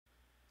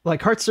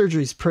like heart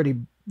surgery is pretty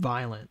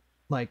violent.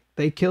 Like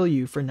they kill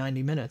you for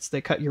 90 minutes.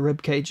 They cut your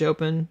rib cage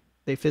open.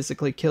 They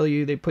physically kill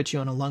you. They put you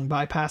on a lung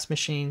bypass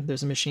machine.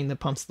 There's a machine that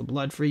pumps the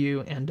blood for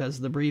you and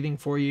does the breathing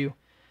for you.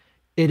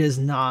 It is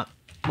not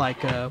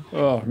like a...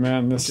 Oh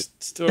man, this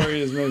story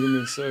is making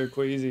me so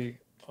queasy.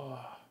 Oh.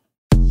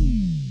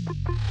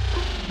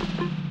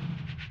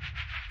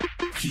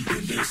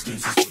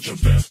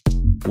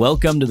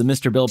 Welcome to the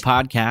Mr. Bill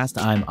podcast.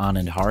 I'm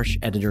Anand Harsh,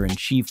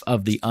 editor-in-chief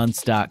of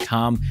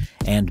theunst.com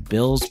and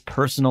Bill's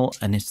personal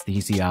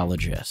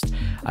anesthesiologist.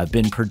 I've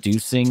been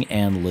producing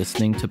and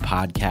listening to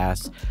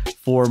podcasts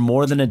for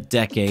more than a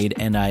decade,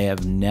 and I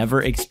have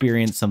never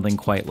experienced something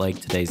quite like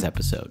today's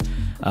episode.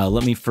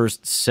 Let me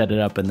first set it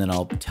up, and then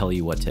I'll tell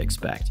you what to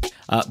expect.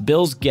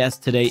 Bill's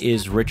guest today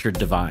is Richard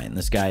Devine.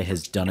 This guy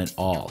has done it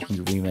all. He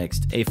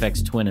remixed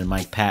Aphex Twin and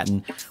Mike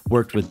Patton,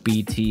 worked with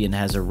BT, and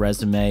has a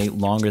resume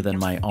longer than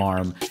my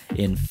arm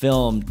in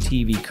film,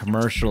 TV,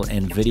 commercial,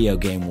 and video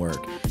game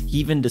work. He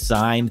even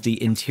designed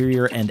the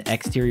interior and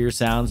exterior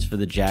sounds for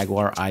the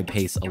Jaguar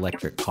I-Pace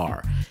electric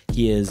car.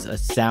 He is a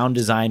sound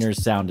designer,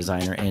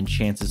 and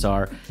chances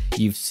are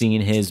you've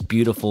seen his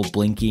beautiful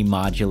blinky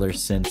modular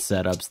synth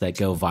setups that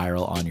go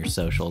viral on your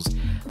socials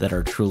that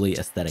are truly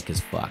aesthetic as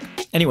fuck.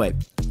 Anyway,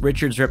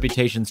 Richard's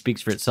reputation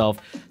speaks for itself,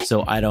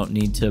 so I don't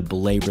need to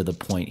belabor the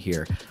point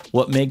here.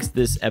 What makes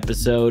this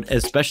episode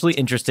especially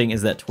interesting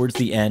is that towards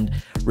the end,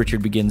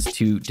 Richard begins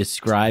to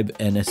describe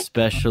an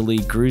especially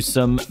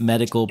gruesome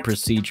medical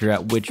procedure,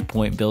 at which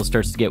point Bill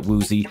starts to get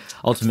woozy.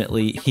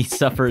 Ultimately, he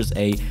suffers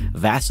a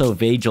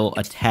vasovagal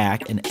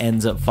attack and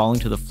ends up falling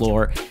to the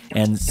floor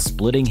and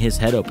splitting his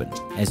head open.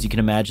 As you can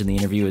imagine, the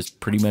interview is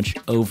pretty much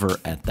over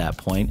at that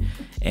point,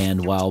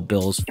 and while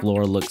Bill's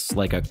floor looks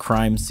like a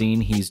crime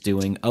scene, he's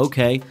doing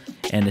okay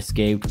and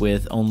escaped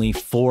with only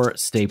 4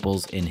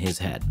 staples in his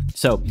head.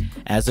 So,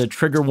 as a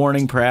trigger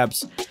warning,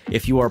 perhaps,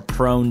 if you are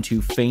prone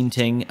to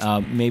fainting,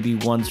 maybe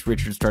once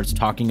Richard starts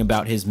talking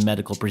about his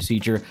medical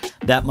procedure,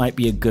 that might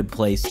be a good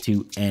place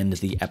to end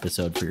the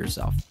episode for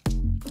yourself.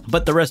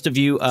 But the rest of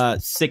you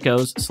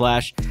sickos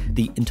 /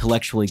 the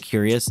intellectually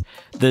curious,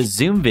 the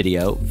Zoom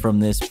video from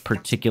this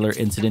particular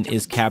incident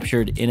is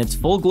captured in its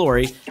full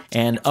glory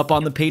and up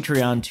on the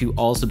Patreon to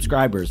all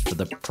subscribers for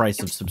the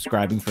price of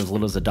subscribing for as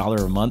little as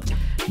 $1 a month.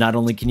 Not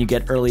only can you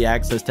get early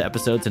access to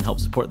episodes and help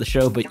support the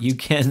show, but you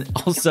can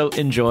also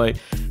enjoy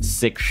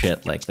sick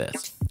shit like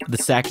this. The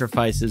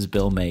sacrifices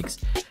Bill makes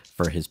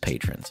for his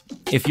patrons.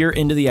 If you're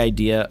into the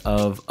idea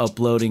of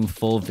uploading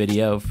full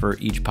video for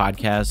each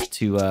podcast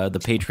to the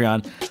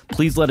Patreon,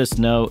 please let us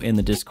know in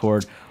the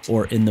Discord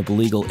or in the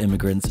Belegal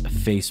Immigrants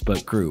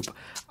Facebook group.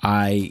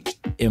 I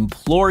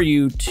implore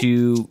you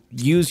to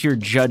use your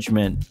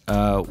judgment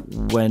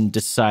when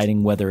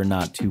deciding whether or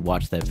not to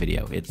watch that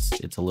video.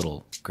 It's a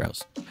little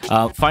gross.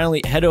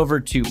 Finally, head over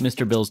to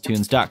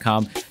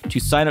MrBillsTunes.com to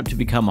sign up to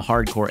become a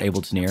hardcore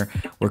Abletoneer.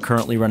 We're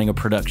currently running a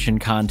production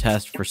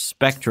contest for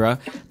Spectra,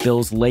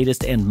 Bill's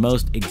latest and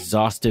most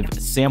exhaustive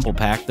sample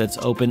pack that's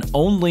open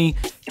only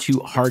to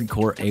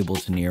hardcore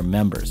Abletoneer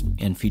members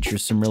and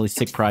features some really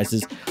sick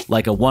prizes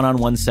like a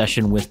one-on-one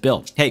session with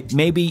Bill. Hey,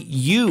 maybe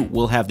you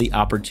will have the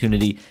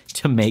opportunity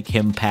to make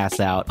him pass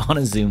out on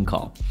a Zoom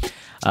call.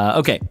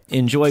 Okay,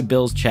 enjoy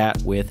Bill's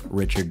chat with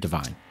Richard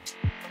Devine.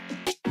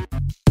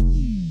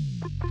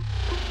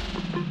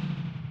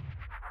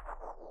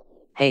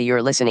 Hey,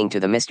 you're listening to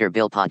the Mr.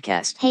 Bill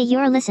podcast. Hey,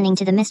 you're listening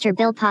to the Mr.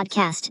 Bill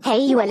podcast. Hey,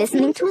 you are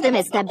listening to the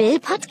Mr. Bill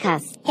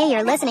podcast. Hey,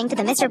 you're listening to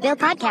the Mr. Bill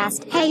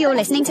podcast. Hey, you're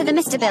listening to the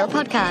Mr. Bill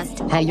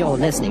podcast. Hey, you're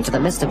listening to the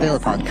Mr. Bill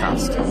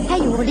podcast. Hey,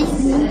 you're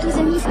listening to the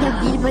Mr. Bill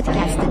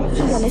podcast. Hey,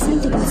 you're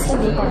listening to the Mr.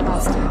 Bill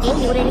podcast.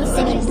 Hey, you're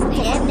listening to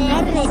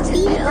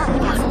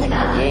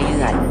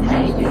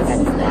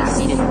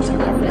the Mr.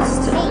 Bill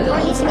podcast. Hey,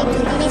 you're listening to the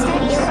Mr.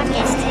 Bill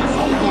podcast.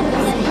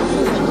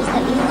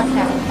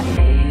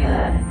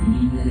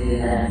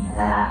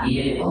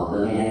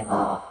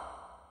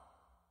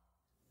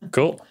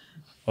 Cool.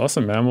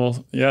 Awesome, man.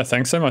 Well, yeah,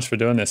 thanks so much for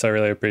doing this. I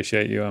really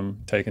appreciate you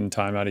taking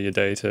time out of your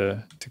day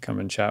to come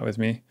and chat with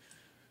me.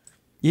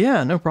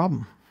 Yeah, no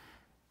problem.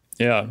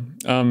 Yeah.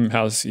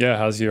 How's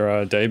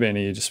your day been?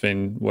 Have you just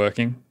been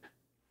working?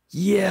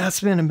 Yeah,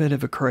 it's been a bit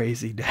of a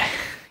crazy day.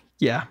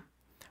 Yeah.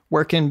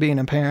 Working, being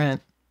a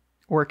parent,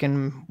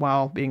 working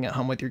while being at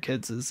home with your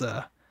kids is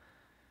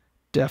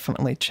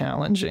definitely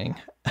challenging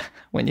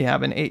when you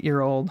have an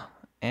 8-year-old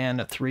and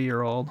a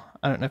 3-year-old.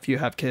 I don't know if you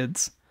have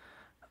kids.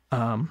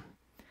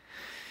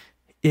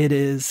 It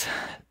is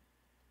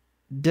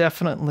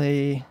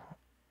definitely,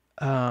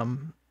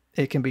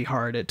 it can be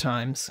hard at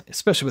times,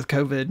 especially with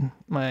COVID.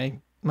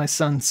 My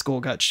son's school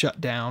got shut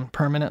down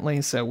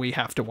permanently, so we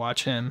have to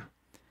watch him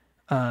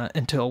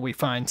until we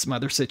find some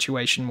other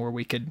situation where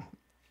we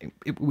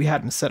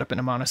had him set up in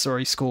a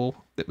Montessori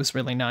school that was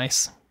really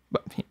nice.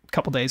 But a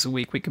couple days a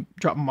week we could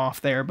drop him off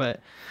there, but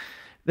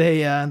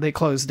they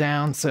closed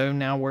down, so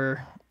now we're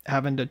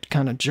having to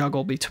kind of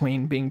juggle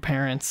between being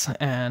parents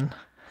and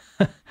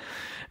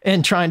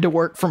and trying to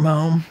work from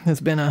home has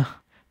been a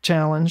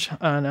challenge.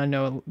 And I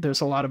know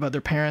there's a lot of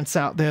other parents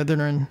out there that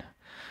are in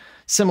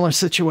similar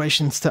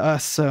situations to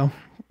us, so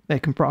they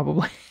can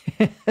probably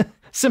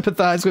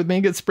sympathize with me.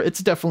 It's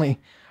definitely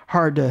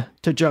hard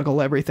to juggle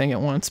everything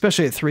at once,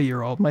 especially a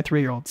 3-year-old. My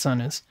 3-year-old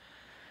son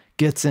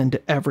gets into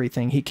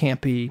everything. He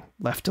can't be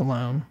left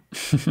alone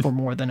for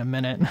more than a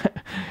minute.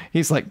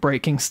 He's like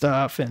breaking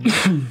stuff and,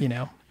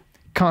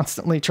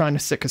 constantly trying to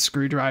stick a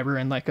screwdriver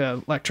in like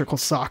a electrical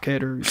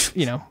socket, or,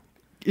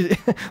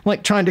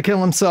 like trying to kill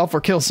himself or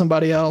kill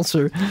somebody else.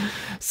 Or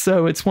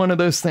so it's one of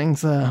those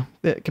things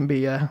that can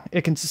be,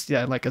 it can just,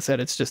 like I said,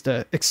 it's just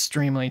a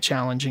extremely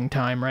challenging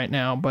time right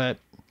now, but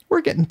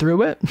we're getting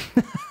through it.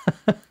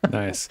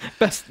 Nice.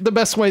 The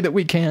best way that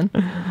we can.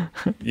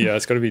 Yeah,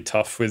 it's got to be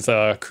tough with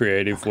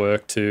creative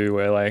work too,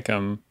 where like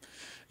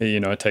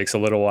it takes a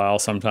little while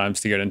sometimes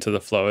to get into the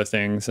flow of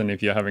things, and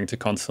if you're having to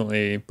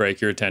constantly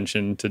break your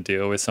attention to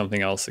deal with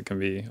something else, it can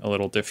be a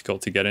little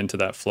difficult to get into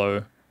that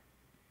flow.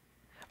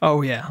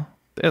 Oh yeah,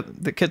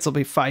 the kids will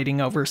be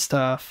fighting over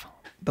stuff.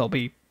 They'll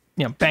be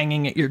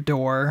banging at your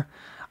door.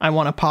 I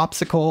want a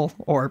popsicle,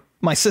 or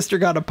my sister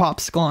got a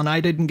popsicle and I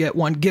didn't get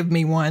one. Give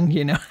me one,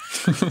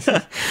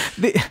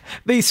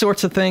 These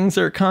sorts of things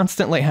are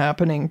constantly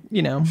happening,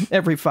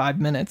 every 5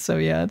 minutes. So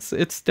yeah,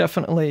 it's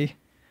definitely,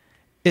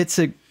 it's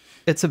a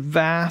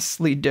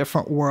vastly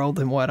different world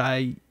than what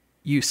I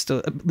used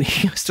to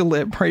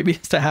live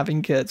previous to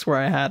having kids, where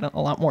I had a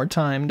lot more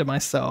time to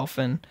myself,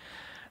 and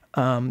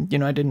I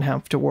didn't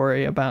have to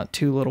worry about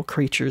 2 little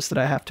creatures that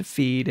I have to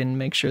feed and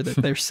make sure that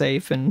they're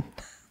safe and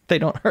they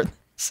don't hurt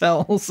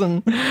themselves.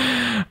 And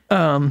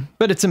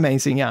but it's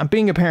amazing. Yeah,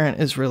 being a parent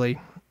is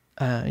really,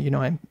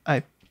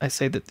 I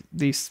say that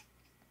these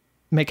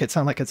make it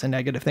sound like it's a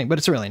negative thing, but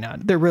it's really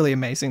not. They're really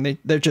amazing.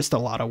 They're just a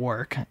lot of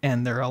work,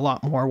 and they're a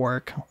lot more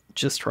work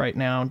just right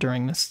now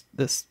during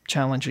this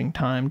challenging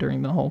time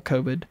during the whole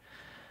COVID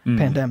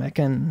pandemic.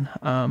 And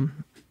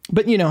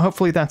but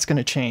hopefully that's going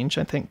to change.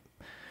 I think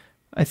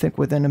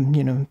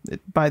within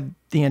by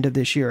the end of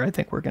this year, I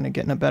think we're going to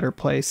get in a better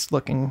place.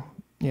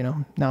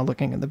 Now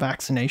looking at the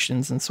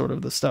vaccinations and sort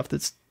of the stuff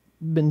that's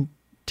been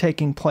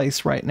taking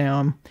place right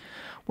now,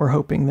 we're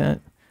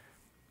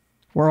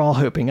all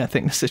hoping, I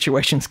think the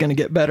situation's going to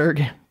get better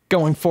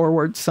going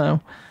forward. So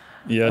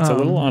yeah, it's a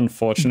little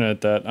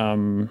unfortunate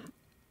that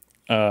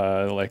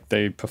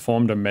they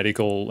performed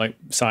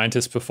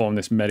scientists performed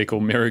this medical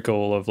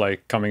miracle of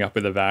like coming up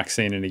with a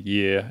vaccine in a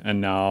year,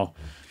 and now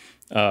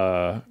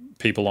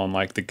people on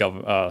like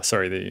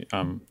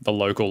the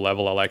local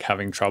level are like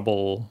having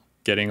trouble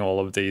getting all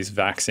of these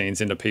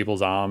vaccines into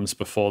people's arms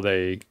before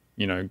they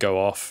go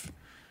off,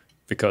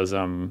 because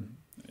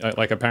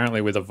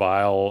apparently with a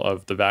vial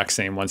of the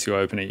vaccine, once you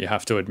open it, you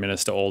have to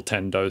administer all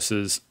 10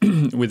 doses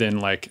within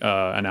like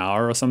an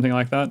hour or something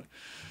like that.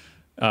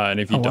 And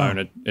if you don't,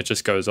 it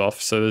just goes off.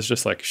 So there's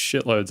just like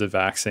shitloads of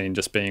vaccine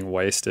just being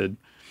wasted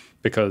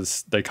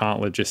because they can't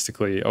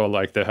logistically, or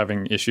like they're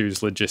having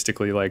issues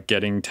logistically, like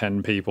getting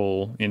 10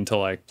 people into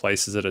like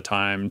places at a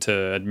time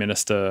to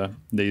administer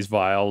these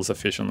vials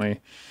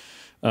efficiently.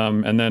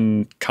 And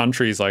then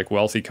countries, like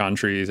wealthy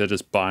countries, are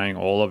just buying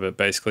all of it.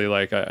 Basically,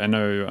 like I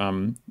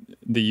know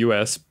the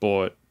US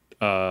bought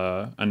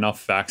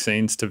enough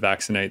vaccines to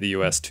vaccinate the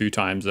US 2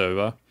 times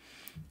over.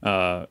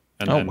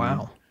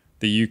 Wow.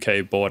 The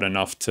UK bought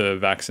enough to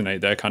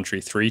vaccinate their country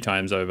 3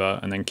 times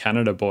over. And then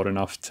Canada bought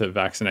enough to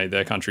vaccinate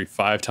their country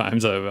 5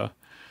 times over.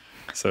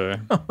 So.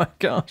 Oh my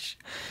gosh.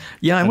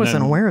 Yeah, I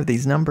wasn't aware of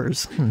these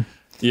numbers.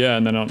 Yeah,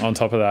 and then on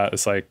top of that,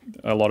 it's like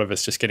a lot of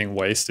it's just getting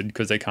wasted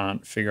because they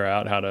can't figure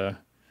out how to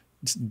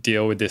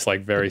deal with this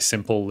like very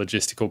simple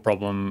logistical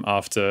problem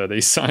after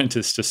these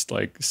scientists just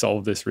like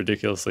solve this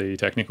ridiculously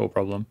technical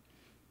problem.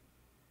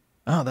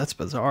 Oh, that's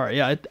bizarre.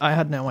 Yeah, I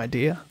had no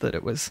idea that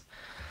it was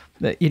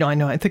that.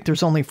 I think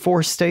there's only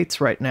 4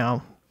 states right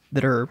now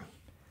that are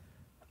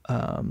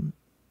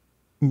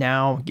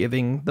now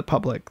giving the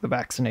public the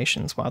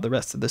vaccinations, while the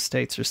rest of the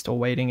states are still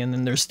waiting. And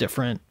then there's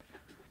different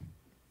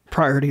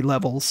priority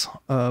levels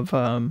of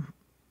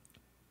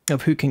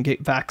who can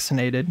get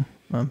vaccinated.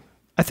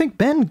 I think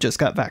Ben just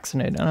got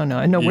vaccinated. I don't know.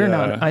 I know we're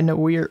not. I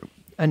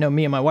know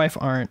me and my wife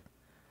aren't.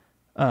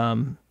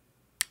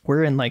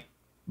 We're in like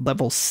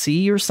level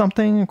C or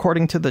something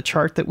according to the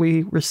chart that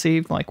we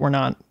received. Like we're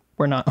not.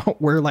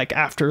 We're like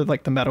after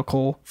like the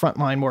medical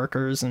frontline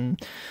workers and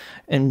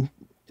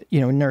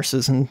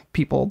nurses and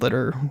people that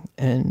are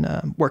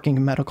in working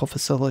in medical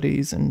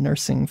facilities and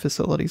nursing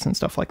facilities and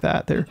stuff like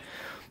that. They're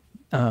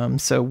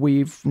so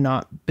we've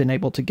not been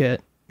able to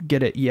get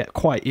it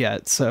quite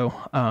yet. So,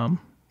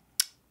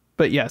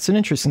 but yeah, it's an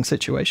interesting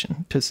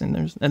situation.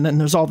 And then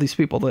there's all these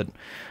people that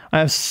I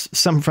have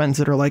some friends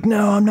that are like,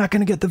 no, I'm not going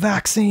to get the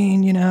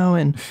vaccine,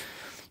 and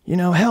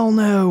hell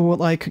no,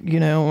 like,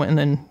 and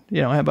then,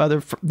 I have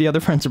the other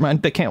friends of mine,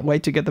 they can't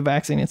wait to get the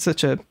vaccine. It's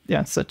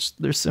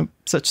there's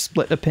such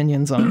split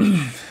opinions on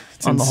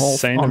the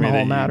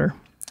whole matter.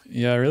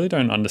 Yeah, I really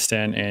don't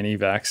understand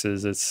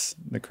anti-vaxxers. It's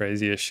the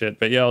craziest shit.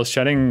 But yeah, I was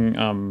chatting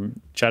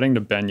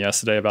to Ben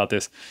yesterday about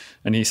this,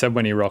 and he said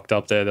when he rocked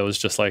up there was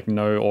just like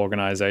no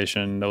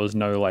organization, there was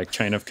no like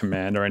chain of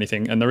command or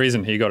anything. And the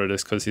reason he got it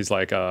is because he's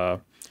like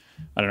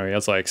I don't know, he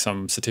has like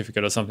some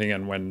certificate or something,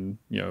 and when,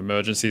 you know,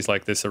 emergencies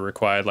like this are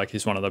required, like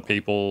he's one of the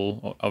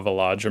people of a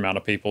large amount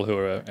of people who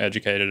are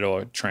educated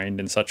or trained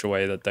in such a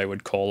way that they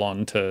would call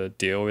on to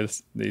deal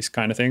with these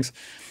kind of things.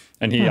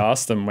 And he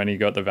asked them when he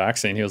got the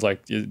vaccine, he was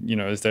like, you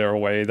know, is there a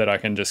way that I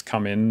can just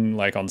come in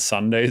like on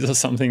Sundays or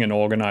something and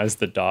organize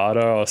the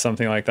data or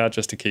something like that,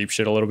 just to keep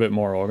shit a little bit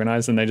more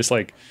organized? And they just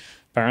like,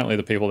 apparently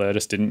the people there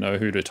just didn't know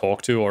who to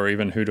talk to or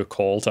even who to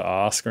call to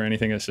ask or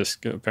anything. It's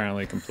just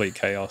apparently complete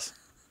chaos.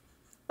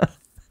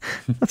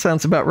 That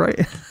sounds about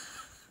right.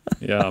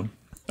 Yeah.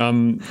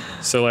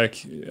 So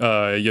like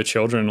your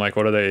children, like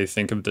what do they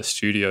think of the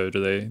studio?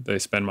 Do they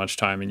spend much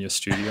time in your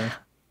studio?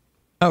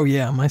 Oh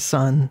yeah, my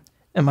son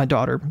and my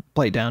daughter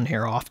play down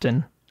here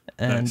often.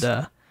 And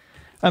Nice.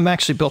 I'm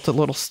actually built a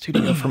little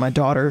studio for my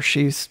daughter.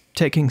 She's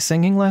taking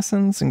singing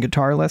lessons and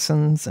guitar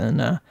lessons and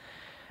a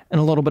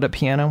little bit of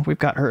piano. We've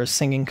got her a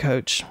singing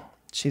coach.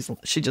 She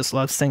just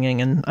loves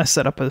singing, and I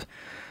set up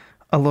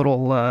a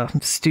little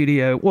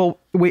studio. Well,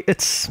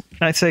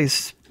 I say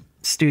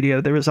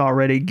studio. There was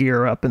already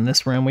gear up in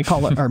this room. We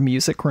call it our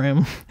music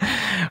room.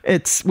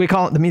 We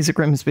call it the music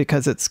rooms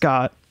because it's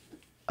got,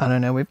 I don't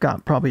know, we've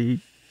got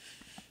probably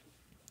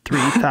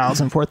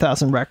 3,000,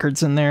 4,000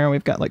 records in there.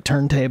 We've got like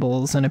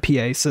turntables and a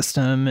PA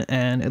system,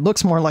 and it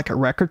looks more like a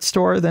record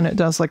store than it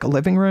does like a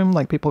living room.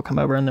 Like people come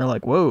over and they're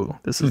like, whoa,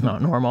 this is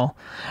not normal.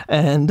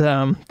 And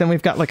then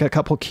we've got like a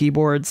couple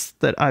keyboards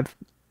that I've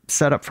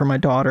set up for my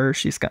daughter.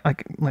 She's got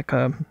like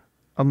a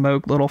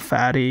Moog Little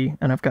Fatty,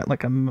 and I've got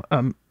like a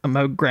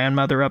Moog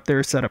Grandmother up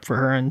there set up for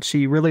her, and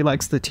she really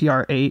likes the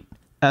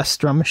TR-8S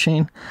drum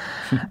machine.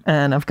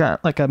 And I've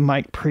got like a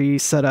mic pre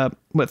set up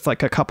with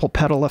like a couple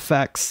pedal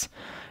effects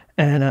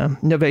and a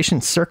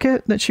Novation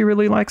circuit that she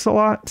really likes a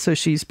lot. So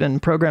she's been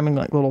programming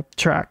like little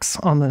tracks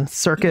on the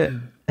circuit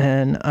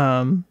and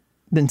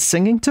then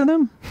singing to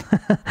them.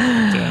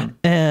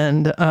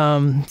 And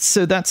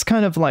so that's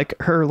kind of like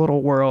her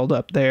little world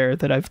up there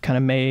that I've kind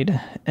of made.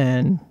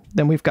 And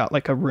then we've got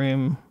like a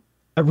room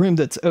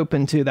that's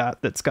open to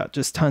that's got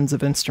just tons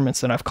of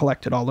instruments that I've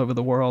collected all over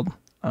the world.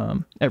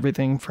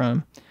 Everything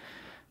from,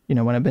 you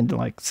know, when I've been to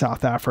like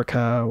South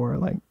Africa or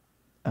like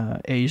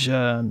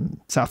Asia and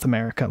South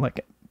America,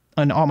 like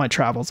on all my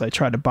travels, I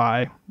try to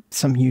buy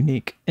some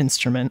unique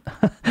instrument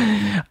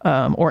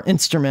or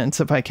instruments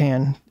if I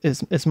can,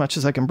 as much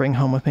as I can bring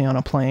home with me on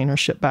a plane or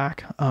ship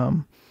back.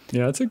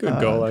 Yeah, that's a good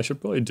goal. I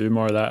should probably do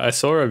more of that. I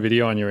saw a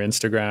video on your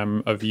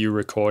Instagram of you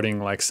recording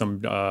like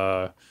some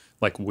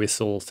like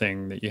whistle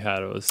thing that you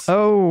had. It was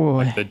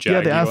like the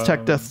Jaguar. The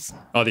Aztec Death.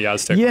 Oh, the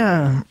Aztec.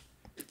 Yeah. One.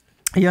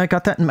 Yeah, I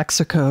got that in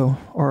Mexico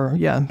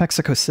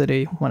Mexico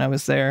City when I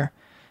was there.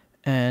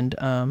 And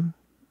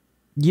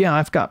yeah,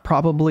 I've got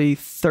probably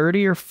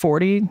 30 or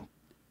 40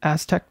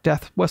 Aztec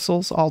death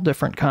whistles, all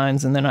different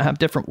kinds. And then I have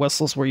different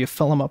whistles where you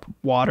fill them up with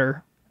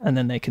water and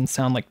then they can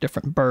sound like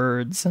different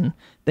birds and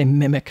they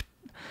mimic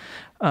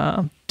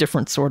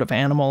different sort of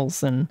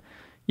animals. And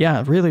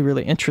yeah, really,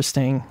 really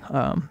interesting.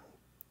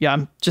 Yeah,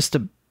 I'm just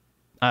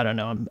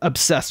I'm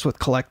obsessed with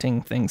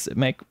collecting things that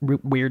make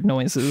weird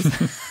noises.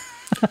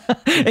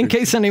 In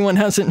case anyone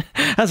hasn't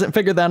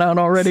figured that out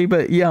already,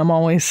 but yeah, I'm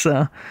always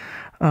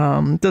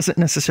doesn't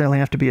necessarily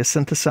have to be a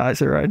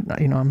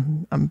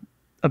synthesizer. I'm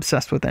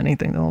obsessed with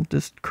anything that'll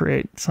just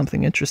create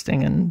something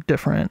interesting and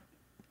different.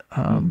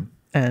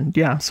 And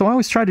yeah, so I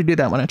always try to do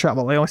that when I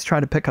travel. I always try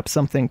to pick up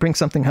something, bring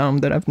something home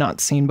that I've not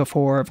seen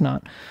before. I've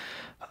not.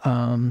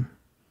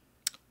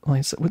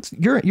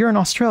 You're in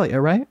Australia,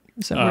 right?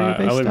 Is that where you're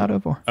based out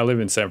of? Or? I live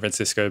in San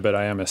Francisco, but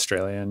I am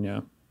Australian.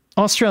 Yeah.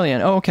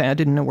 Australian. Oh, okay. I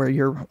didn't know where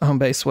your home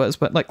base was,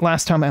 but like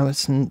last time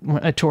when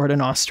I toured in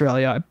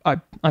Australia,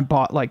 I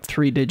bought like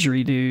 3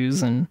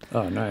 didgeridoos and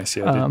oh, nice.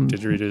 Yeah,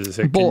 didgeridoos.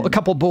 A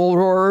couple bull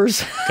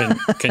roarers.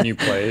 Can you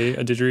play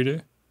a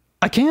didgeridoo?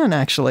 I can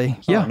actually.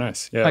 Yeah. Oh,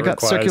 nice. Yeah. I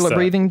got circular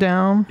breathing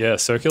down. Yeah,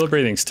 circular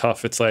breathing's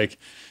tough. It's like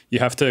you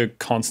have to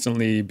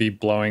constantly be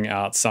blowing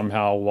out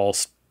somehow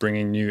whilst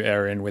bringing new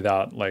air in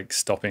without like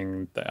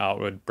stopping the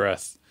outward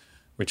breath,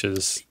 which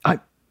is.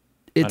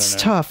 It's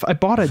tough. I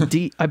bought a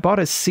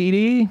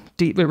CD.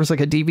 There was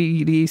like a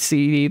DVD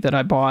CD that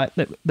I bought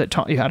that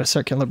taught you how to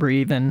circular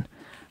breathe, and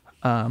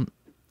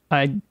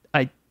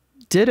I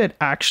did it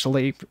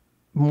actually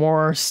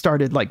more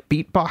started like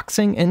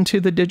beatboxing into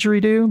the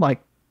didgeridoo, like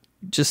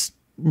just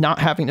not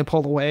having to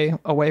pull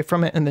away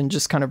from it, and then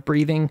just kind of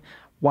breathing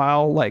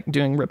while like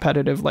doing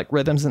repetitive like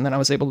rhythms, and then I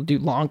was able to do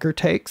longer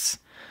takes,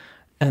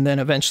 and then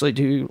eventually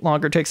do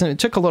longer takes, and it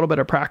took a little bit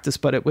of practice,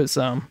 but it was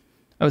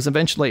I was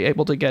eventually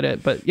able to get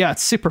it. But yeah,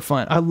 it's super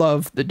fun. I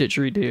love the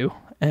didgeridoo.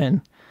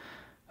 And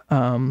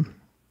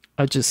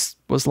I just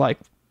was like,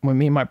 when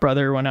me and my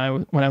brother, when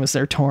I was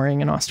there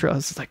touring in Australia, I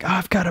was like, oh,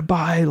 I've got to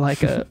buy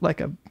like a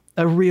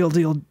real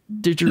deal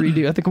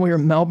didgeridoo. I think we were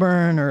in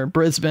Melbourne or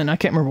Brisbane. I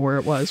can't remember where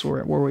it was,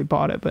 where we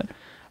bought it. But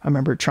I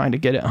remember trying to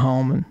get it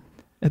home and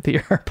at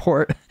the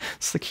airport.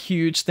 It's like a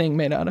huge thing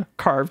made out of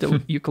carved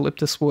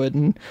eucalyptus wood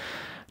and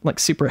like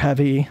super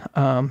heavy.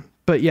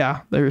 But yeah,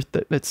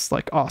 it's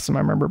like awesome. I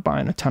remember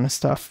buying a ton of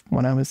stuff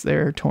when I was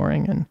there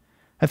touring, and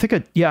I think,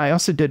 I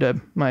also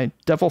did my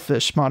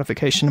Devilfish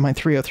modification to my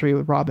 303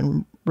 with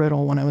Robin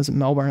Riddle when I was in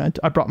Melbourne.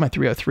 I brought my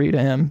 303 to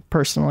him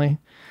personally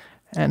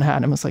and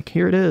had him. Was like,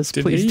 here it is.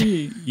 Did please.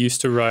 he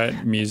used to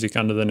write music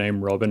under the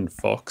name Robin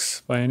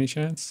Fox by any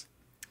chance?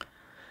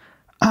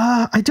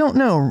 I don't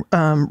know.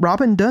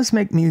 Robin does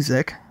make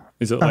music.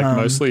 Is it like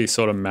mostly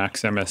sort of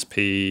Max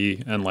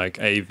MSP and like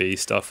AV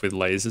stuff with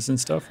lasers and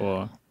stuff,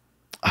 or?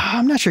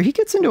 I'm not sure. He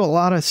gets into a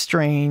lot of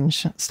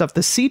strange stuff.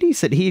 The CDs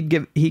that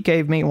he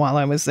gave me while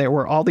I was there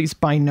were all these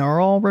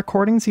binaural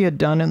recordings he had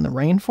done in the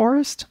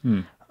rainforest.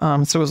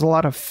 So it was a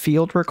lot of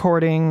field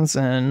recordings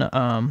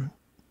and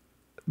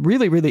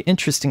really, really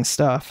interesting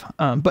stuff.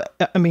 But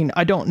I mean,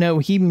 I don't know.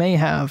 He may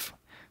have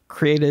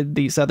created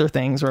these other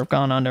things or have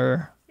gone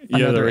under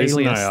Yeah, the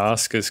reason alias. I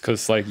ask is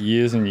because like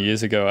years and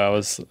years ago, I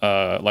was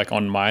like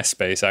on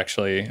MySpace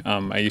actually.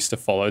 I used to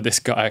follow this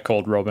guy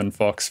called Robin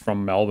Fox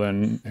from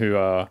Melbourne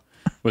who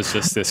was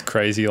just this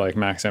crazy like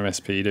Max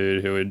MSP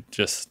dude who would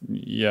just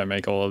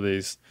make all of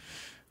these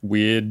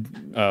weird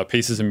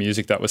pieces of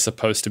music that was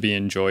supposed to be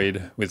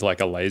enjoyed with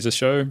like a laser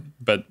show,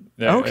 but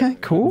okay,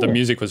 cool. The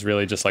music was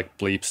really just like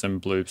bleeps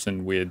and bloops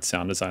and weird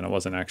sound design. It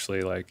wasn't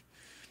actually like,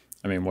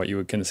 I mean, what you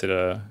would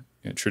consider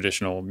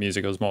traditional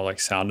music. It was more like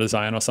sound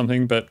design or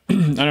something. But I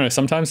don't know,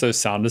 sometimes those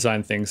sound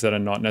design things that are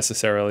not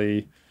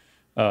necessarily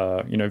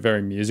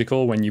very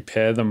musical, when you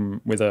pair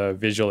them with a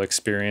visual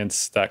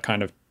experience that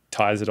kind of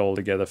ties it all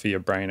together for your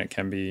brain, it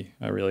can be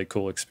a really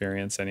cool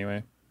experience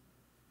anyway.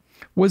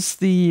 Was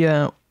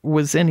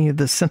any of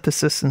the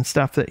synthesis and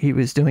stuff that he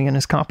was doing in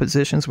his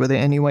compositions, were they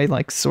anyway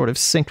like sort of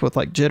synced with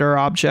like jitter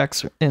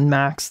objects in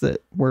Max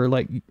that were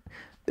like,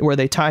 were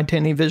they tied to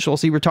any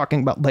visuals? You were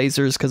talking about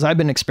lasers, because I've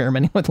been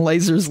experimenting with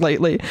lasers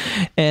lately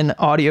and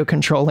audio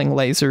controlling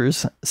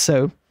lasers.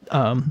 So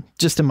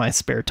just in my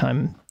spare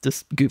time,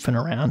 just goofing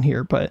around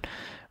here. But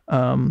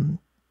I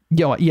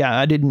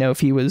didn't know if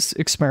he was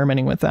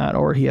experimenting with that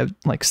or he had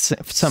like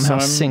somehow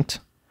synced.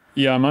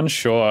 Yeah, I'm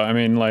unsure. I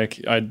mean,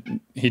 like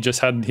he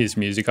just had his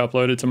music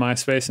uploaded to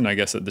MySpace, and I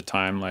guess at the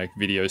time, like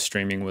video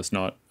streaming was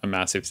not a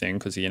massive thing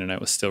because the internet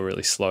was still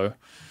really slow.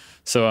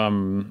 So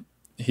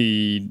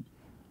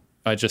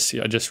I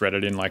just read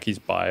it in like his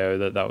bio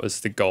that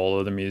was the goal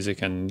of the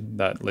music, and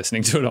that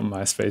listening to it on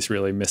MySpace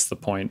really missed the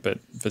point. But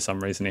for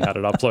some reason, he had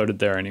it uploaded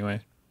there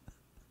anyway.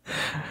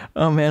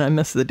 Oh man, I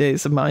miss the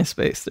days of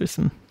MySpace.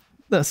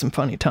 There's some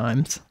funny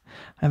times.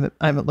 I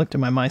haven't looked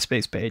at my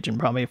MySpace page in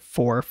probably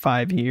 4 or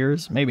 5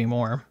 years, maybe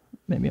more,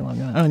 maybe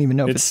longer. I don't even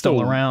know if it's still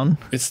around.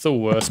 It's the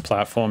worst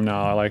platform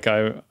now. Like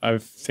I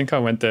think I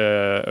went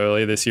there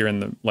earlier this year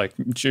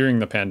during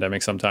the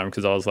pandemic sometime,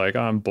 because I was like,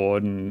 I'm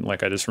bored, and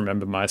like I just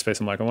remember MySpace.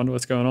 I'm like, I wonder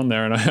what's going on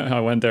there, and I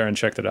went there and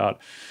checked it out,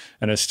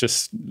 and it's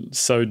just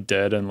so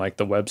dead, and like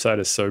the website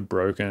is so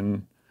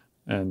broken,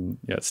 and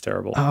yeah, it's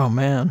terrible. Oh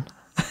man.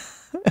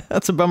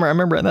 That's a bummer. I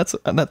remember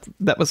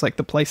that was like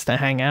the place to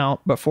hang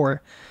out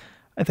before.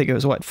 I think it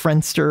was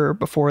Friendster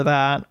before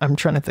that. I'm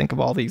trying to think of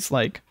all these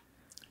like.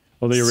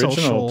 Well, the original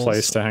socials.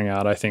 place to hang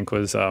out, I think,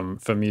 was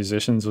for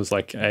musicians was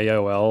like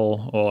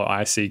AOL or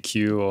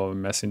ICQ or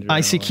Messenger.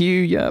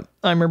 ICQ, yeah.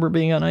 I remember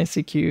being on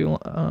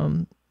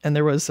ICQ. And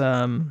there was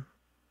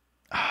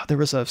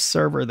a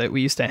server that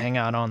we used to hang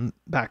out on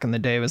back in the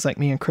day. It was like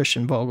me and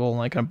Christian Vogel,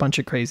 like a bunch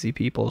of crazy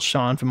people,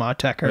 Sean from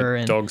Audtecker,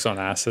 and Dogs on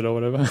Acid or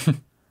whatever.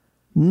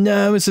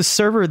 No, it was a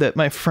server that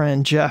my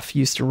friend Jeff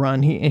used to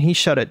run. He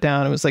shut it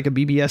down. It was like a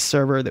BBS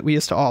server that we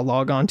used to all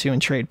log on to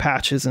and trade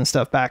patches and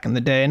stuff back in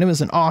the day. And it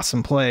was an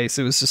awesome place.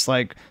 It was just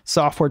like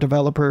software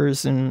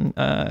developers and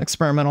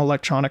experimental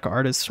electronic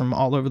artists from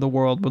all over the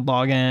world would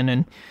log in.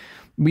 And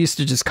we used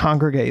to just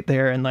congregate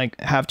there and like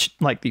have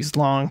like these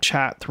long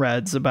chat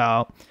threads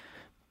about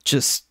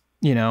just,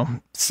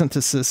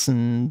 synthesis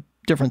and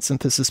different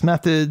synthesis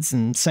methods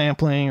and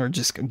sampling, or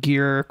just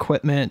gear,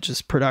 equipment,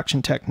 just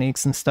production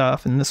techniques and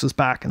stuff. And this was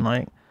back in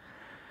like,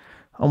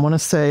 I want to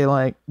say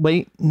like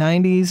late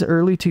 90s,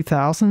 early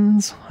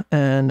 2000s.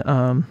 And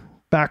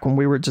back when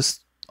we were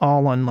just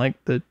all on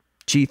like the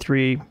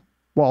G3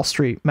 Wall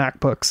Street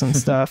MacBooks and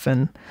stuff.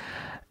 And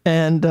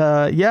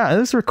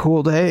those were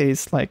cool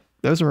days. Like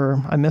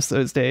I miss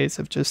those days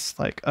of just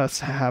like us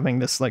having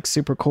this like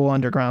super cool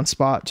underground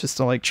spot just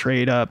to like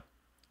trade up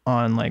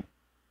on like,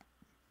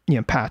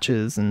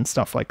 patches and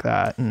stuff like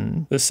that.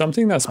 And there's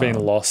something that's been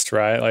lost,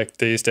 right? Like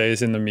these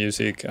days in the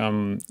music,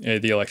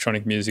 the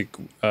electronic music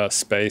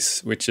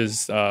space, which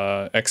is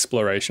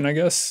exploration, I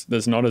guess.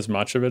 There's not as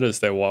much of it as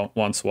there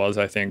once was,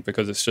 I think,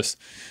 because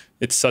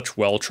it's such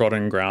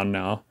well-trodden ground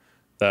now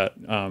that,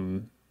 I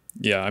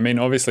mean,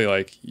 obviously,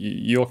 like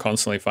you're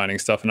constantly finding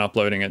stuff and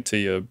uploading it to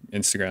your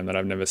Instagram that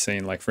I've never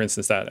seen. Like, for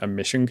instance, that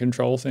emission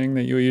control thing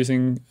that you were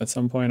using at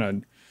some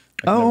point.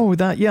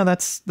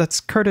 That's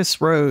Curtis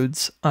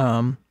Rhodes,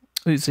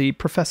 who's a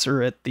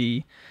professor at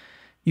the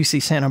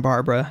UC Santa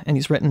Barbara, and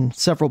he's written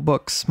several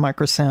books.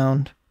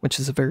 Microsound, which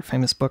is a very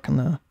famous book, and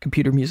the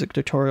Computer Music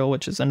Tutorial,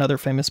 which is another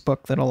famous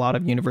book that a lot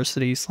of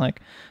universities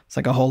like. It's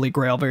like a holy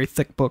grail, very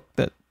thick book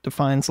that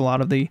defines a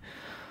lot of the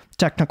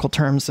technical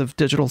terms of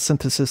digital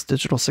synthesis,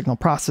 digital signal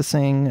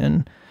processing,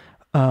 and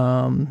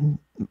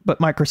but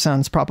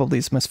Microsound's probably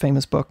his most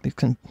famous book.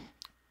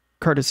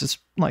 Curtis is,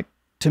 like,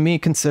 to me,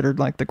 considered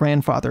like the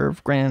grandfather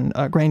of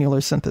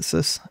granular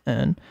synthesis.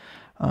 And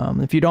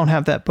if you don't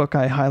have that book,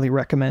 I highly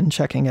recommend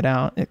checking it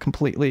out. It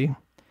completely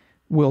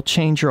will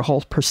change your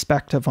whole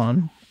perspective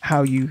on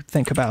how you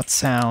think about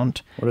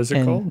sound. What is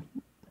it called?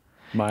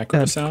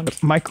 Microsound?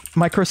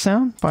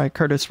 Microsound by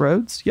Curtis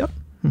Rhodes. Yep.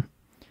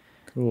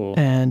 Cool.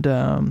 And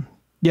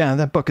yeah,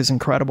 that book is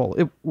incredible.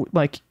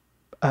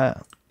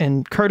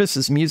 And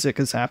Curtis's music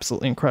is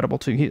absolutely incredible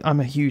too.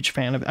 I'm a huge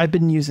fan of it. I've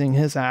been using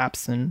his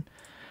apps and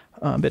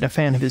been a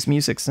fan of his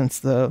music since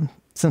the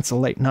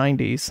late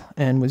 90s,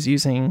 and was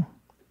using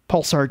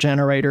Pulsar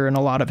Generator and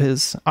a lot of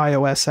his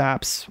iOS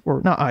apps,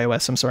 or not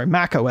iOS, I'm sorry,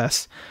 Mac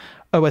OS,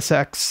 OS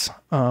X.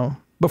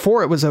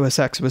 Before it was OS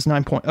X, it was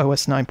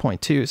OS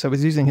 9.2. So I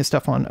was using his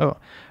stuff on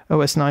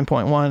OS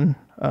 9.1,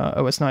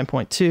 OS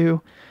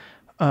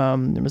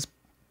 9.2. There was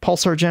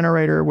Pulsar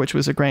Generator, which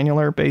was a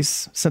granular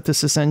bass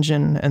synthesis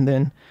engine, and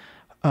then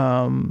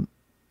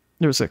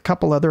there's a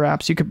couple other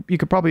apps. You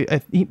could probably,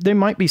 they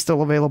might be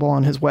still available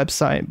on his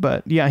website,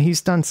 but yeah, he's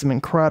done some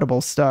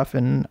incredible stuff.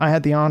 And I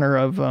had the honor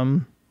of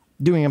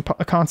doing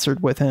a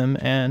concert with him,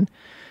 and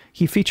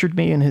he featured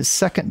me in his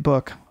second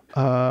book,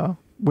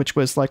 which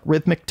was like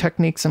rhythmic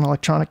techniques in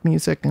electronic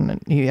music.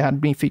 And he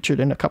had me featured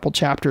in a couple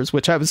chapters,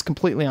 which I was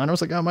completely on. I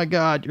was like, oh my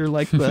God, you're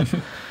like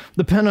the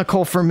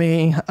pinnacle for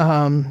me.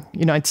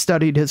 I'd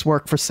studied his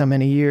work for so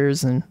many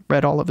years and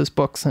read all of his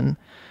books, and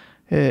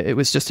it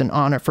was just an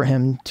honor for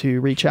him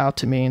to reach out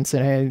to me and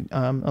say, hey,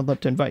 I'd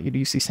love to invite you to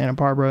UC Santa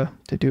Barbara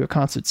to do a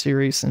concert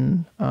series.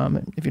 And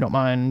if you don't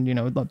mind,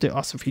 I'd love to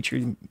also feature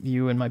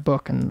you in my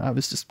book. And I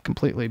was just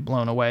completely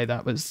blown away.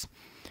 That was,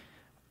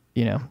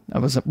 I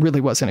really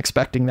wasn't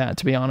expecting that,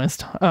 to be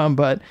honest.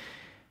 But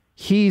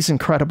he's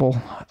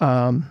incredible.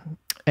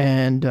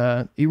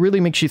 And he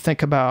really makes you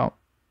think about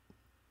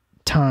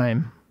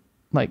time.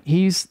 Like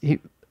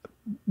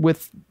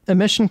with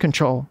emission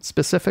control,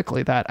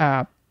 specifically that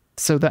app.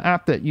 So the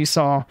app that you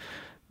saw,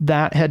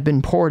 that had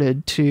been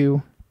ported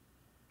to,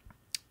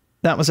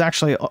 that was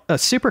actually a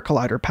super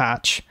collider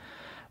patch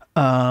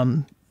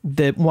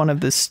that one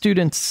of the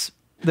students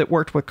that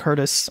worked with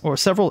Curtis, or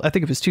several, I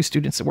think it was 2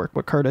 students that worked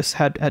with Curtis,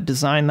 had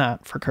designed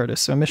that for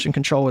Curtis. So emission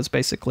control was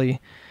basically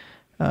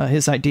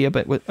his idea,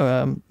 but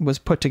was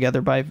put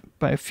together by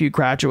a few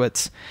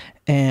graduates,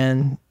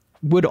 and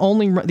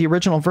the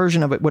original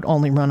version of it would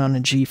only run on a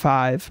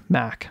G5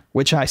 Mac,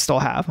 which I still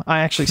have.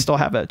 I actually still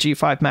have a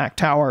G5 Mac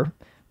tower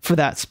for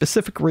that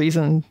specific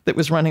reason, that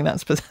was running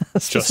that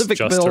specific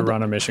build. Just to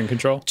run emission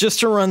control? Just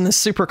to run the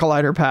super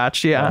collider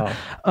patch, yeah.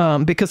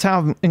 Wow. Because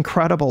how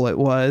incredible it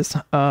was.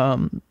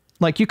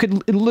 Like, you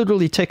could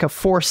literally take a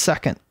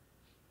 4-second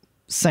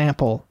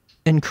sample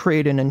and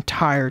create an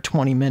entire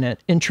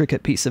 20-minute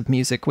intricate piece of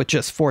music with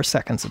just 4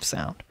 seconds of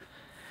sound.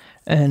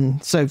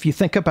 And so if you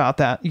think about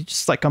that, you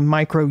just like a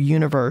micro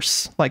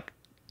universe. Like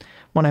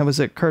when I was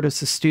at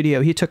Curtis's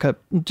studio, he took a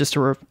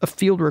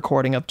field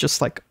recording of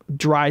just like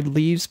dried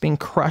leaves being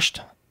crushed,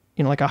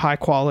 like a high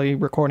quality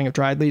recording of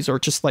dried leaves, or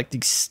just like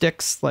these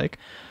sticks, like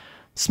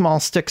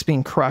small sticks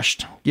being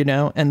crushed,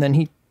 and then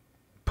he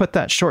put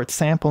that short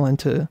sample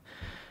into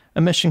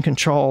emission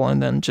control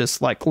and then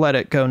just like let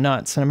it go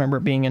nuts. And I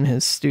remember being in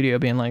his studio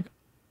being like,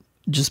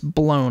 just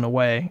blown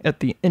away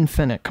at the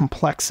infinite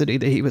complexity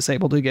that he was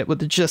able to get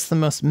with just the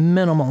most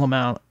minimal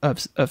amount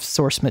of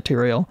source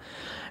material.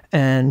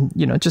 And,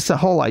 just the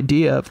whole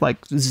idea of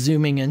like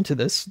zooming into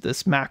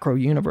this macro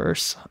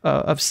universe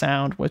of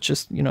sound, which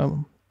is,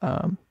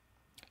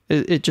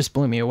 it just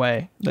blew me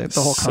away. The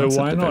whole concept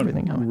of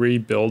everything. So why not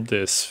rebuild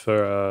this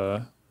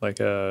for like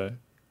a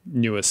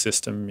newer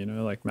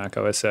system, like Mac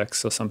OS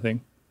X or something?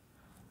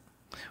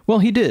 Well,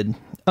 he did.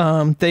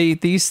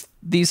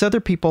 These other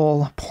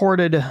people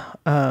ported,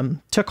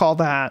 took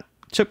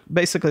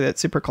basically that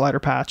super collider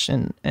patch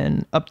and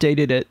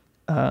updated it.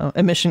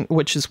 Emission,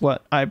 which is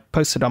what I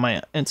posted on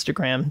my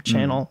Instagram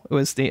channel. It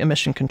was the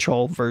emission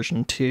control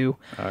version 2,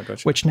 gotcha.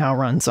 Which now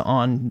runs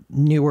on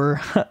newer,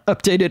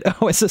 updated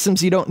OS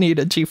systems. You don't need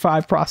a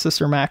G5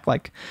 processor Mac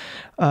like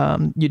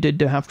you did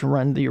to have to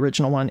run the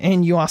original one,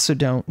 and you also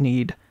don't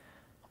need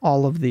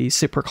all of the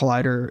super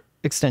collider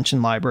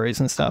extension libraries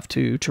and stuff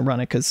to run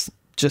it, because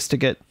just to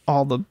get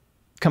all the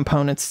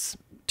components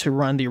to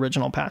run the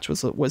original patch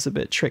was a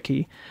bit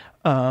tricky.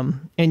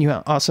 And you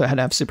also had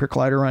to have super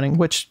collider running,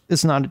 which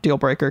is not a deal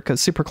breaker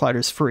because super collider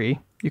is free.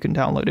 You can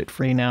download it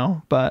free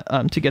now, but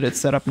to get it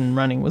set up and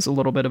running was a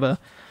little bit of a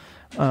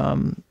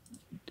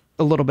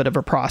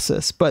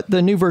process. But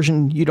the new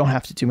version, you don't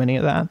have to do any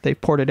of that. They've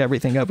ported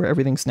everything over.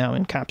 Everything's now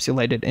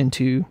encapsulated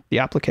into the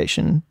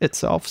application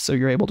itself, so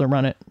you're able to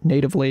run it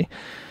natively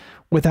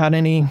without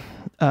the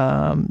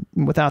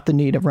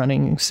need of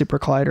running super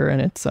collider. And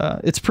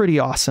it's pretty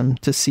awesome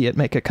to see it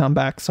make a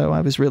comeback. So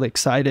I was really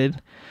excited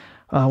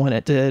when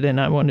it did, and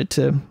I wanted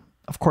to,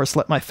 of course,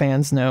 let my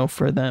fans know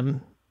for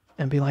them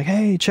and be like,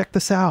 hey, check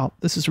this out.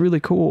 This is really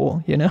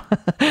cool, you know?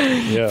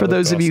 Yeah, For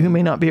those of you who awesome.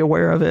 may not be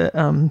aware of it,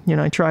 you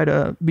know, I try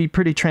to be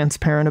pretty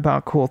transparent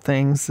about cool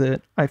things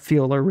that I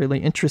feel are really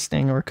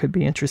interesting or could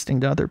be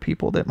interesting to other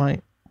people that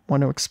might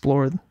want to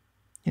explore,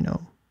 you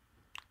know,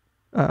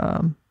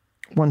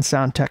 one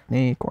sound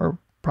technique or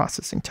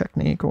processing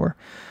technique or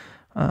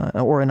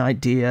an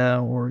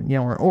idea or, you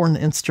know, or an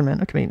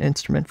instrument. It could be an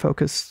instrument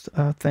focused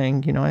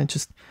thing. You know, I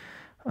just,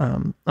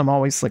 I'm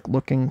always like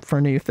looking for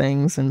new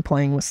things and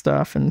playing with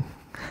stuff and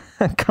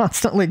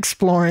constantly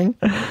exploring.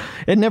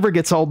 It never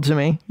gets old to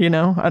me, you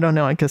know? I don't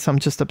know. I guess I'm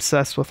just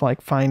obsessed with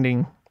like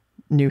finding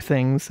new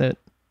things that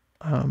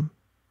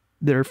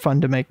are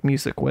fun to make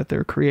music with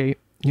or create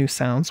new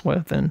sounds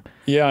with. And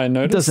yeah, I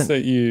noticed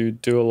that you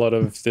do a lot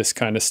of this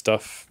kind of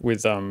stuff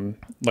with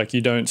like you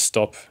don't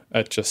stop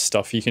at just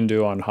stuff you can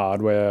do on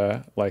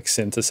hardware like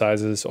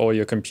synthesizers or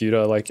your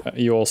computer. Like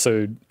you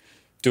also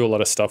do a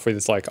lot of stuff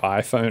with like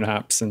iPhone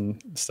apps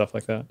and stuff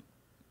like that.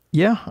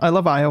 Yeah, I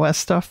love iOS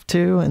stuff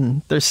too,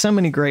 and there's so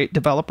many great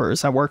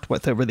developers I worked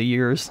with over the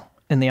years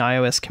in the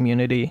iOS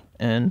community.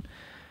 And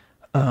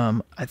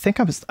I think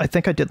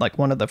I did like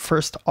one of the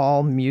first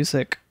all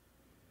music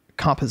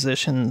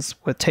compositions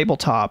with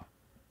Tabletop,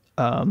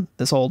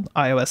 this old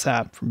iOS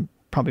app. From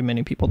probably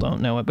many people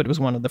don't know it, but it was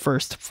one of the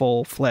first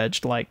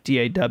full-fledged like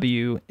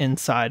DAW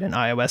inside an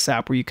iOS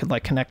app where you could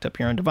like connect up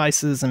your own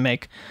devices and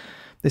make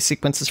the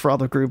sequences for all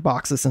the groove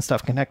boxes and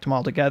stuff, connect them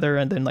all together,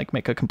 and then like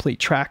make a complete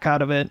track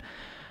out of it.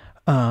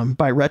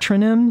 By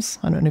Retronyms.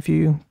 I don't know if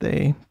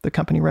the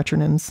company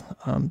Retronyms,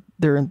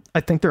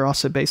 I think they're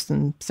also based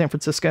in San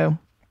Francisco,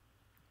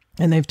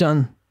 and they've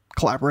done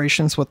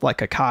collaborations with like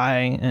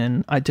Akai,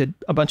 and I did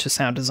a bunch of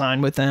sound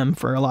design with them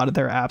for a lot of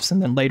their apps,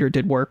 and then later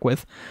did work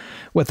with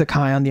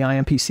Akai on the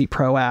IMPC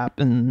Pro app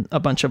and a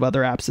bunch of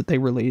other apps that they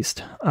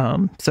released.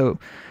 So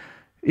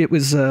it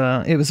was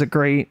a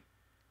great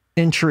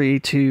entry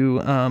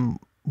to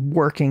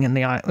working in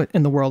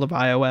the world of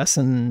iOS,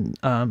 and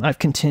I've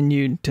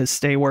continued to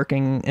stay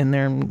working in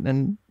there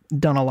and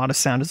done a lot of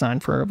sound design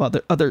for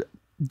other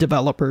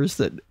developers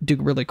that do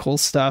really cool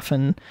stuff,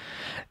 and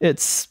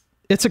it's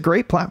a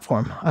great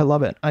platform. I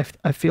love it.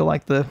 I feel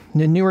like the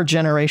newer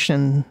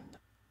generation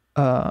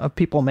of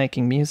people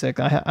making music.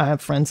 I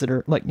have friends that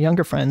are like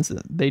younger friends.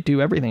 They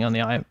do everything on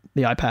the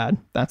iPad.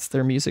 That's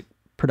their music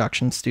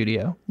production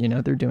studio. You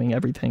know, they're doing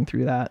everything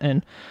through that,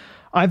 and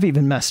I've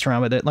even messed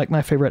around with it. Like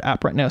my favorite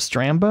app right now is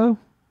Drambo.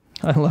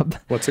 I love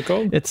that. What's it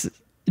called? It's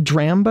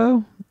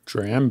Drambo.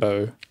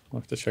 Drambo. I'll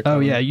have to check that Oh out.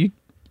 yeah, you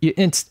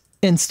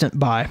instant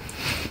buy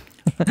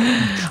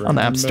on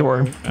the App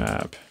Store.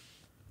 App.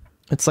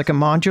 It's like a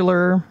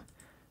modular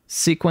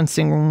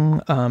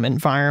sequencing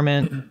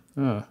environment.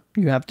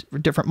 You have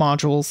different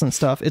modules and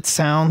stuff. It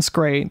sounds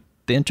great.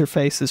 The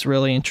interface is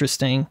really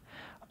interesting.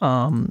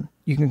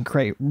 You can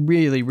create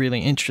really, really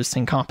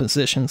interesting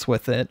compositions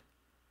with it.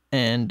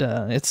 And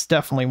it's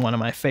definitely one of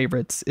my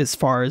favorites as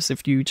far as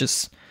if you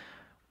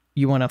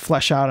want to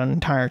flesh out an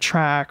entire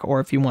track, or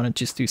if you want to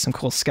just do some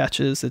cool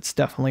sketches. It's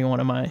definitely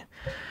one of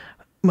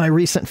my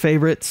recent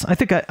favorites. I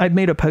think I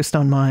made a post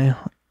on my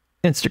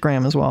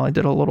Instagram as well. I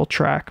did a little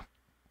track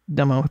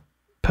demo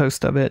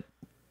post of it.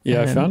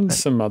 Yeah, I found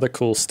some other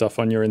cool stuff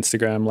on your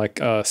Instagram, like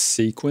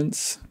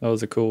Sequence. That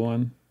was a cool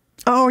one.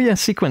 Oh yeah,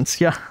 Sequence.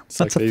 Yeah, it's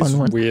that's like a fun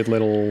one. Weird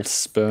little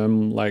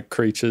sperm-like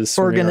creatures,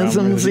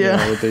 organisms.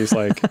 with these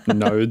like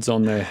nodes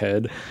on their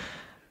head.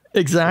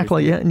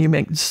 Exactly. Yeah, and you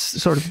make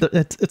sort of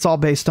it's all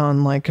based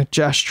on like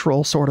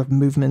gestural sort of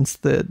movements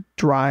that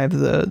drive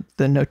the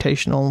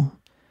notational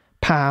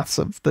paths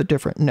of the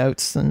different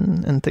notes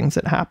and things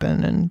that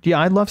happen. And yeah,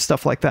 I love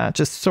stuff like that.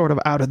 Just sort of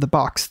out of the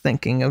box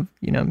thinking of,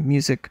 you know,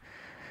 music,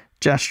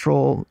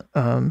 gestural,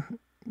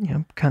 you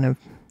know, kind of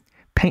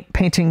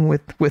painting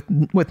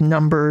with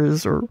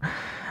numbers, or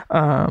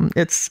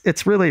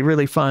it's really,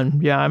 really fun.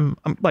 Yeah, I'm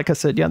like I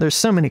said, yeah, there's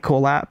so many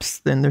cool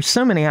apps. Then there's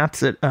so many apps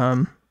that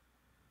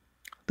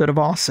have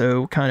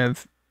also kind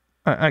of,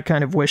 I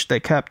kind of wish they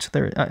kept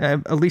there. I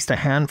have at least a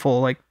handful,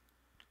 like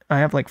I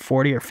have like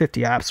 40 or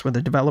 50 apps where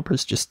the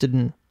developers just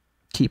didn't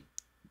keep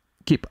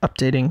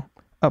updating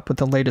up with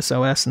the latest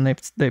OS, and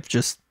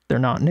they're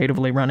not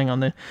natively running on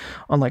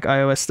like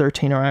iOS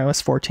 13 or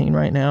iOS 14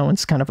 right now.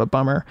 It's kind of a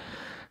bummer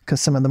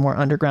because some of the more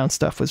underground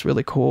stuff was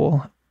really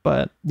cool.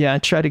 But yeah, I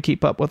try to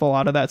keep up with a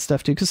lot of that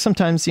stuff too, because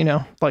sometimes, you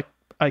know, like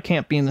I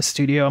can't be in the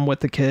studio, I'm with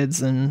the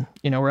kids, and,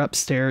 you know, we're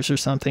upstairs or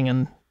something,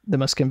 and the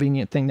most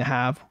convenient thing to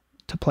have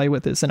to play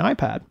with is an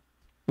iPad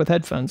with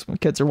headphones. When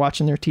kids are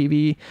watching their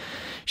TV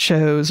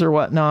shows or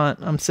whatnot,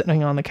 I'm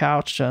sitting on the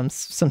couch.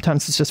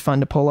 Sometimes it's just fun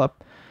to pull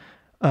up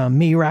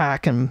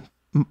MeRack and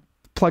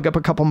plug up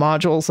a couple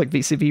modules like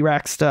VCV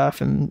rack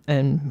stuff,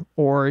 and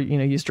or, you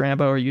know, use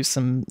Drambo or use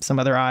some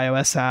other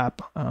iOS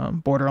app,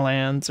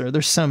 Borderlands, or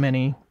there's so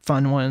many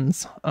fun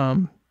ones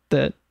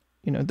that,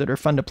 you know, that are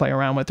fun to play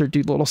around with or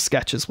do little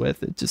sketches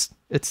with.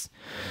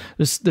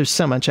 There's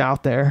so much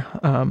out there.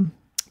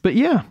 But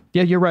yeah,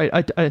 you're right.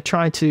 I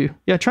try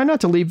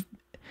not to leave.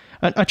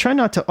 I try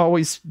not to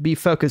always be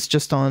focused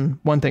just on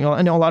one thing.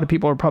 I know a lot of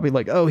people are probably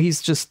like, oh,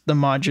 he's just the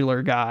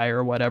modular guy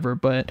or whatever.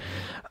 But,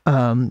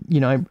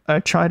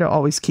 I try to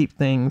always keep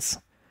things,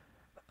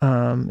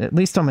 at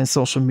least on my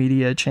social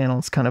media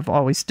channels, kind of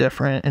always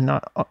different, and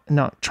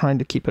not trying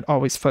to keep it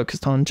always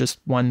focused on just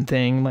one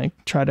thing. Like,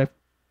 try to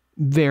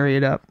vary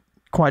it up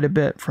quite a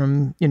bit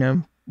from,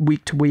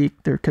 week to week.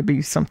 There could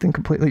be something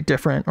completely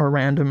different or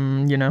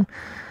random,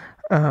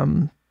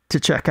 to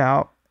check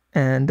out.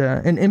 And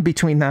in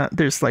between that,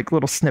 there's like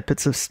little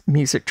snippets of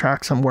music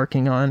tracks I'm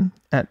working on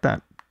at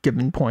that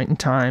given point in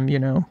time.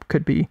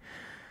 Could be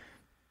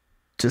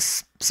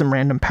just some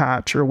random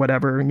patch or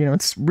whatever.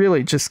 It's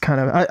really just kind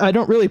of, I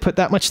don't really put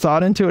that much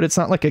thought into it. It's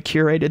not like a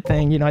curated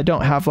thing. I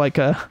don't have like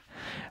a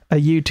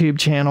YouTube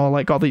channel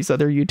like all these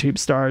other YouTube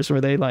stars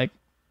where they like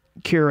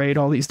curate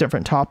all these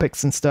different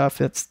topics and stuff.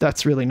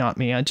 That's really not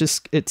me.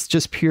 It's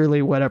just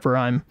purely whatever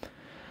I'm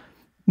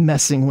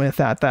messing with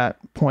at that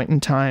point in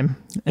time.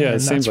 Yeah, and it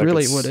seems like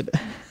really what it.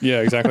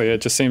 Yeah, exactly.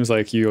 It just seems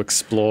like you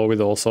explore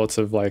with all sorts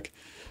of like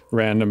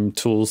random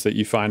tools that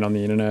you find on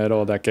the internet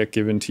or that get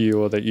given to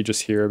you or that you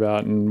just hear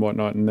about and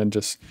whatnot, and then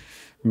just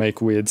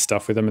make weird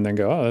stuff with them and then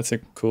go, oh, that's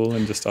cool,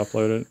 and just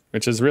upload it,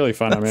 which is really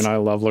fun. I mean, I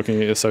love looking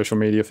at your social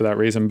media for that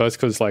reason, both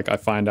because like I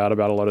find out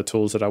about a lot of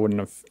tools that I wouldn't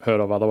have heard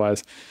of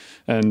otherwise,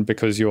 and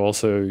because you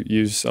also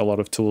use a lot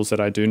of tools that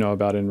I do know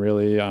about in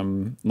really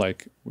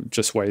like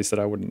just ways that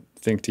I wouldn't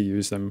think to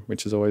use them,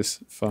 which is always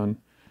fun.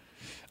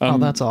 Oh,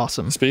 that's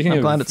awesome. Speaking I'm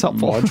of glad it's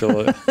helpful.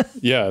 modular,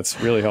 yeah, it's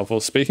really helpful.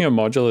 Speaking of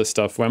modular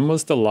stuff, when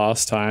was the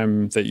last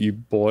time that you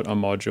bought a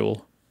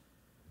module?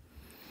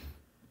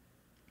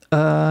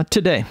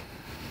 Today.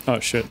 Oh,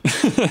 shit.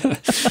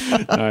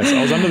 Nice.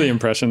 I was under the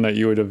impression that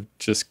you would have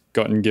just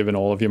gotten given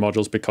all of your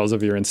modules because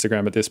of your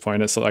Instagram at this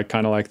point. It's like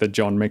kind of like the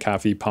John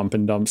McAfee pump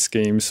and dump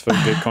schemes for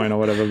Bitcoin or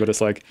whatever, but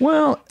it's like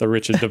the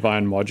Richard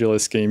Devine modular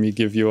scheme. You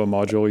give you a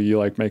module, you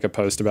like make a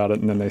post about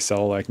it, and then they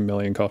sell like 1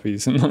 million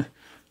copies.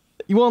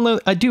 Well, no,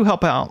 I do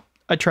help out.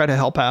 I try to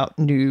help out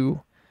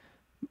new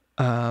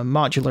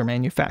modular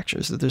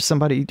manufacturers. If there's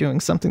somebody doing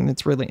something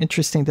that's really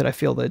interesting that I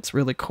feel that's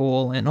really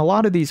cool, and a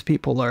lot of these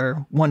people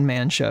are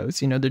one-man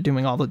shows. They're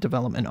doing all the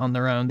development on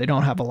their own. They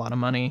don't have a lot of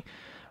money.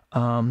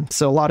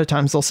 So a lot of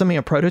times they'll send me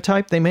a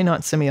prototype. They may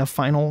not send me a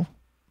final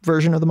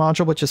version of the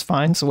module, which is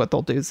fine. So what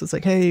they'll do is it's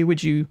like, hey,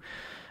 would you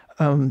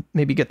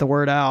maybe get the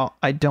word out?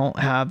 I don't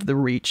have the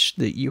reach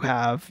that you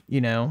have,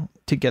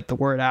 to get the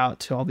word out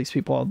to all these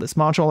people. This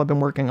module I've been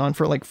working on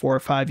for like 4 or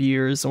 5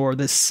 years, or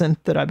this synth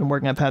that I've been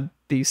working, I've had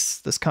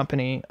this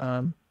company,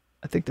 I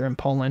think they're in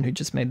Poland, who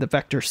just made the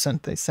vector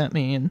synth they sent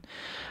me.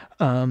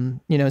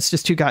 And, it's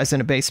just 2 guys in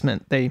a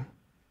basement.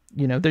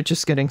 They're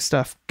just getting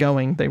stuff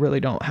going. They really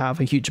don't have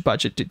a huge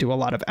budget to do a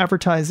lot of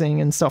advertising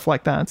and stuff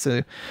like that.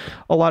 So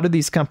a lot of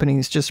these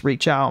companies just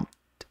reach out,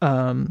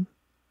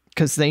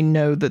 because they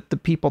know that the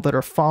people that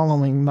are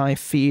following my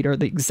feed are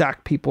the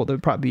exact people that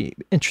would probably be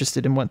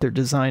interested in what they're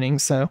designing.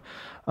 So,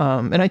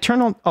 and I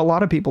turn a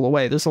lot of people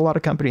away. There's a lot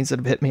of companies that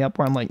have hit me up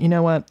where I'm like, you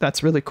know what,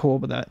 that's really cool,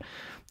 but that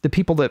the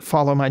people that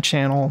follow my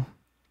channel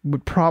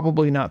would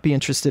probably not be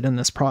interested in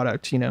this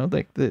product.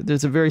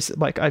 There's a very,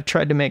 like, I've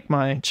tried to make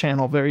my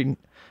channel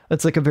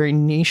it's like a very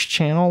niche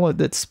channel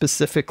that's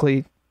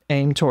specifically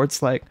aimed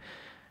towards like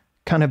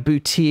kind of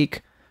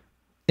boutique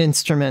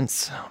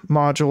instruments,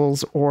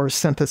 modules, or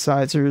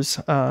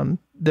synthesizers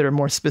that are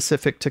more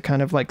specific to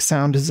kind of like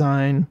sound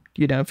design.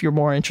 If you're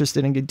more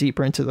interested in get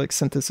deeper into like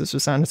synthesis or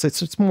sound,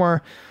 it's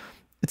more,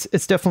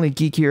 it's definitely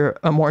geekier,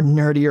 a more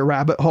nerdier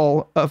rabbit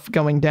hole of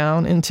going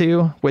down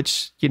into,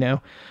 which,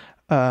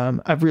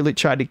 I've really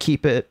tried to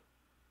keep it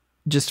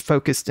just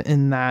focused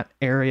in that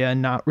area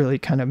and not really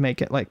kind of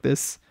make it like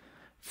this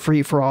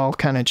free for all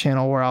kind of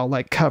channel where I'll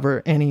like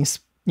cover any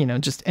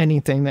just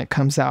anything that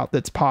comes out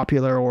that's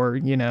popular, or,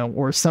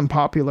 or some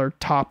popular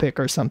topic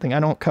or something. I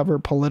don't cover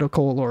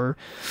political or,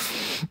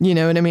 you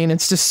know what I mean?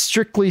 It's just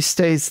strictly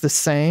stays the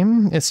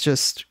same. It's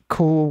just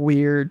cool,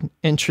 weird,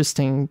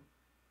 interesting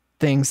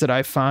things that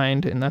I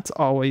find. And that's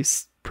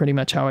always pretty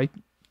much how I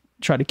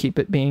try to keep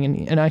it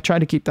being. And I try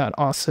to keep that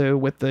also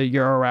with the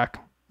Eurorack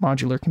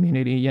modular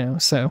community,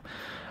 so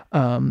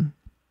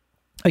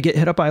I get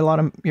hit up by a lot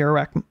of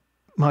Eurorack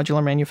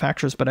modular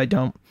manufacturers, but I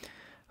don't,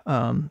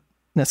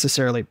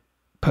 necessarily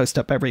post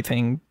up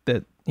everything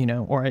that,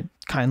 or I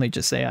kindly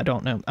just say, I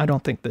don't know. I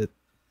don't think that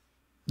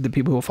the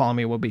people who follow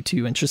me will be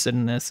too interested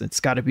in this. It's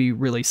got to be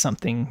really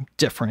something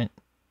different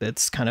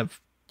that's kind of,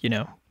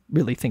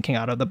 really thinking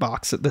out of the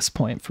box at this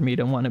point for me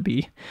to want to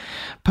be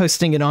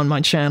posting it on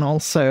my channel.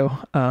 So,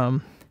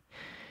 I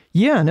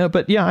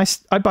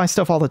buy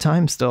stuff all the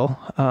time still.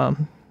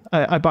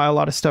 I buy a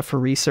lot of stuff for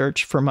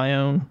research for my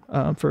own,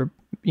 for,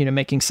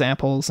 making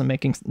samples and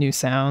making new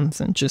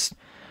sounds, and just,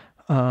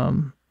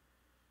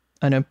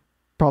 I know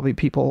probably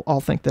people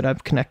all think that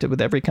I've connected with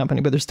every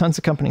company, but there's tons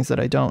of companies that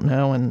I don't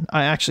know. And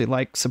I actually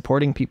like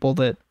supporting people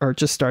that are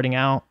just starting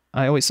out.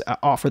 I always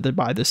offer to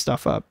buy this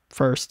stuff up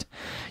first.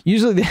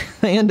 Usually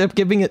they end up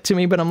giving it to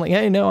me, but I'm like,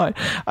 hey, no, I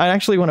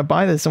actually want to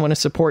buy this. I want to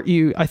support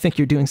you. I think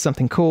you're doing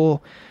something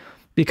cool,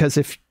 because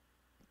if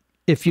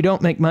if you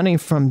don't make money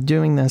from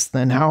doing this,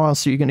 then how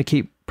else are you going to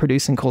keep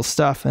producing cool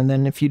stuff? And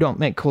then if you don't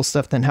make cool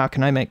stuff, then how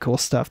can I make cool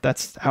stuff?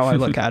 That's how I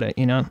look at it,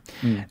 you know?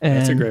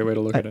 That's a great way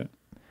to look at it.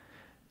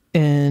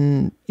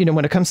 And, you know,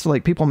 when it comes to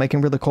like people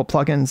making really cool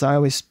plugins, I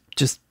always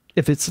just,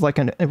 if it's like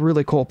a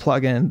really cool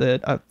plugin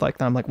that I like,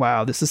 I'm like,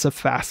 wow, this is a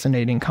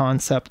fascinating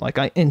concept. Like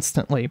I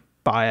instantly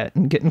buy it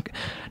and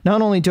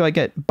not only do I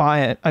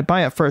buy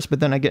it first, but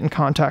then I get in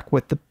contact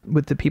with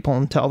the people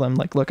and tell them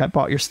like, look, I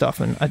bought your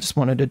stuff and I just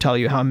wanted to tell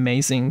you how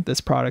amazing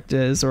this product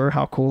is or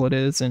how cool it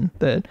is. And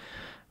that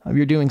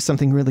you're doing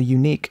something really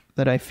unique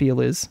that I feel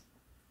is,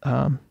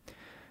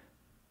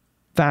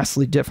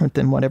 vastly different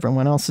than what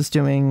everyone else is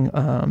doing.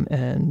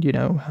 And, you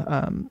know,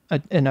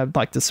 I'd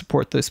like to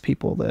support those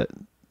people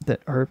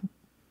that are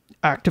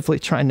actively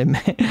trying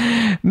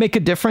to make a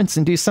difference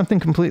and do something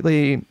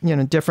completely, you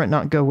know, different,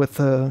 not go with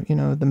the, you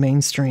know, the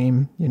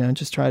mainstream, you know,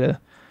 just try to,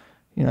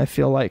 you know, I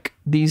feel like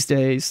these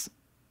days,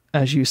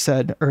 as you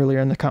said earlier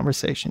in the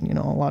conversation, you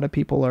know, a lot of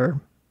people are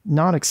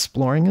not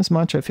exploring as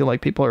much. I feel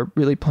like people are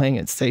really playing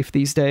it safe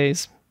these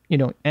days, you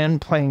know, and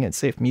playing it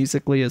safe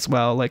musically as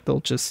well. Like they'll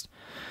just,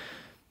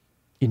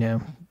 you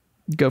know,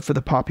 go for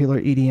the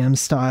popular EDM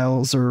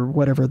styles or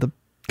whatever the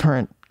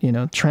current, you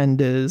know,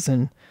 trend is.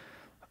 And,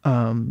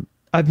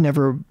 I've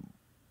never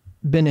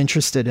been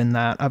interested in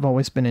that. I've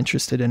always been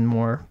interested in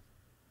more,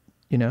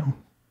 you know,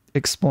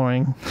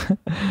 exploring.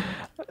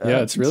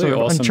 Yeah, it's really sort of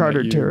awesome.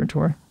 Uncharted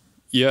territory.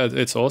 Yeah,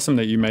 it's awesome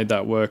that you made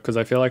that work, because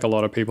I feel like a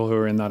lot of people who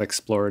are in that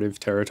explorative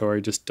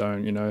territory just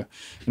don't, you know,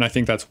 and I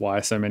think that's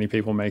why so many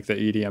people make the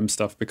EDM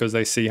stuff, because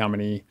they see how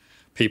many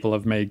people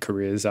have made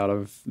careers out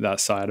of that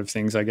side of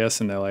things, I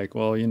guess, and they're like,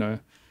 well, you know,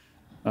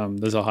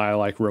 there's a higher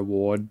like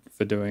reward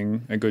for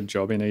doing a good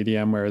job in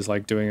EDM, whereas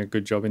like doing a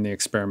good job in the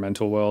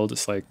experimental world,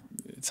 it's like,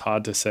 it's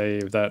hard to say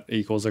if that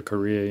equals a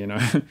career, you know.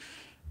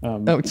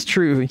 Oh, it's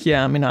true.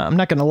 Yeah. I mean, I'm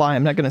not going to lie.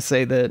 I'm not going to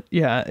say that,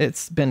 yeah,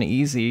 it's been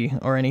easy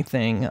or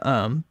anything.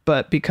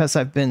 But because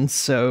I've been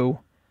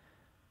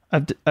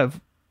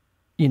I've,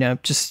 you know,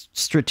 just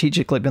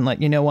strategically been like,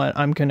 you know what,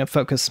 I'm going to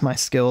focus my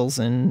skills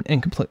in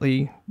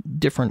completely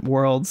different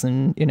worlds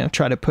and, you know,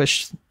 try to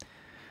push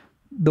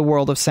the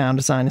world of sound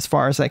design as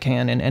far as I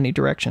can in any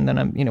direction. Then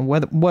I'm, you know,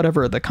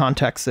 whatever the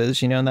context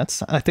is, you know, and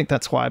I think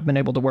that's why I've been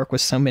able to work with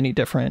so many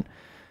different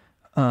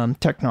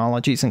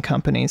technologies and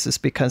companies, is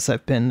because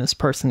I've been this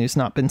person who's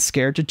not been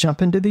scared to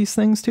jump into these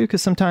things too.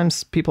 Because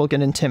sometimes people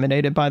get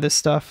intimidated by this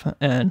stuff,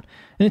 and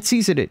it's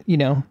easy to, you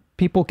know,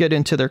 people get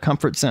into their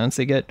comfort zones.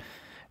 They get,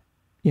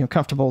 you know,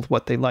 comfortable with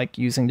what they like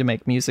using to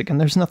make music, and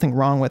there's nothing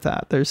wrong with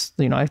that. There's,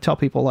 you know, I tell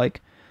people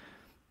like,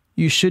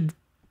 you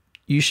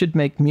should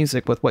make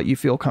music with what you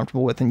feel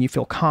comfortable with and you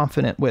feel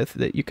confident with,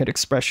 that you could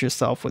express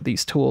yourself with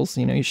these tools.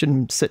 You know, you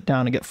shouldn't sit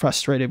down and get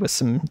frustrated with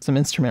some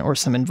instrument or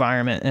some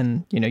environment.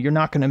 And, you know, you're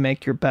not going to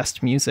make your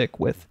best music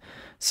with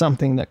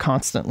something that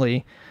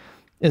constantly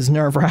is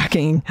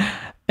nerve-wracking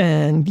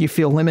and you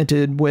feel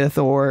limited with,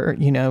 or,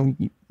 you know,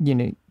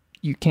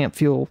 you can't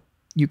feel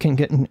you can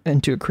get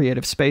into a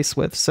creative space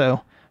with. So,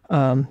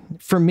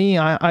 for me,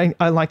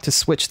 I like to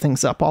switch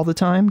things up all the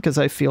time, because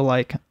I feel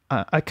like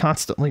I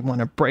constantly want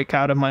to break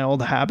out of my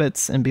old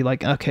habits and be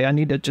like, okay, I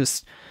need to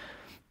just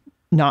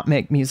not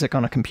make music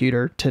on a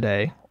computer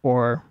today,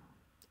 or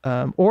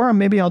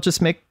maybe I'll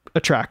just make a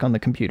track on the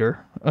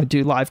computer, or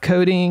do live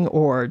coding,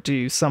 or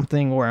do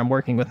something where I'm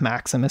working with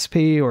Max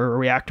MSP or a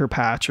Reactor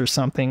patch or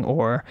something,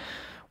 or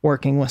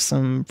working with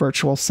some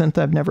virtual synth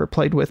I've never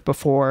played with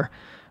before.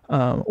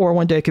 Or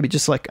one day it could be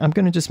just like, I'm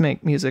going to just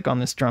make music on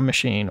this drum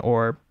machine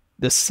or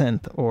this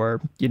synth, or,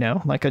 you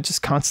know, like I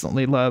just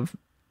constantly love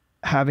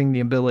having the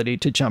ability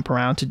to jump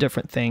around to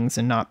different things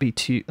and not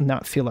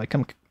feel like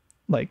I'm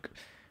like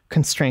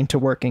constrained to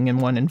working in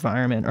one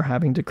environment or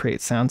having to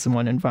create sounds in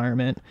one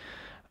environment.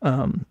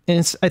 And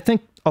I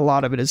think a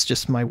lot of it is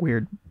just my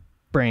weird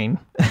brain.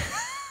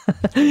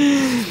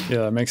 Yeah,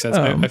 that makes sense.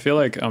 I feel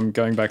like I'm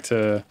going back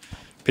to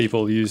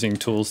people using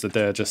tools that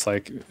they're just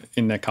like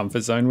in their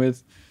comfort zone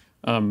with.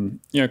 You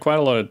know, quite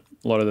a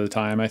lot of the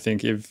time, I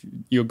think if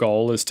your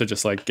goal is to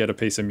just like get a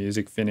piece of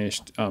music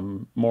finished,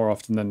 more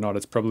often than not,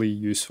 it's probably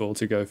useful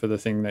to go for the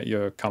thing that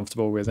you're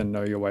comfortable with and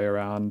know your way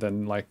around,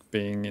 and like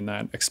being in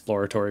that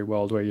exploratory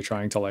world where you're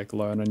trying to like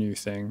learn a new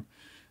thing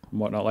and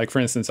whatnot. Like, for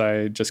instance,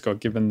 I just got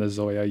given the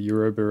Zoya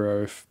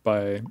Eurobureau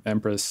by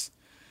Empress.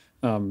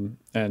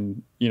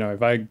 And you know,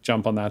 if I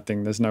jump on that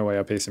thing, there's no way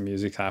a piece of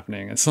music's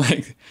happening. It's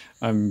like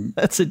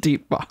that's a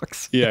deep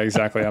box. Yeah,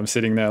 exactly. I'm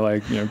sitting there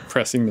like, you know,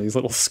 pressing these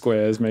little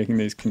squares, making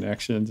these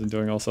connections and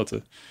doing all sorts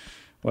of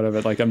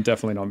whatever. Like, I'm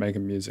definitely not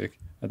making music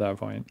at that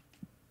point.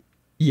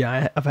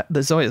 Yeah,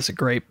 the Zoya is a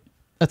great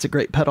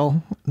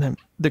pedal.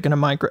 They're going to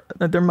migrate.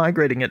 They're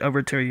migrating it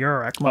over to a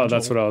Eurorack module. Oh,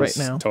 that's what I was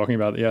right now talking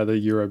about. Yeah, the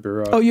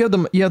Eurobureau. Oh, you have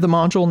the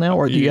module now,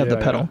 or do you have the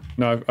pedal?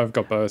 Yeah. No, I've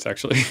got both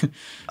actually.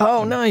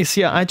 Oh, nice.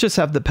 Yeah, I just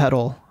have the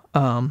pedal.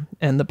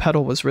 And the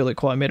pedal was really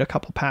cool. I made a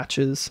couple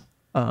patches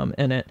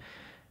in it,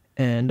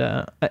 and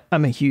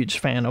I'm a huge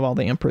fan of all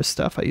the Empress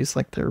stuff. I use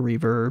like their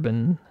reverb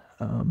and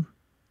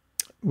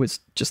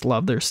just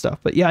love their stuff.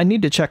 But yeah, I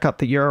need to check out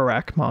the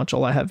Eurorack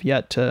module. I have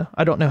yet to.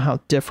 I don't know how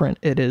different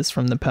it is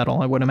from the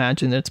pedal. I would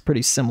imagine it's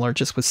pretty similar,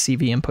 just with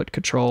CV input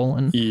control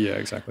and yeah,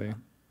 exactly.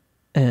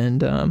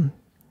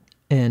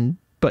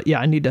 But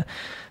yeah,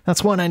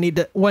 that's one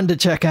to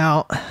check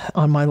out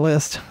on my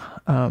list.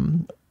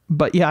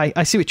 But yeah,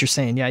 I see what you're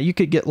saying. Yeah, you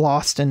could get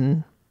lost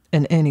in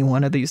any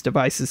one of these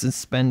devices and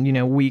spend,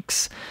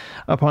 weeks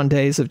upon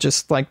days of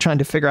just like trying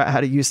to figure out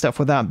how to use stuff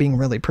without being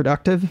really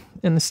productive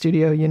in the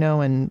studio,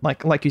 and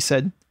like you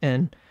said,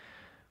 and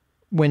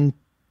when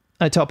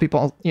I tell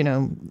people,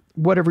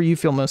 whatever you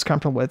feel most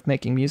comfortable with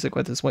making music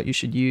with is what you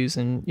should use,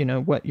 and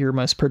what you're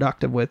most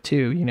productive with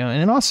too,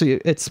 and also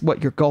it's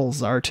what your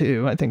goals are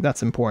too. I think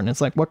that's important.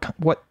 It's like,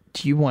 what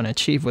do you want to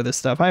achieve with this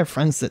stuff? I have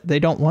friends that they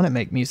don't want to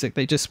make music.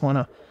 They just want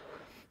to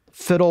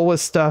fiddle with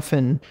stuff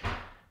and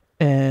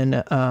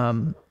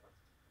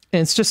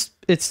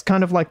it's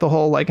kind of like the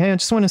whole, like, hey, I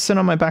just want to sit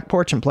on my back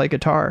porch and play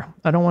guitar.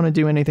 I don't want to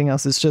do anything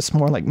else. It's just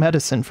more like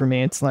medicine for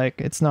me. It's like,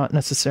 it's not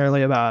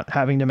necessarily about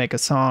having to make a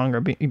song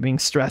or being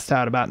stressed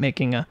out about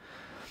making a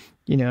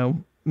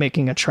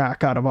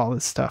track out of all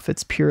this stuff.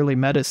 It's purely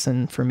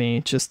medicine for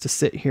me just to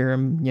sit here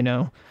and,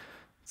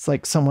 it's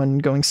like someone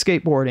going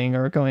skateboarding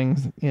or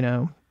going,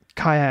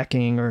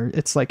 kayaking, or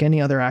it's like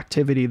any other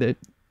activity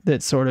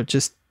that sort of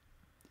just,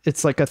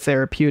 it's like a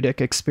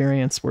therapeutic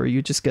experience where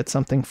you just get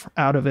something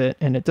out of it.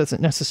 And it doesn't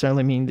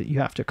necessarily mean that you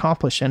have to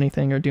accomplish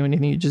anything or do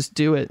anything. You just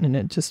do it and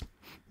it just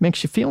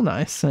makes you feel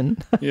nice.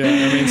 And yeah,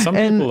 I mean, some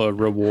people are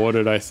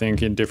rewarded, I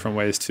think, in different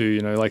ways too.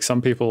 Like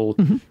some people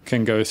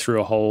can go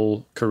through a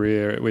whole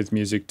career with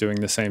music doing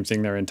the same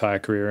thing their entire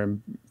career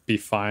and be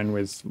fine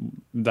with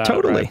that.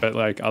 Totally. Right? But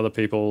like other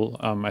people,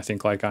 I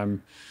think like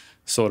I'm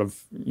sort of,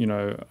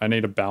 I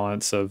need a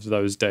balance of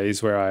those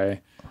days where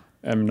I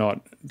am not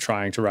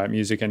trying to write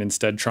music and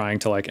instead trying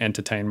to like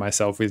entertain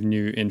myself with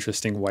new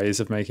interesting ways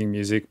of making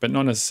music, but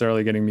not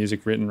necessarily getting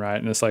music written right.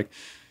 And it's like,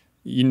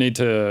 you need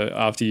to,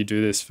 after you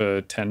do this for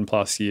 10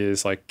 plus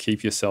years, like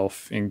keep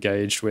yourself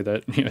engaged with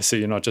it, so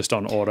you're not just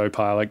on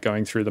autopilot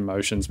going through the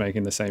motions,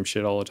 making the same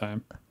shit all the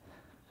time.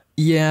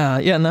 Yeah.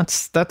 And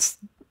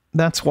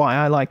that's why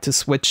I like to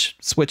switch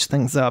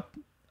things up.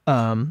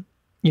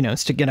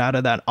 Is to get out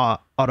of that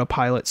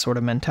autopilot sort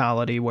of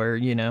mentality where,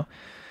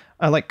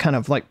 I like kind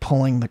of like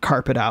pulling the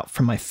carpet out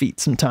from my feet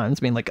sometimes,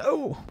 being like,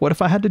 oh, what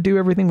if I had to do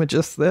everything with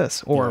just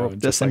this or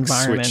this like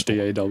environment?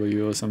 Switch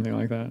DAW or something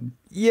like that.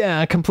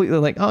 Yeah, completely.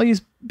 Like I'll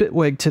use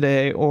Bitwig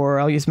today,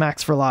 or I'll use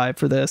Max for Live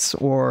for this,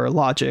 or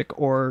Logic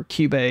or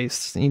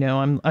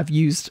Cubase. I've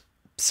used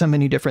so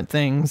many different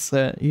things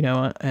that,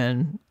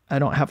 and I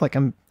don't have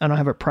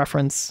a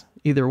preference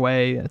either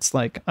way. It's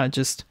like, I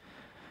just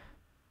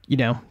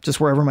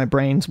wherever my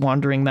brain's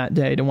wandering that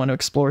day to want to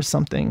explore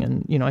something.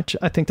 And,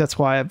 I think that's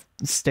why I've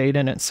stayed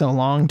in it so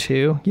long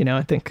too.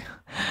 I think,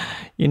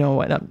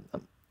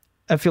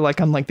 I feel like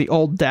I'm like the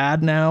old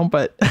dad now,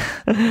 but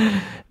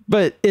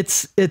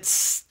it's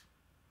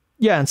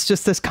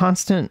just this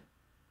constant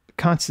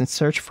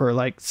search for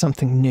like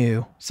something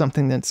new,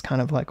 something that's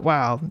kind of like,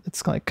 wow,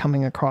 it's like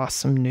coming across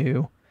some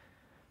new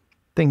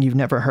thing you've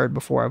never heard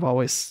before.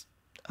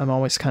 I'm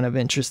always kind of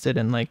interested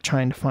in like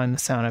trying to find the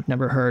sound I've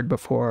never heard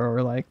before,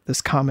 or like this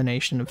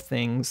combination of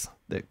things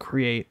that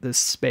create this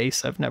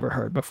space I've never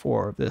heard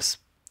before, this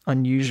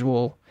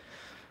unusual,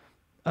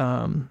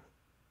 trying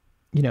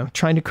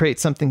to create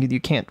something that you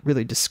can't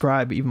really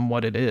describe even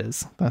what it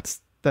is.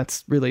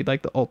 That's really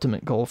like the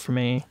ultimate goal for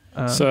me.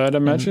 So I'd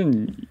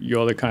imagine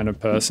you're the kind of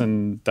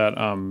person that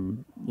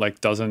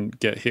like doesn't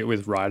get hit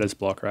with writer's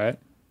block, right?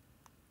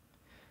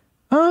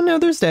 Oh no,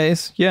 there's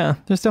days. Yeah,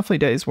 there's definitely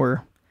days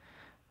where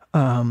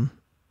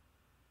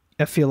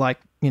I feel like,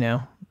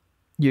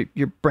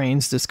 your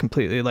brain's just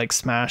completely like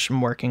smashed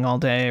from working all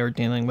day or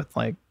dealing with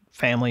like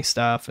family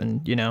stuff,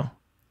 and, you're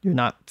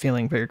not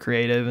feeling very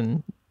creative,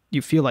 and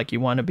you feel like you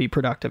want to be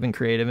productive and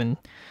creative.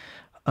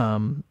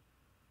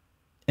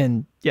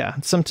 And yeah,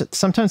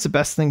 sometimes the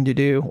best thing to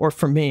do, or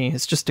for me,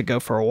 is just to go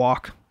for a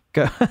walk.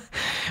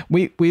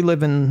 We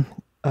live in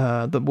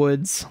the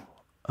woods,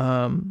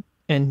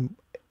 and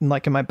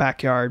like in my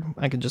backyard,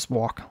 I can just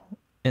walk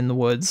in the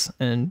woods,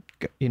 and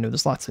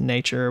there's lots of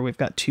nature. We've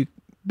got 2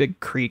 big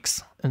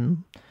creeks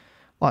and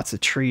lots of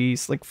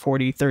trees, like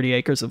 30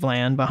 acres of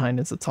land behind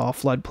us. It's all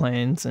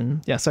floodplains,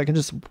 and yeah, so I can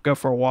just go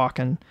for a walk.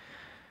 And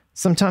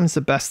sometimes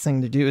the best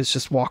thing to do is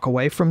just walk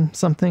away from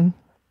something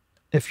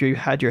if you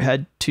had your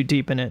head too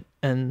deep in it,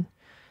 and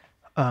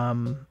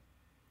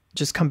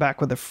just come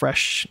back with a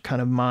fresh kind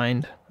of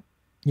mind.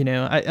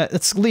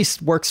 It's at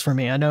least works for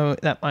me. I know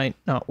that might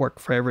not work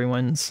for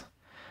everyone's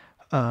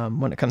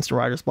when it comes to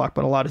writer's block,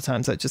 but a lot of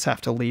times I just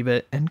have to leave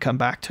it and come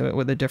back to it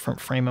with a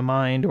different frame of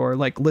mind, or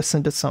like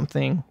listen to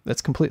something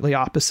that's completely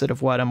opposite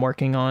of what I'm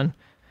working on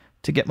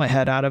to get my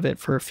head out of it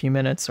for a few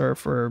minutes, or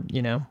for,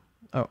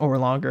 or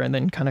longer, and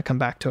then kind of come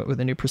back to it with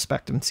a new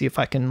perspective and see if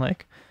I can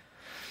like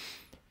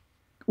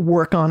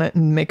work on it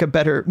and make it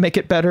better,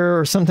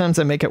 or sometimes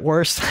I make it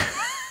worse.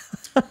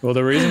 Well,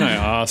 the reason I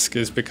ask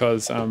is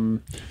because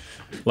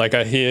Like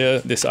I hear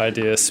this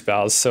idea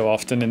espoused so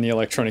often in the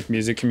electronic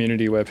music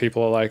community where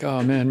people are like,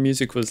 oh man,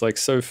 music was like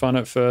so fun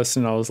at first.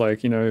 And I was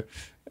like,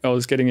 I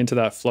was getting into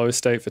that flow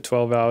state for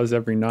 12 hours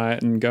every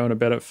night and going to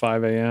bed at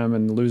 5 a.m.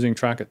 and losing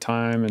track of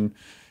time, and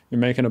you're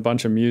making a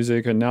bunch of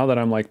music. And now that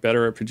I'm like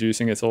better at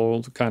producing, it's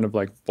all kind of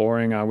like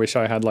boring. I wish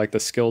I had like the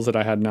skills that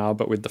I had now,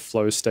 but with the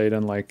flow state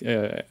and like,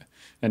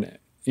 and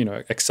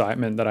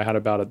excitement that I had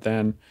about it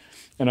then.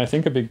 And I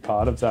think a big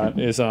part of that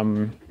is,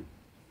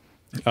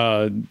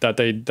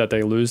 that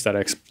they lose that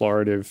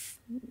explorative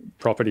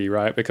property,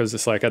 right? Because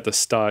it's like at the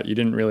start you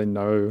didn't really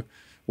know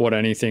what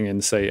anything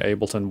in, say,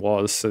 Ableton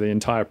was, so the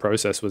entire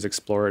process was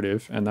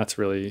explorative, and that's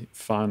really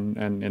fun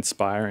and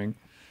inspiring,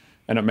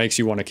 and it makes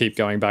you want to keep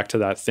going back to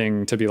that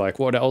thing to be like,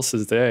 what else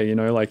is there?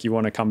 Like you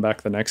want to come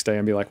back the next day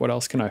and be like, what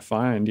else can I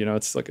find?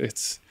 It's like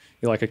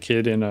you're like a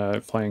kid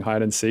in playing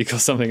hide and seek or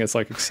something. It's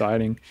like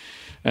exciting,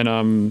 and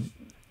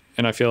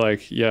I feel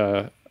like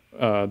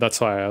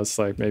that's why I was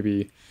like,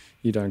 maybe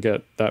you don't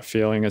get that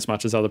feeling as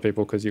much as other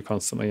people because you're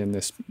constantly in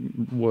this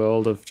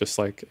world of just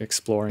like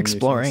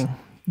exploring.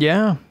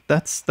 Yeah,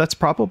 that's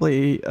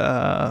probably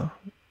that's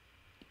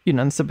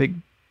a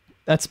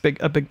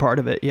big part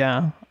of it.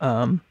 Yeah.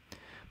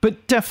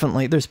 But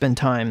definitely there's been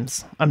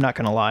times, I'm not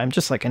going to lie, I'm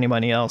just like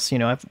anybody else.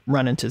 I've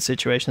run into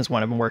situations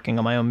when I've been working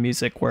on my own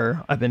music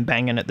where I've been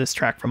banging at this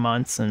track for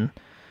months, and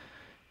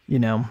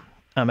I'm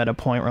at a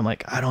point where I'm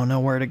like, I don't know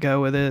where to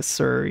go with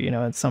this, or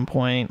at some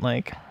point,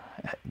 like,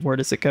 where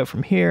does it go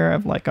from here?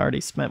 I've like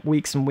already spent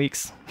weeks and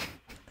weeks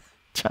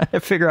trying to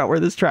figure out where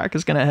this track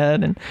is going to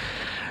head, and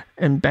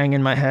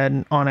banging my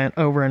head on it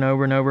over and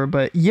over and over.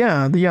 But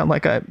yeah,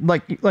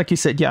 like you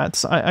said,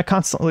 I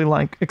constantly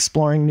like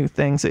exploring new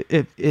things.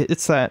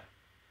 It's that,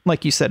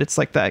 like you said, it's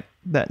like that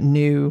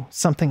new,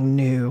 something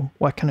new.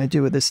 What can I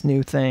do with this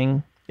new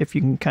thing? If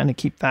you can kind of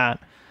keep that,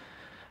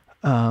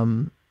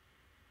 that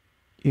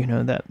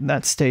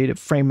state of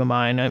frame of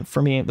mind.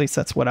 For me, at least,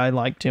 that's what I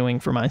like doing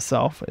for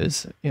myself,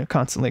 is,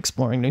 constantly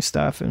exploring new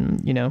stuff.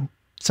 And,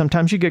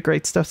 sometimes you get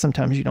great stuff,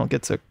 sometimes you don't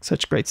get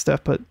such great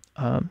stuff, but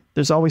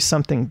there's always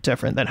something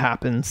different that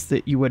happens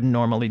that you wouldn't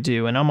normally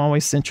do. And I'm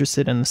always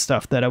interested in the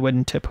stuff that I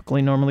wouldn't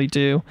typically normally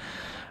do.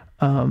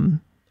 And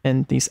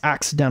these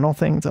accidental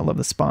things, I love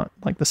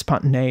the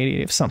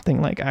spontaneity of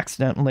something like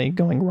accidentally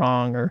going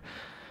wrong, or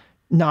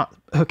not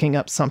hooking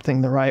up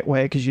something the right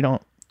way because you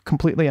don't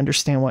completely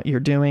understand what you're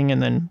doing,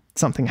 and then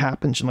something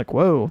happens and like,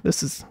 whoa,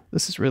 this is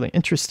really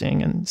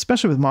interesting. And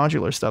especially with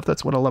modular stuff,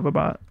 that's what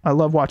I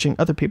love watching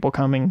other people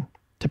coming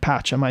to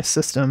patch on my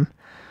system,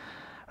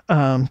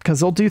 because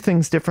they'll do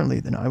things differently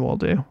than I will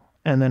do,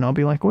 and then I'll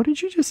be like, what did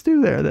you just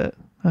do there that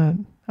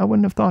I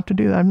wouldn't have thought to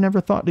do that? I've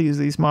never thought to use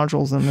these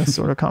modules in this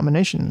sort of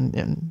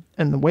combination,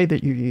 and the way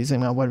that you're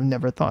using, I would have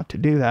never thought to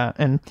do that.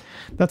 And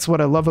that's what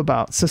I love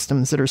about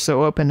systems that are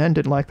so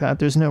open-ended like that.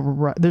 There's no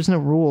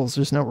rules,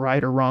 there's no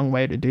right or wrong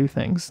way to do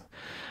things.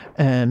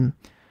 And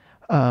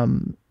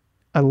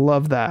I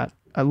love that.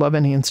 I love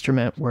any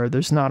instrument where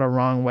there's not a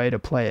wrong way to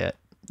play it.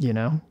 You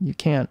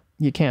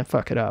can't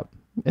fuck it up.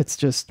 It's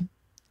just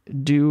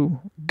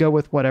go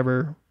with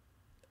whatever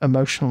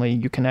emotionally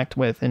you connect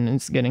with, and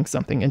it's getting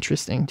something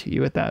interesting to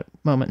you at that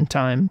moment in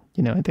time.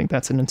 I think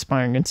that's an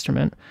inspiring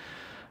instrument.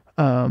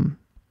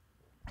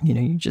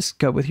 You just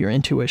go with your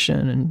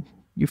intuition and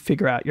you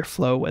figure out your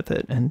flow with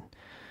it, and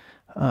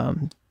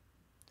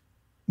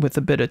with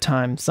a bit of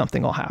time,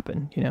 something will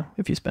happen,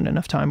 if you spend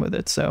enough time with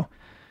it. So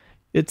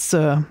it's,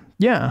 I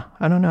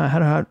don't know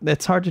how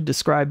it's hard to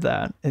describe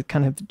that. It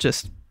kind of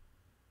just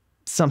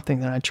something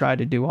that I try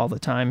to do all the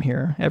time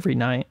here every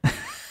night.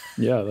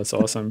 Yeah, that's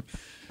awesome.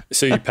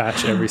 So you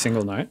patch every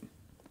single night?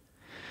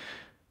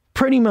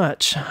 Pretty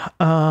much.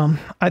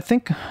 I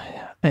think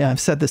I've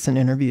said this in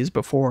interviews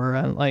before.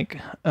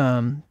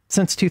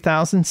 Since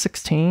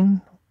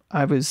 2016,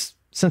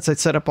 since I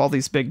set up all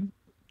these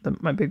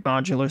my big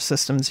modular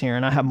systems here,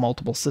 and I have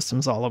multiple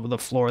systems all over the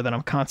floor that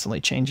I'm constantly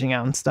changing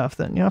out and stuff,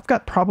 that, I've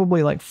got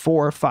probably like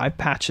 4 or 5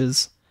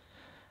 patches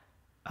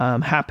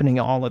happening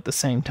all at the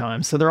same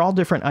time. So they're all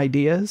different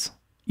ideas,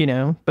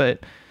 but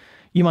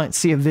you might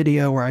see a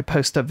video where I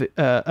post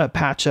a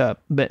patch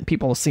up, but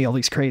people will see all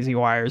these crazy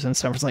wires and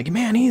stuff. It's like,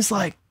 man, he's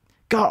like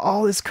got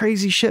all this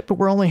crazy shit, but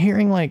we're only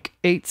hearing like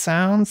 8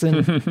 sounds.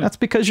 And that's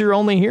because you're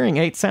only hearing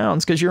 8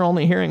 sounds, because you're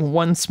only hearing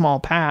one small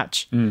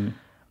patch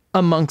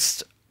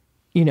amongst,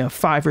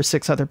 5 or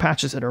 6 other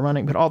patches that are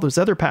running. But all those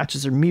other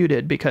patches are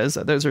muted because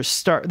those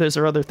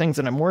are other things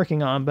that I'm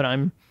working on, but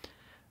I've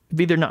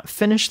either not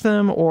finished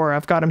them, or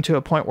I've got them to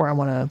a point where I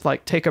want to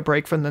like take a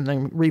break from them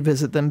and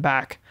revisit them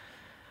back.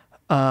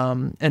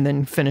 And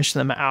then finish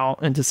them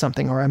out into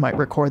something, or I might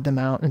record them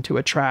out into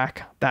a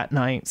track that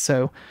night.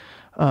 So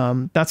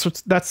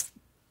that's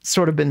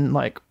sort of been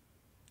like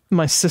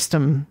my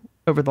system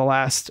over the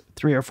last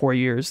 3 or 4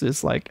 years,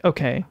 is like,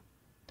 okay,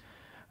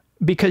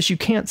 because you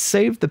can't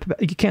save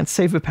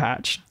a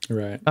patch,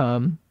 right?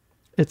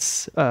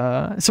 It's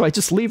so I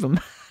just leave them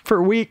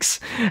for weeks,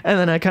 and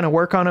then I kind of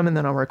work on them, and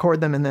then I'll record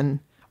them, and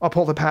then I'll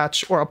pull the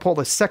patch, or I'll pull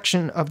the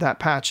section of that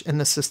patch in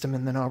the system,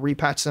 and then I'll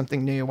repatch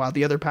something new while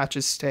the other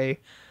patches stay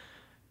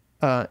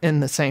in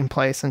the same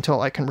place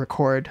until I can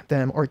record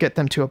them or get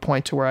them to a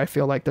point to where I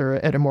feel like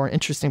they're at a more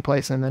interesting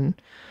place. And then,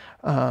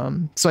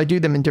 so I do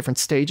them in different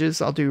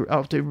stages. I'll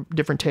do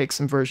different takes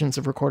and versions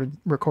of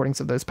recordings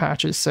of those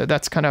patches. So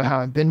that's kind of how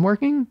I've been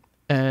working.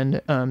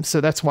 And,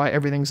 so that's why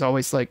everything's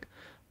always like,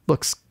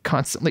 looks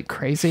constantly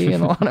crazy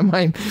in a lot of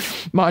my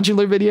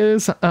modular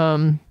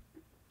videos.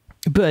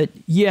 But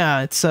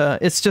yeah,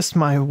 it's just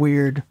my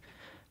weird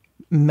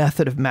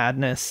method of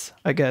madness,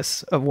 I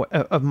guess,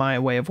 of my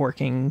way of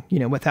working,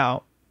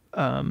 without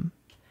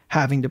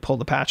having to pull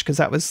the patch, because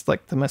that was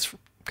like the most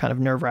kind of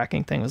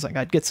nerve-wracking thing. Was like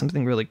I'd get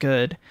something really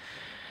good,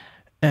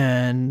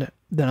 and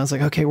then I was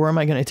like, okay, where am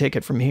I going to take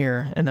it from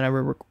here? And then I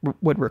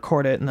would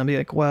record it, and I'd be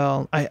like,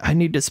 well, I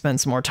need to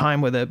spend some more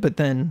time with it. But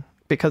then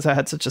because I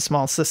had such a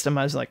small system,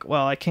 I was like,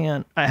 well, I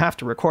have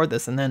to record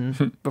this, and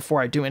then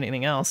before I do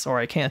anything else, or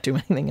I can't do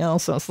anything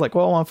else. So I was like,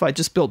 well, if I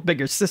just build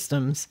bigger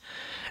systems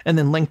and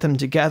then link them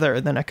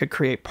together, then I could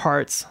create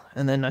parts.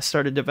 And then I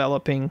started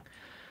developing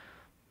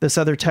this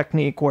other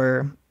technique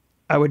where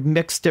I would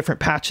mix different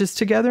patches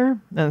together.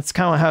 And it's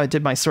kind of how I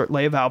did my Sort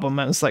Lave album.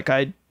 I was like,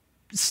 I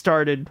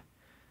started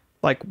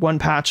like one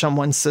patch on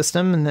one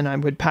system, and then I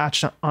would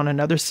patch on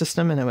another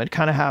system, and it would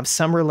kind of have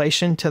some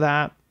relation to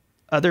that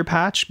other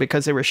patch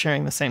because they were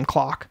sharing the same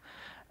clock.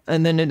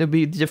 And then it'd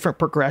be different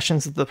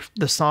progressions.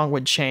 The song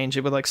would change.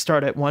 It would like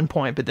start at one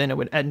point, but then it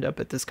would end up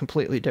at this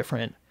completely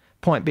different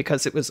point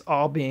because it was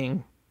all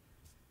being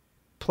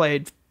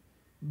played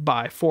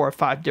by 4 or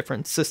 5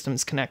 different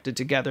systems connected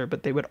together,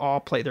 but they would all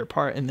play their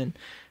part and then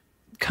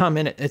come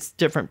in at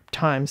different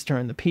times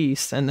during the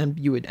piece. And then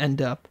you would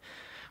end up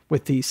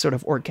with these sort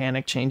of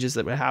organic changes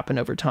that would happen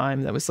over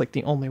time. That was like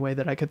the only way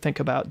that I could think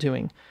about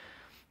doing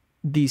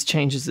these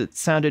changes. It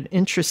sounded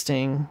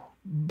interesting,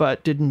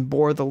 but didn't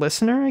bore the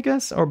listener, I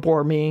guess, or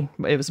bore me.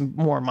 It was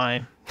more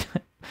my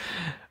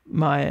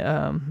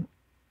my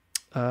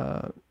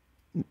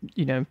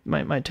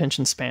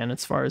attention span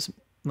as far as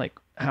like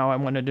how I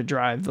wanted to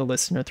drive the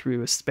listener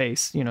through a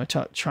space,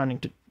 trying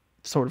to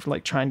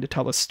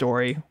tell a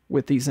story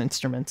with these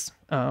instruments,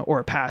 or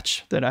a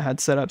patch that I had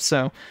set up.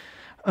 So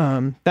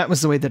that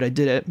was the way that I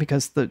did it,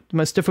 because the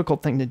most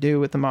difficult thing to do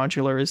with the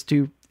modular is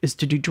to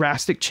do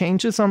drastic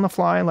changes on the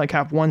fly, like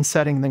have one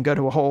setting, then go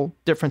to a whole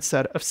different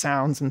set of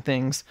sounds and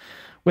things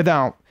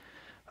without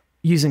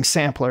using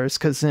samplers.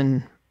 Because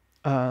in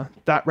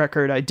that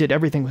record, I did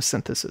everything with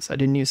synthesis. I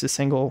didn't use a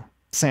single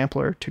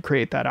sampler to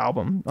create that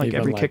album, like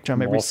every kick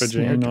drum, every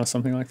snare or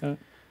something like that.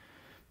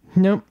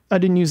 Nope, I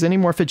didn't use any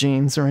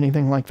morphogenes or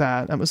anything like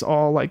that. That was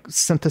all like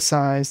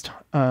synthesized.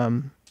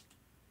 I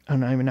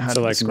don't even know how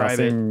to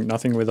describe it.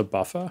 Nothing with a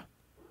buffer?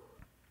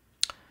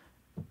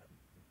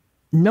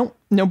 Nope,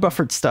 no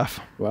buffered stuff.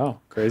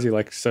 Wow, crazy.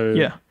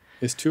 Yeah.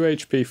 Is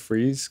 2HP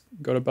Freeze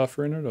got a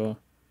buffer in it, or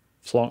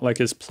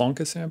is Plonk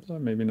a sampler?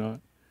 Maybe not.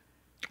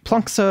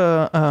 Plunk's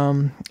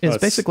is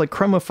basically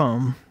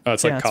chromofoam. Oh,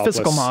 it's like it's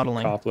physical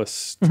modeling. Carpless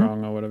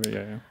strung or whatever.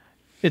 Yeah.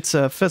 It's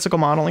physical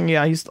modeling.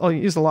 Yeah, I used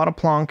a lot of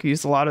Plonk. I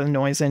used a lot of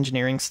noise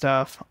engineering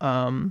stuff.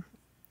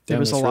 There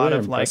was a lot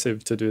of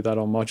impressive to do that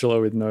on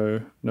modular with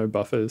no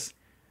buffers.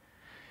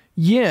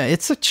 Yeah,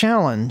 it's a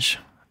challenge,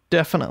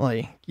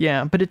 definitely.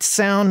 Yeah, but it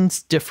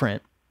sounds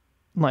different.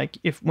 Like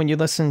when you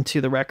listen to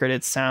the record,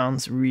 it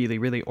sounds really,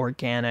 really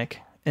organic,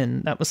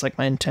 and that was like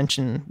my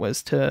intention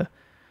was to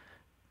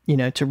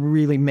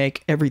really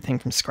make everything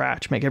from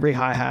scratch, make every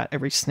hi-hat,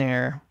 every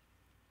snare,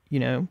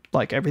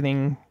 like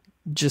everything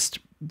just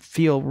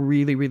feel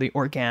really, really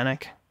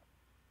organic.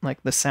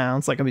 Like the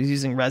sounds, like I was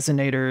using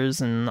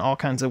resonators and all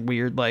kinds of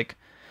weird, I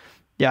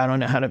don't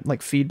know how to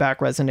feedback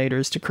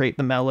resonators to create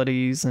the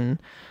melodies. And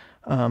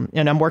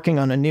I'm working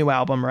on a new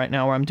album right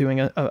now where I'm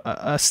doing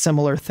a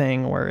similar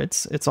thing where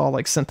it's all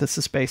like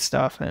synthesis based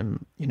stuff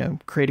and,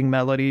 creating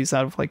melodies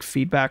out of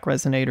feedback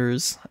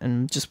resonators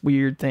and just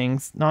weird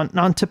things,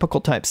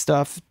 non-typical type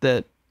stuff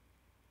that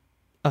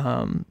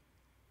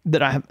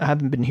I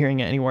haven't been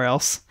hearing anywhere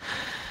else.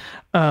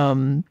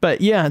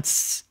 But yeah,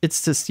 it's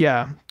just,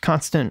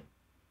 constant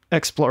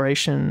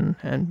exploration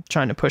and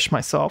trying to push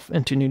myself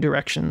into new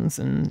directions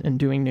and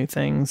doing new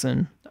things.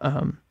 And,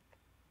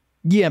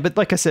 but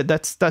like I said,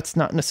 that's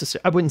not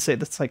necessary. I wouldn't say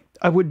that's I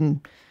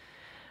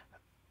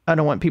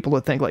don't want people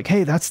to think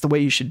hey, that's the way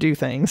you should do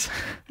things.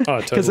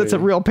 Oh, totally. Because it's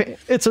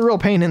a real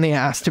pain in the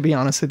ass, to be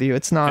honest with you.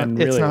 It's not, and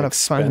really it's not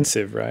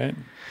expensive, right?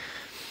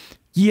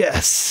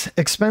 Yes.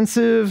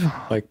 Expensive,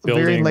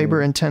 very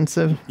labor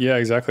intensive. Yeah,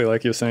 exactly.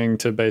 Like you're saying,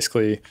 to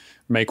basically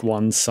make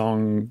one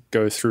song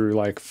go through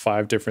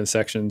 5 different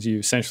sections, you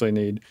essentially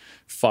need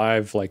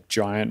 5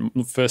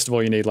 giant. First of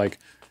all, you need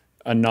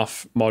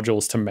enough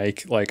modules to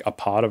make a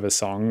part of a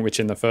song, which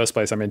in the first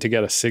place, I mean, to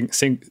get a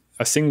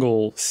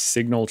single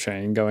signal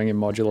chain going in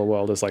modular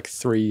world is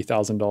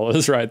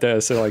 $3,000 right there.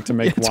 So to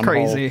make one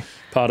crazy whole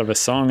part of a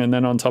song, and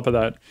then on top of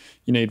that,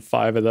 you need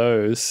 5 of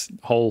those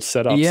whole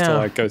setups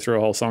to go through a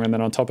whole song. And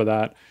then on top of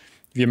that,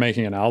 if you're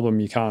making an album,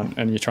 you can't,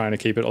 and you're trying to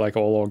keep it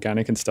all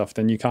organic and stuff,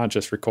 then you can't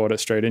just record it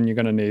straight in. You're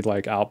going to need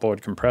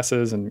outboard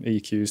compressors and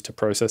EQs to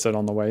process it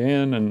on the way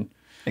in. And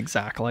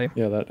Exactly.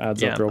 Yeah, that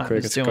adds up real I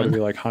quick. was It's got to be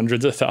like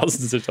hundreds of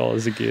thousands of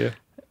dollars of gear.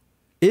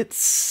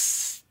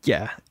 It's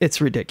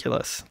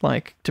ridiculous.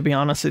 Like, to be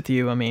honest with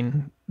you, I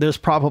mean, there's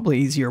probably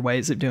easier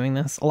ways of doing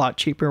this, a lot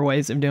cheaper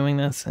ways of doing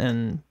this.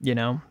 And,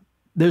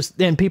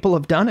 and people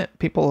have done it.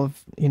 People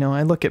have,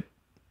 I look at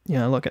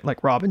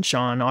like Rob and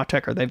Sean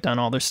Autechre, they've done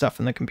all their stuff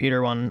in the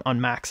computer on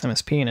Max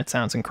MSP, and it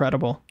sounds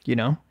incredible,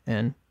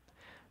 and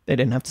they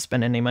didn't have to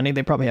spend any money.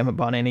 They probably haven't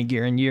bought any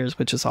gear in years,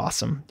 which is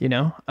awesome,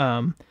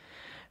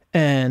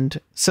 and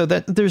so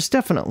that there's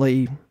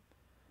definitely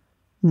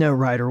no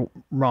right or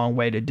wrong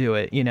way to do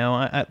it.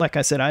 Like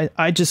I said,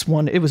 I just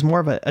wanted, it was more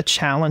of a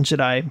challenge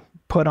that I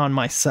put on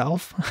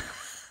myself.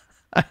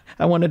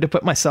 I wanted to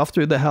put myself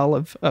through the hell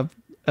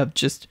of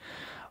just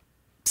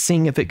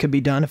seeing if it could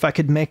be done, if I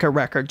could make a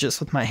record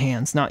just with my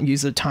hands, not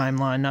use a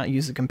timeline, not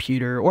use a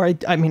computer, or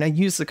I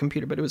used the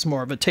computer, but it was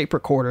more of a tape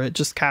recorder. It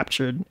just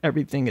captured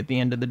everything at the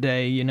end of the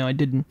day.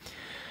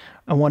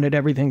 I wanted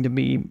everything to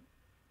be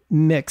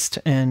mixed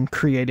and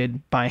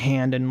created by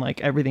hand and like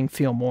everything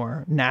feel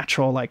more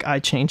natural. Like I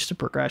changed the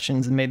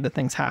progressions and made the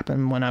things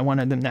happen when I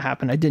wanted them to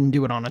happen. I didn't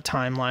do it on a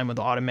timeline with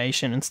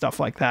automation and stuff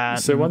like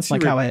that. So once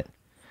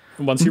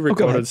you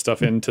recorded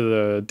stuff into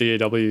the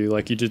DAW,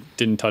 like you just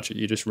didn't touch it,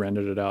 you just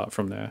rendered it out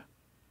from there.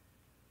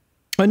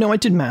 Oh no, I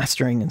did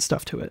mastering and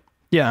stuff to it.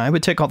 Yeah, I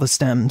would take all the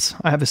stems.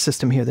 I have a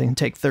system here that can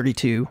take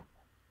 32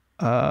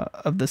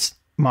 of this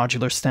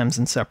modular stems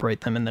and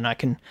separate them, and then I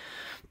can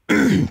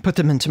put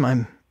them into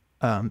my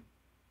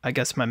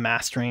my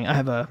mastering. I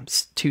have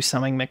 2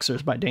 summing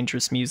mixers by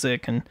Dangerous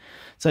Music, and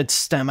so I'd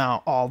stem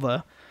out all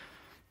the,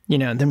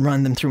 then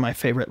run them through my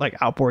favorite like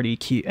outboard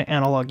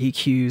analog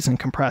EQs and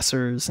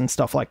compressors and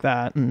stuff like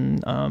that,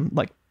 and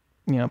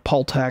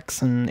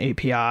Pultex and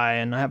API,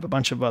 and I have a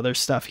bunch of other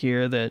stuff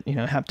here that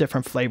have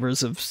different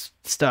flavors of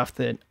stuff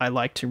that I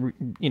like to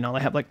I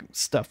have like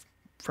stuff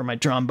for my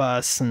drum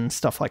bus and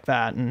stuff like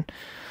that. And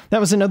that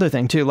was another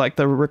thing too, like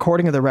the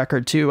recording of the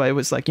record too. I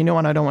was like, I don't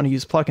want to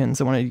use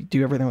plugins. I want to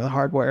do everything with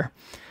hardware.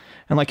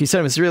 And like you said,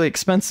 it was really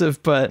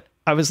expensive, but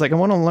I was like, I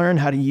want to learn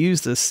how to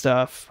use this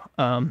stuff.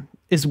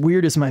 As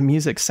weird as my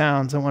music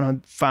sounds, I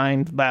want to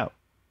find that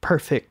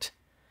perfect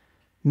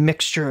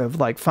mixture of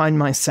like, find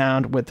my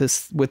sound with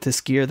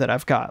this gear that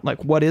I've got.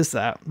 Like, what is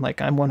that? Like,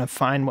 I want to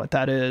find what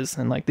that is.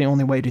 And like, the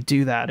only way to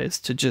do that is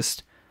to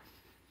just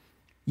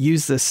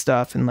use this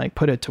stuff and like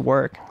put it to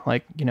work,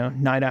 like,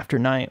 night after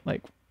night,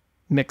 like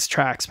mix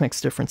tracks, mix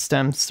different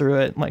stems through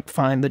it, like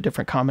find the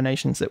different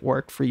combinations that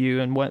work for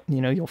you, and what,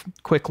 you'll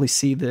quickly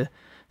see the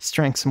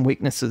strengths and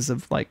weaknesses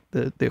of like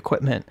the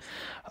equipment,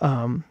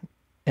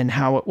 and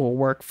how it will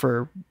work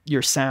for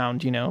your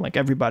sound. Like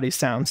everybody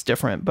sounds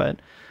different, but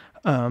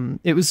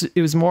it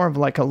was more of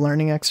like a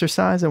learning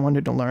exercise. I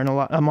wanted to learn a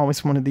lot. I'm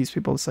always one of these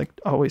people that's like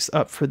always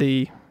up for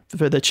the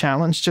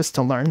challenge, just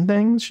to learn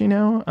things,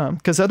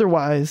 because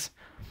otherwise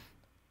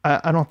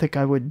I don't think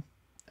I would.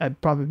 I'd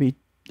probably be,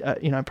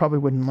 I probably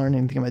wouldn't learn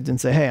anything if I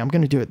didn't say, hey, I'm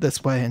going to do it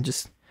this way and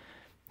just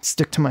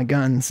stick to my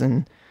guns.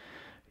 And,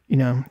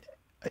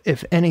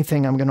 if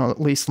anything, I'm going to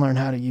at least learn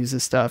how to use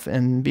this stuff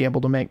and be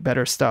able to make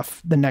better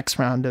stuff the next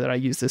round that I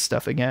use this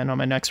stuff again on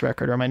my next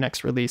record or my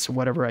next release or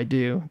whatever I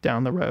do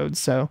down the road.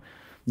 So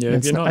yeah,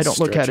 if you're not I don't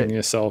look at it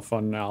yourself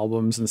on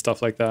albums and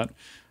stuff like that.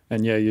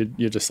 And yeah,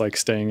 you're just like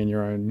staying in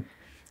your own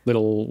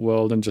little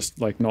world and just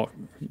like not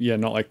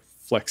like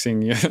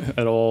flexing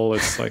at all.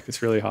 It's like,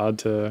 it's really hard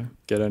to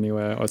get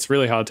anywhere, or it's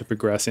really hard to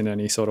progress in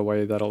any sort of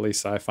way that at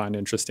least I find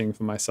interesting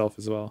for myself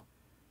as well.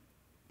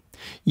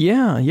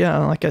 Yeah.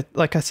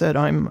 Like I said,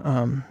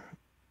 I'm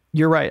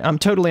you're right. I'm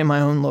totally in my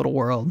own little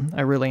world.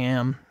 I really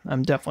am.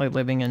 I'm definitely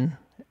living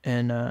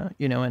in my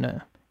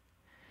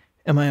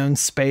own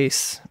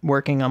space,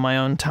 working on my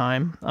own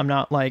time. I'm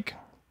not like,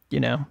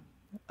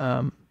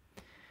 I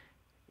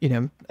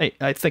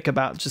think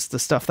about just the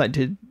stuff that I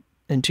did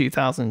in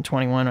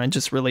 2021. I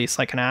just released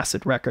like an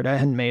acid record. I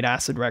hadn't made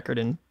acid record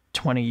in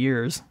 20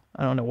 years.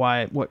 I don't know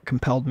what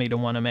compelled me to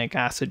want to make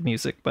acid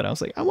music, but I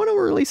was like, I want to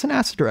release an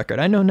acid record.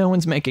 I know no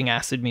one's making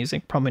acid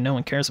music. Probably no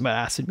one cares about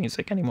acid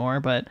music anymore,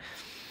 but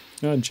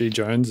G.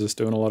 Jones is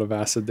doing a lot of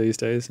acid these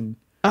days. And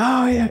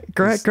oh yeah,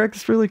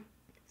 Greg's really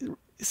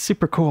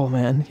super cool,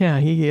 man. Yeah,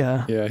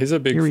 he's a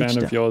big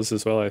fan of yours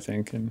as well, I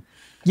think. And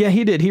yeah,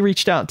 he did. He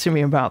reached out to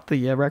me about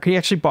the record. He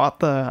actually bought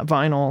the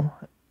vinyl,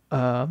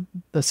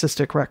 the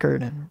Cystic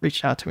record, and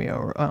reached out to me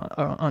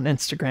on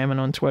Instagram and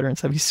on Twitter and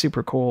stuff. He's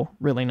super cool,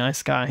 really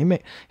nice guy.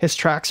 His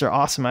tracks are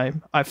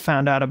awesome. I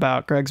found out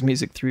about Greg's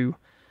music through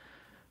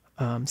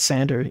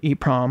Sander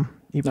Eprom.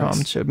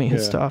 Eprom showed me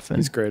his stuff, and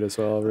he's great as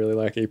well. I really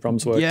like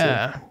Eprom's work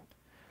too.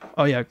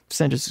 Oh yeah,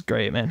 Sander's is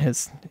great, man.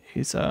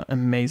 He's an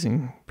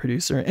amazing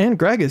producer, and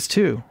Greg is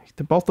too.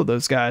 Both of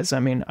those guys. I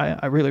mean,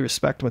 I really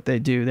respect what they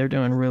do. They're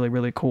doing really,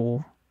 really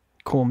cool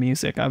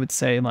music. I would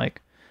say,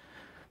 like,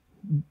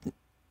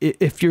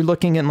 if you're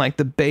looking in like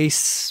the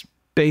bass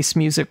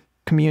music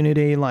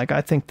community, like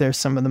I think they're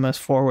some of the most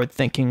forward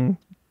thinking,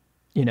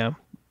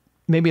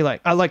 maybe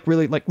like I like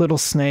really like Little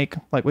Snake,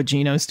 like what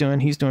Gino's doing.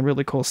 He's doing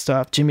really cool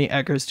stuff. Jimmy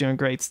Egger's doing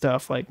great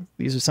stuff. Like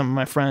these are some of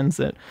my friends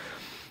that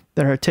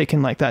that are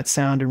taking like that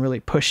sound and really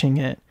pushing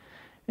it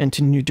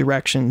into new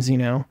directions, you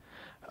know.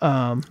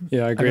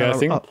 Yeah, I agree. I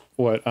think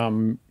what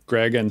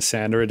Greg and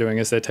Sander are doing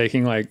is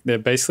they're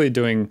basically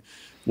doing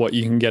what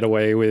you can get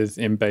away with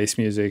in bass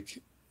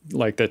music.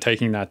 Like they're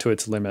taking that to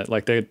its limit.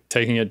 Like they're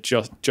taking it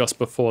just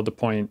before the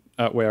point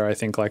at where I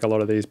think like a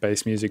lot of these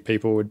bass music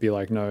people would be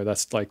like, no,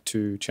 that's like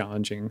too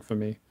challenging for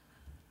me.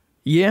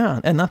 Yeah,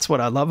 and that's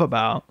what I love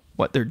about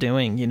what they're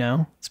doing, you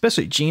know,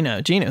 especially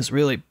Gino. Gino's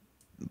really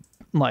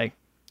like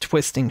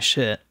twisting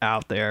shit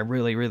out there,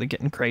 really, really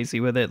getting crazy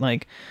with it.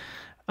 Like,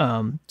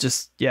 I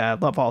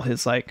love all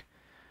his like.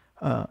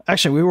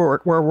 Actually,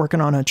 we're working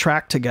on a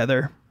track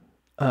together.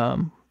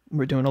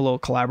 We're doing a little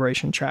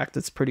collaboration track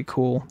that's pretty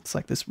cool. It's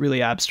like this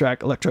really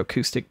abstract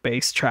electroacoustic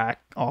bass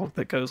track, all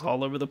that goes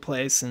all over the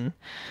place. And,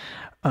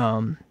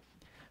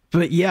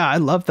 but yeah, I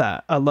love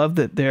that. I love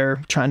that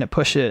they're trying to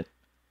push it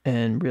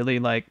and really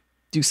like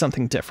do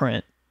something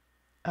different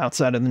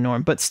outside of the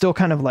norm, but still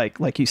kind of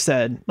like you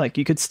said, like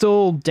you could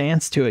still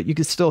dance to it. You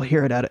could still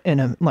hear it in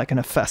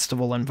a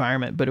festival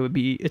environment, but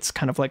it's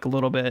kind of like a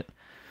little bit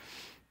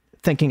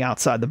thinking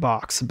outside the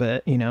box a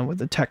bit, you know, with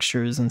the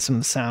textures and some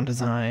of the sound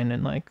design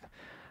and like,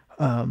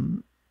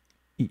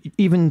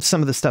 even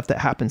some of the stuff that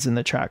happens in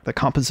the track, the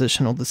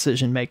compositional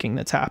decision making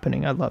that's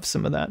happening. I love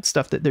some of that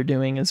stuff that they're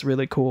doing is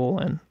really cool.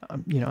 And,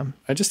 you know,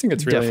 I just think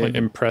it's really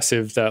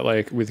impressive that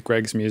like with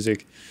Greg's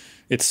music,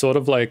 it's sort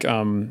of like,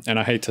 and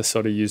I hate to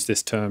sort of use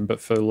this term,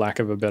 but for lack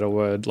of a better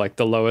word, like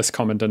the lowest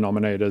common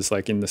denominators,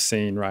 like in the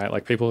scene, right?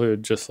 Like people who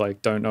just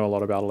like don't know a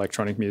lot about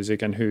electronic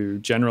music and who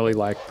generally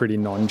like pretty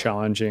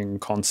non-challenging,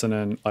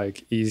 consonant,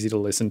 like easy to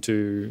listen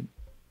to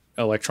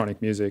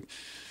electronic music.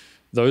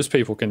 Those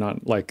people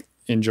cannot like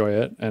enjoy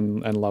it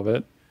and love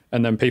it.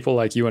 And then people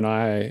like you and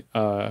I,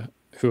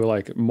 who are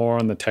like more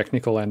on the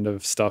technical end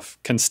of stuff,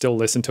 can still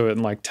listen to it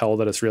and like tell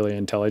that it's really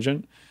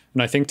intelligent.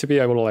 And I think to be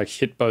able to like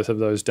hit both of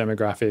those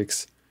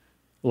demographics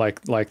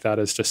like that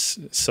is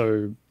just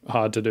so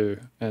hard to do.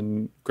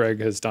 And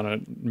Greg has done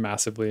it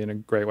massively in a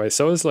great way.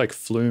 So is like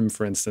Flume,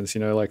 for instance,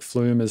 you know, like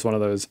Flume is one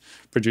of those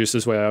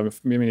producers where, I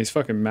mean, he's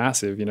fucking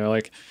massive, you know,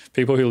 like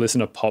people who listen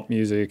to pop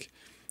music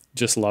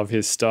just love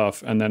his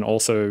stuff. And then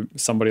also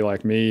somebody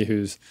like me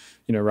who's,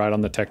 you know, right on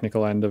the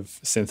technical end of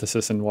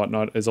synthesis and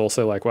whatnot is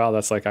also like, wow,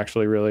 that's like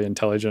actually really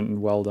intelligent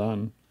and well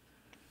done.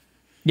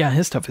 Yeah,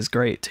 his stuff is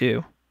great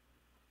too.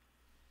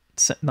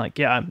 It's like,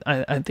 yeah,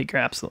 I think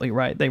you're absolutely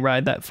right. They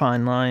ride that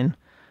fine line.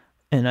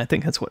 And I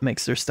think that's what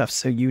makes their stuff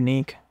so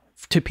unique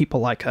to people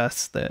like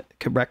us that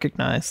could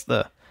recognize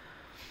the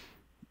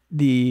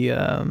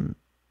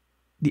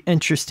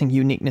interesting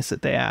uniqueness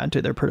that they add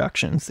to their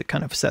productions that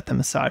kind of set them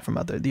aside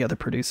from the other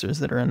producers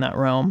that are in that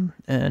realm.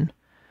 And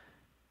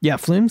yeah,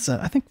 Flume's,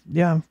 I think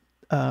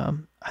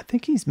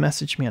he's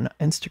messaged me on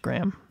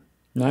Instagram.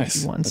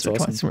 Nice. Once That's or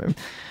awesome. twice.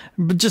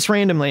 But just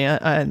randomly,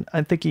 I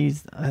think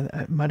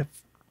I might have,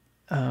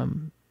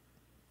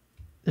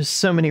 there's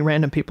so many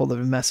random people that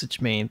have messaged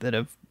me that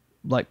have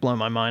like blown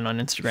my mind on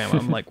Instagram.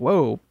 I'm like,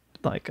 whoa,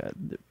 like,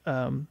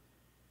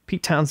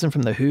 Pete Townsend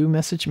from The Who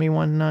messaged me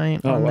one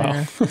night on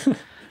there.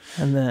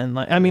 And then,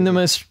 like, I mean, the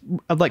most,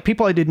 like,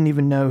 people I didn't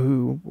even know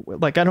who,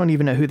 like, I don't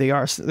even know who they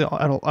are. So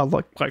I'll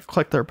like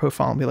click their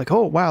profile and be like,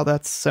 oh, wow,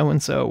 that's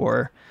so-and-so,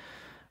 or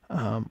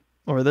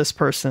this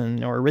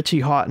person, or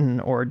Richie Houghton,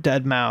 or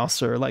Dead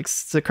Mouse, or like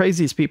the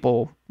craziest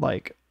people,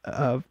 like,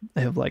 have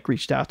like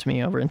reached out to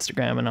me over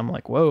Instagram. And I'm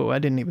like, whoa, I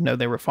didn't even know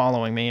they were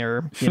following me,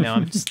 or, you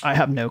know, I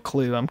have no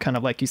clue. I'm kind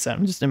of, like you said,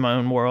 I'm just in my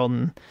own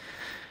world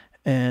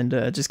and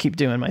just keep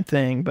doing my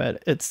thing.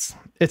 But it's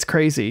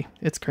crazy.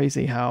 It's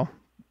crazy how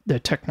the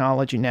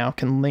technology now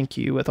can link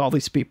you with all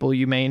these people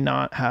you may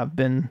not have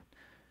been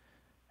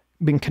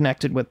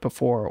connected with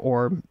before,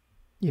 or,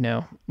 you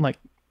know, like,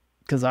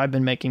 because I've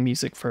been making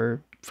music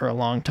for a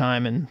long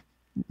time, and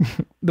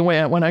the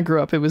way when I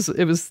grew up,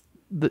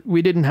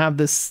 we didn't have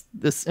this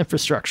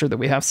infrastructure that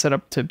we have set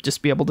up to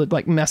just be able to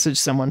like message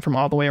someone from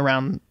all the way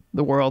around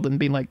the world and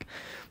be like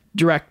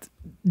direct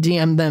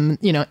DM them,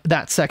 you know,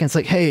 that second. It's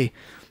like, hey,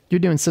 you're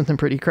doing something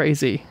pretty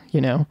crazy,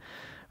 you know.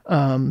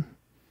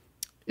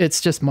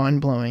 It's just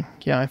mind blowing.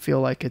 Yeah, I feel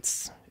like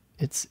it's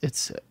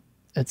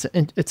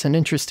an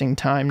interesting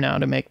time now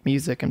to make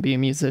music and be a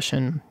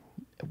musician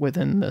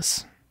within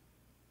this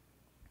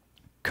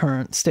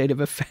current state of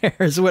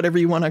affairs, whatever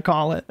you want to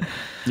call it.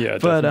 Yeah,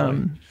 but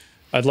definitely.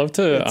 I'd love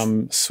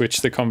to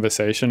switch the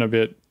conversation a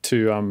bit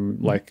to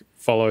like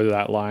follow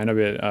that line a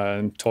bit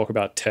and talk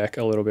about tech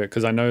a little bit,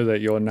 because I know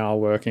that you're now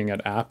working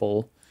at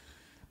Apple.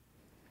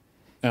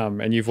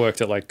 And you've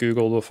worked at like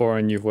Google before,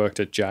 and you've worked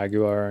at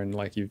Jaguar, and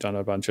like you've done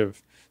a bunch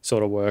of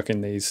sort of work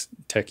in these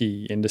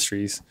techie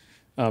industries.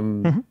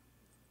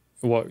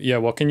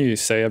 What can you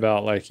say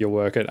about like your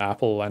work at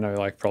Apple? I know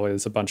like probably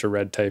there's a bunch of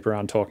red tape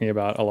around talking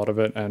about a lot of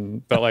it,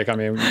 but like, I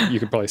mean, you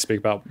could probably speak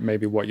about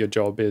maybe what your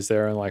job is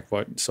there and like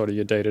what sort of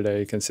your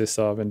day-to-day consists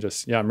of, and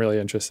just, yeah, I'm really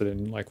interested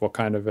in like what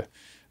kind of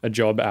a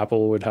job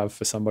Apple would have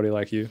for somebody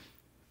like you.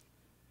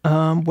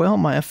 Well,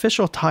 my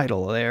official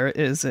title there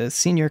is a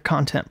senior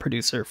content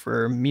producer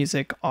for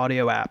music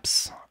audio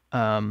apps.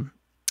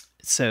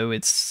 So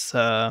it's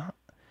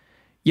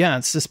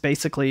it's just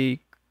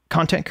basically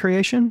content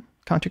creation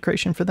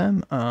for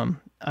them.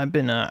 I've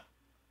been a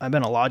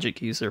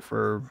Logic user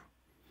for,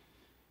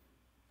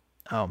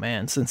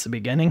 since the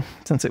beginning,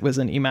 since it was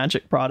an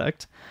eMagic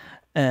product.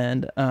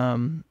 And I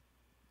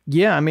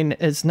mean,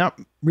 it's not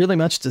really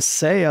much to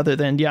say other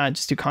than, I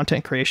just do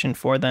content creation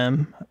for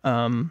them.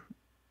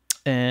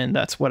 And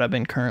that's what I've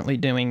been currently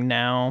doing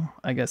now,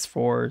 I guess,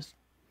 for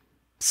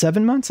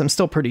 7 months. I'm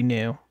still pretty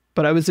new,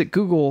 but I was at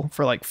Google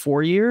for like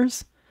 4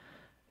 years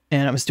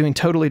and I was doing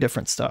totally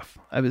different stuff.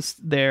 I was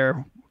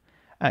there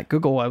at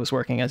Google. I was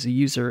working as a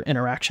user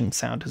interaction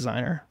sound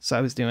designer. So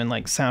I was doing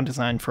like sound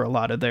design for a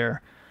lot of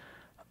their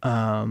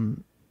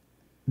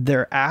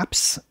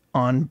apps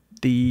on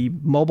the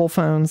mobile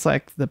phones,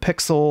 like the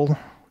Pixel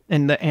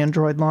and the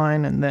Android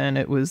line. And then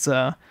it was,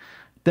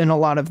 then a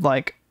lot of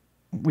like,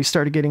 we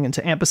started getting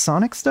into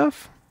ambisonic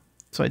stuff.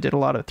 So I did a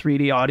lot of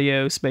 3D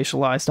audio,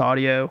 spatialized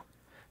audio,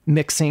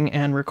 mixing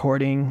and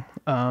recording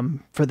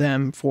for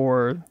them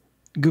for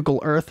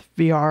Google Earth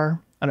VR.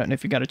 I don't know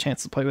if you got a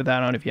chance to play with that. I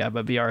don't know if you have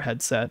a VR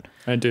headset.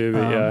 I do,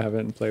 but I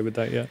haven't played with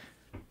that yet.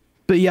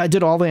 But I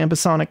did all the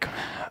ambisonic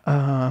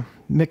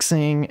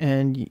mixing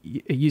and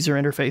user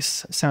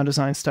interface sound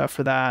design stuff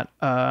for that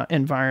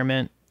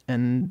environment.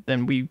 And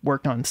then we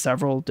worked on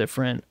several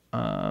different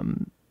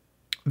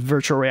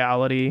virtual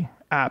reality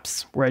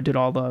apps where I did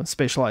all the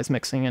spatialized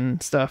mixing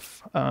and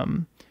stuff.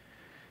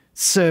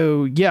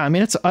 So I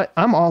mean,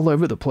 I'm all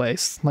over the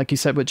place. Like you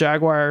said, with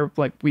Jaguar,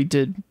 like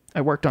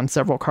I worked on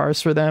several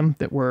cars for them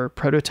that were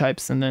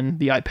prototypes, and then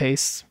the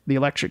I-Pace, the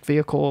electric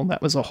vehicle,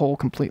 that was a whole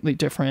completely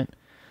different,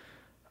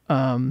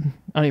 I don't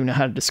even know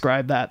how to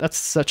describe that. That's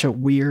such a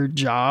weird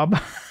job.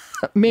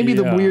 Maybe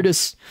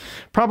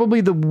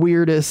probably the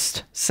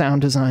weirdest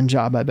sound design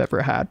job I've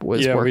ever had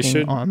was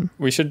working on.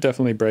 We should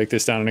definitely break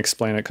this down and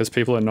explain it because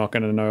people are not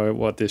going to know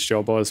what this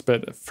job was.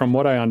 But from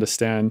what I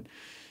understand,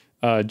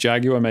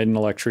 Jaguar made an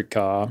electric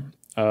car.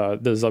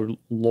 There's a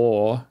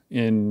law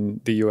in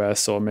the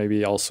US or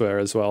maybe elsewhere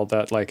as well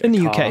that like in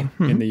the UK,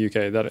 in the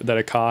UK that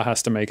a car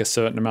has to make a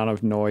certain amount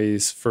of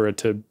noise for it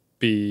to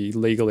be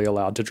legally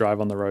allowed to drive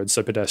on the road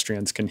so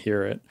pedestrians can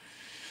hear it.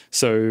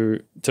 So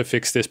to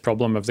fix this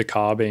problem of the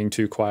car being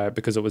too quiet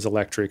because it was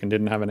electric and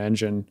didn't have an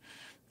engine,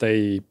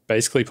 they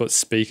basically put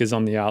speakers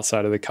on the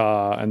outside of the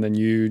car, and then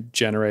you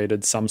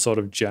generated some sort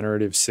of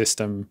generative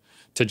system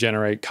to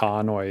generate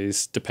car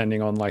noise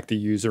depending on like the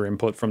user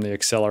input from the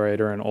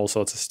accelerator and all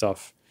sorts of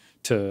stuff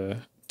to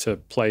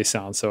play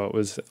sound. So it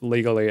was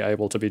legally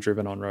able to be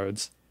driven on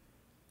roads.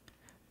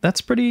 That's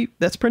pretty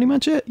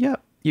much it. Yeah,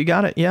 you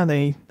got it. Yeah,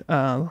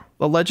 the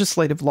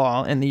legislative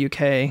law in the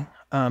UK,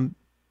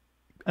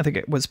 I think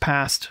it was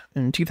passed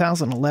in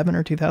 2011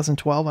 or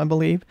 2012, I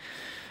believe.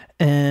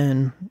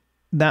 And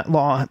that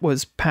law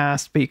was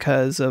passed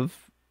because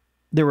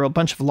there were a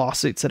bunch of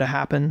lawsuits that had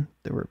happened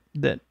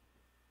that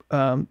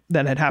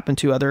had happened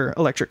to other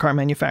electric car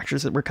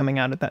manufacturers that were coming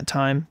out at that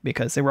time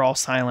because they were all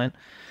silent.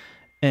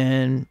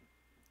 And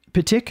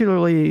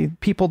particularly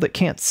people that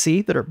can't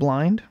see, that are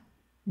blind,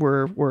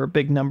 were a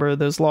big number of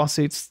those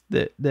lawsuits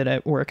that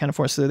were kind of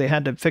forced. So they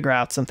had to figure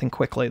out something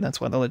quickly.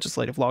 That's why the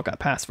legislative law got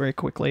passed very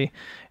quickly.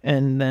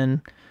 And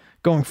then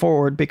going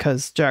forward,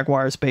 because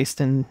Jaguar is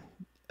based in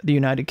the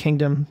United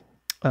Kingdom,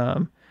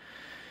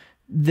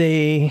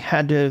 they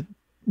had to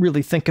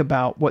really think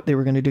about what they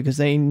were going to do because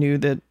they knew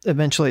that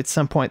eventually at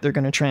some point they're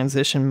going to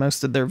transition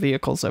most of their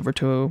vehicles over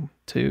to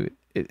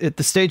at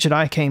the stage that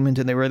I came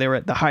into. They were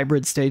at the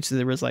hybrid stage. So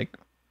there was like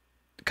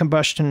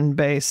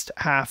combustion-based,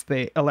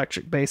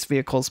 electric-based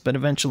vehicles, but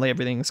eventually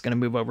everything is going to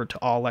move over to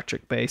all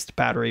electric-based,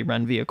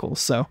 battery-run vehicles.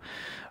 So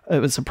it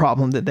was a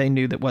problem that they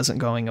knew that wasn't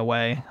going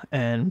away.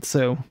 And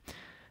so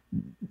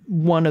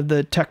one of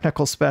the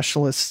technical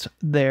specialists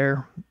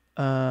there,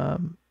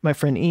 my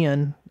friend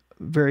Ian,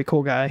 very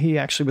cool guy, he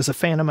actually was a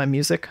fan of my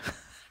music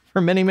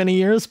for many, many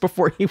years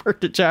before he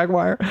worked at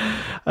Jaguar.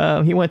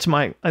 I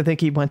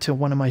think he went to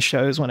one of my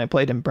shows when I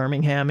played in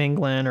Birmingham,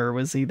 England, or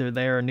was either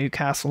there or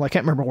Newcastle. I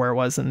can't remember where it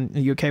was in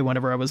the UK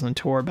whenever I was on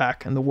tour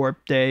back in the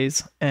Warp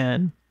days.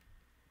 And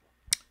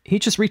he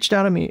just reached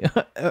out to me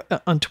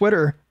on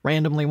Twitter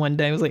randomly one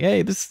day. He was like,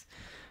 hey, this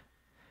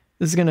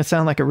is going to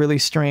sound like a really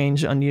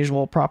strange,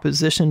 unusual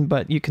proposition,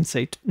 but you can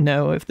say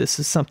no if this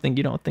is something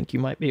you don't think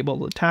you might be able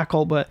to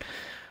tackle. But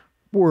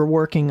we're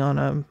working on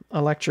an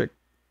electric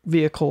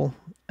vehicle,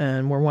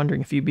 and we're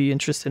wondering if you'd be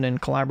interested in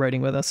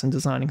collaborating with us and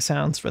designing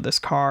sounds for this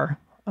car.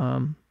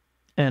 And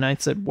I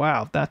said,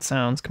 wow, that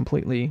sounds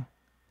completely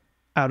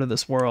out of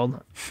this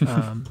world.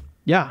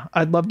 Yeah,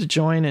 I'd love to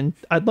join, and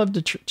I'd love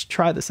to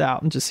try this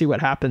out and just see what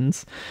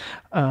happens.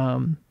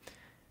 And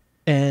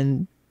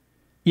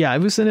yeah,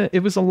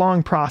 it was a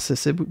long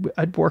process.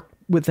 I'd worked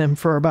with them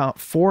for about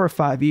 4 or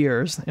 5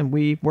 years, and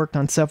we worked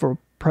on several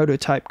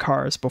prototype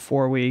cars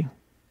before we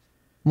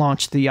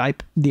launched the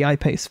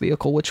I-Pace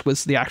vehicle, which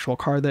was the actual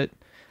car that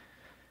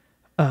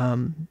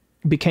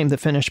became the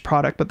finished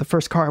product. But the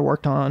first car I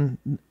worked on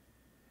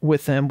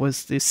with them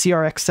was the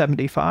CRX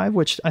 75,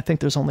 which I think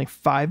there's only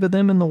 5 of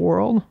them in the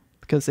world.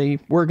 because they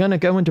were going to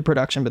go into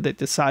production, but they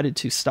decided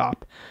to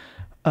stop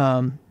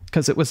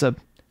because it was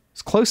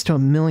close to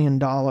 $1 million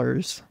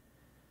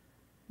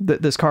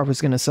that this car was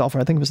going to sell for.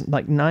 I think it was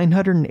like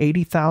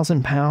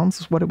 980,000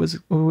 pounds is what it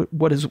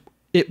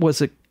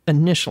was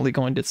initially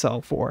going to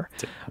sell for.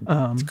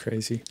 It's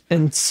crazy.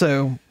 And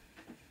so,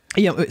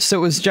 so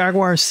it was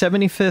Jaguar's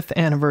 75th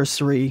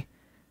anniversary,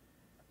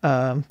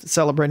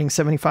 celebrating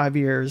 75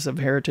 years of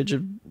heritage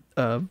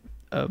of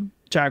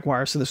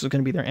Jaguar. So this was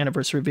going to be their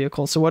anniversary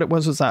vehicle. So what it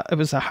was that it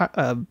was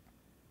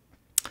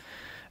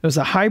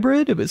a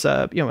hybrid. It was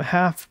a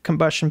half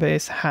combustion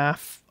based,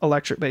 half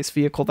electric based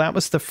vehicle. That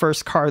was the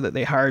first car that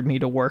they hired me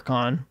to work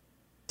on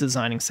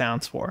designing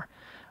sounds for.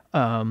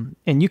 And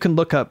you can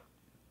look up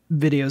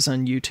videos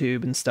on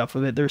YouTube and stuff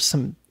of it.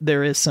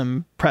 There is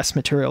some press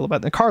material about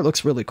it. The car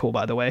looks really cool,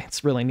 by the way.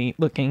 It's really neat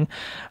looking.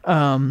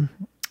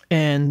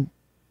 And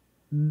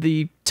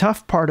the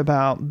tough part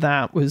about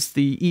that was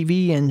the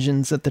EV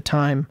engines at the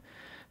time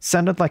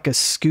sounded like a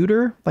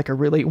scooter, like a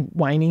really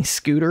whiny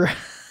scooter.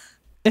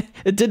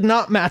 It did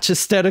not match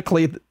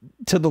aesthetically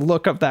to the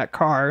look of that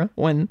car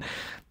when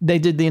they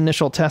did the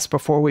initial test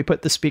before we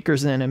put the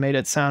speakers in and made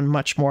it sound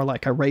much more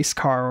like a race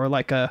car or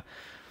like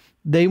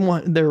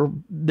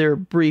their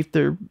brief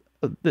that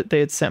they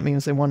had sent me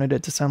was they wanted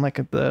it to sound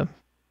like the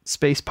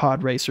space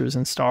pod racers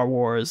in Star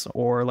Wars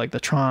or like the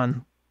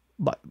Tron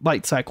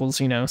light cycles,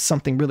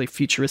 something really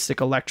futuristic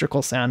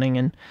electrical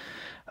sounding.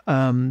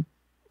 And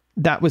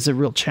that was a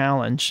real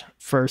challenge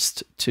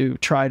first to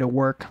try to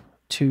work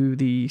to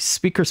the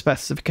speaker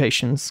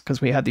specifications, because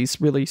we had these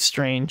really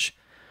strange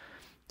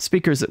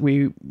speakers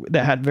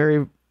that had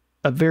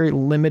a very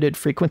limited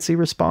frequency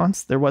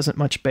response. There wasn't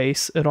much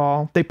bass at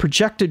all. They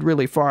projected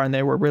really far and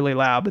they were really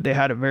loud, but they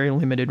had a very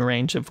limited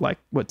range of like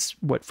what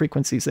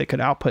frequencies they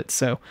could output.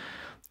 So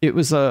it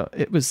was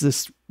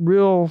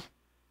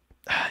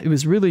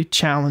really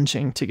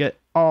challenging to get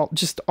all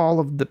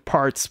of the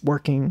parts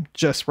working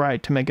just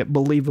right to make it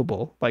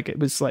believable. Like it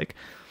was like,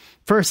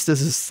 first,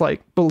 this is like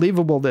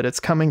believable that it's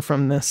coming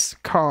from this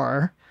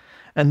car.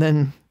 And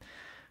then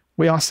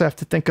we also have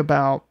to think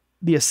about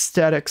the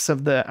aesthetics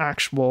of the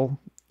actual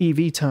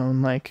EV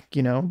tone. Like,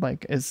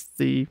 like as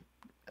the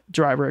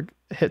driver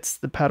hits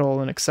the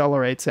pedal and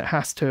accelerates,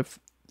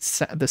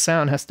 the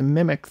sound has to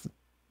mimic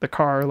the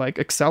car, like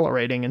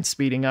accelerating and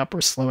speeding up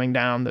or slowing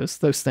down,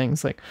 those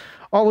things, like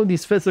all of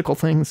these physical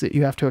things that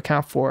you have to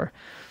account for,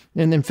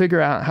 and then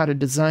figure out how to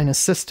design a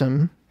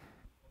system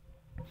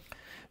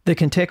that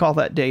can take all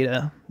that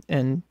data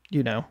and,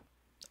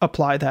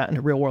 apply that in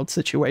a real world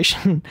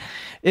situation.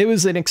 It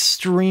was an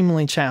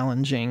extremely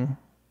challenging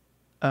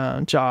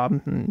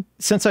job. And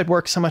since I'd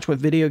worked so much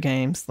with video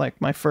games, like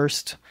my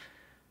first,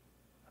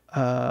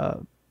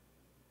 I'm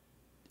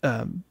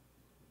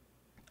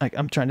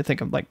trying to think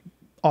of like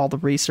all the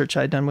research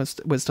I'd done was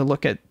to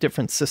look at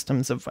different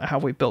systems of how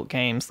we built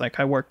games.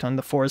 Like I worked on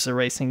the Forza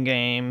racing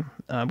game,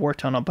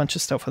 worked on a bunch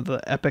of stuff with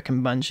the Epic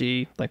and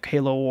Bungie, like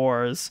Halo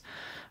Wars,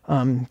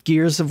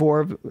 Gears of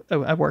War.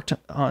 I worked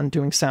on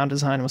doing sound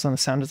design. I was on the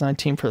sound design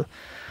team for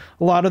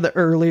a lot of the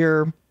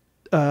earlier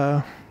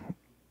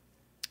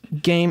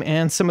game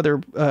and some of their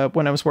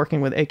when I was working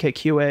with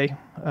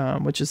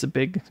AKQA, which is a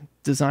big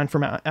design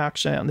firm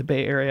actually out in the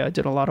Bay Area. I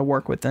did a lot of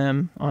work with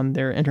them on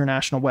their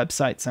international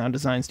website sound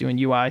designs, doing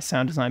UI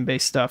sound design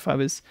based stuff. I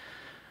was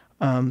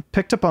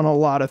picked up on a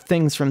lot of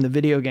things from the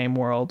video game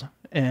world,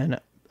 and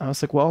I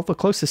was like, well, the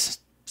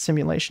closest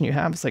simulation you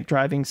have is like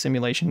driving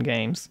simulation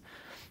games.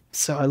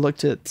 So I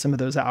looked at some of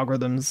those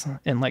algorithms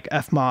in like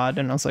Fmod,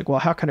 and I was like, well,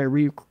 how could I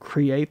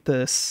recreate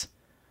the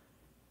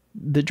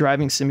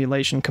driving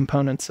simulation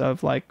components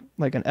of like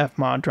an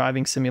Fmod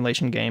driving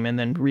simulation game, and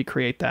then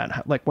recreate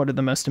that? Like, what are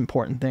the most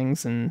important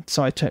things? And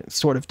so I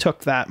sort of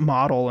took that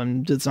model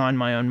and designed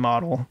my own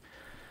model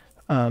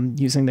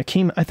using the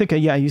Kima. I think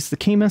I used the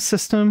Kima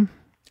system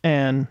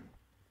and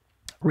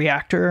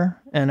Reactor,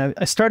 and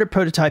I started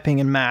prototyping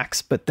in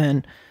Max, but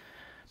then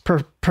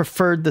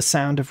preferred the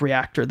sound of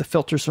Reactor. The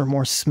filters were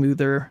more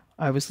smoother.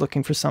 I was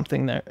looking for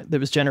something that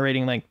was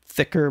generating like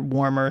thicker,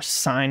 warmer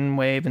sine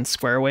wave and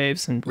square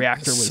waves, and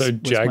Reactor was. So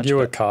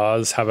Jaguar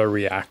cars have a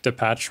Reactor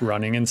patch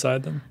running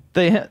inside them?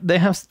 They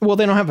have, well,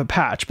 they don't have a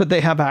patch, but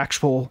they have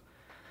actual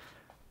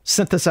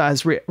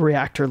synthesized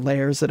Reactor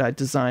layers that I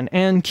designed,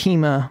 and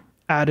Kima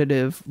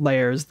additive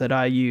layers that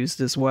I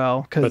used as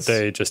well. But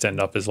they just end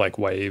up as like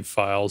wave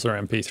files or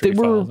MP3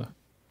 files?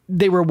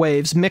 They were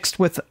waves mixed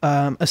with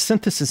a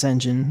synthesis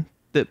engine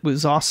that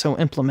was also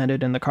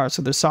implemented in the car.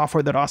 So there's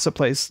software that also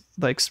plays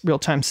like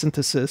real-time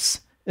synthesis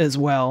as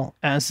well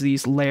as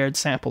these layered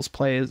samples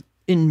play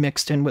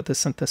mixed in with the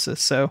synthesis.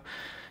 So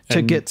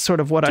to get sort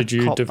of what I call... Did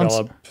you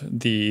develop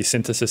the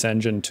synthesis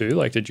engine too?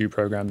 Like, did you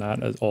program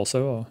that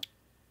also?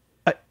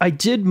 Or? I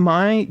did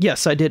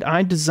yes, I did.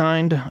 I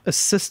designed a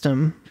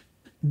system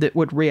that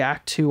would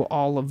react to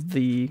all of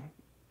the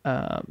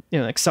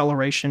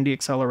acceleration,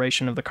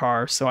 deceleration of the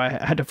car. So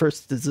I had to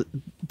first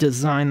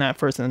design that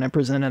first, and then I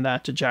presented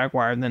that to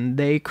Jaguar, and then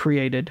they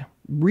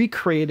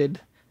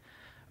recreated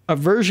a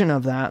version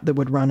of that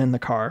would run in the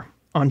car.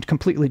 on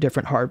completely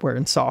different hardware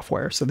and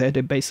software. So they had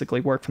to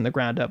basically work from the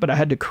ground up, but I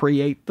had to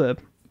create the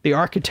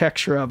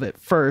architecture of it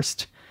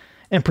first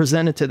and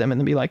present it to them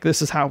and then be like,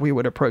 this is how we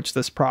would approach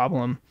this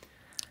problem.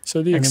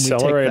 So the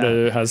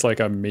accelerator has like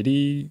a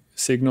MIDI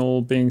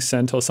signal being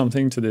sent or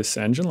something to this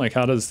engine? Like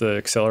how does the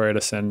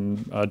accelerator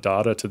send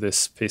data to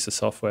this piece of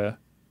software?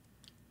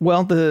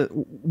 Well,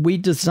 we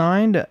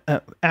designed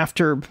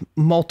after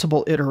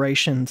multiple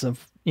iterations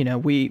of,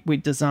 we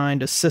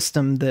designed a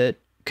system that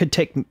could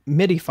take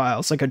MIDI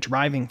files, like a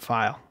driving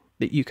file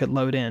that you could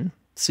load in.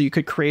 So you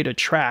could create a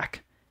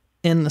track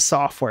in the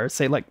software.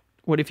 Say like,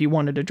 what if you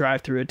wanted to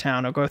drive through a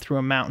town or go through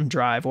a mountain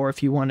drive, or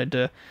if you wanted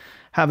to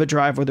have a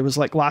drive where there was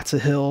like lots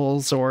of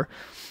hills or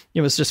it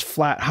was just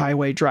flat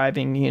highway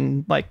driving.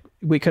 And like,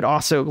 we could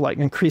also like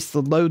increase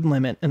the load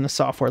limit in the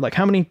software. Like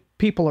how many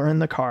people are in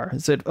the car?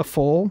 Is it a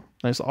full,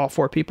 there's all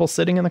 4 people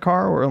sitting in the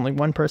car or only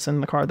 1 person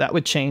in the car? That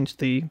would change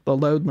the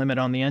load limit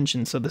on the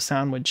engine. So the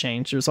sound would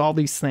change. There's all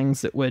these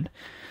things that would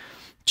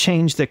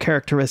change the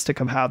characteristic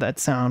of how that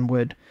sound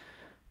would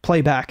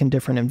play back in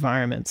different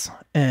environments.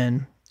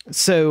 And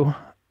so,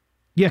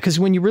 yeah, because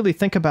when you really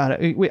think about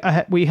it,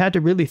 we had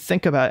to really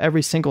think about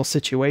every single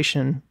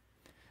situation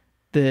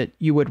that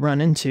you would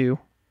run into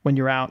when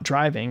you're out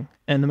driving.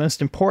 And the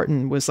most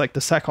important was like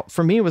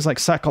for me, it was like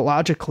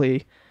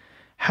psychologically,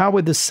 how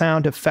would the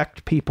sound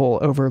affect people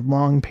over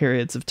long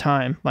periods of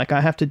time? Like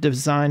I have to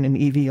design an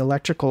EV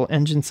electrical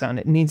engine sound.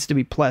 It needs to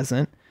be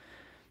pleasant.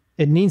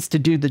 It needs to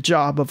do the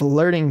job of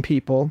alerting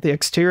people, the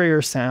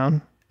exterior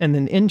sound, and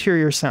then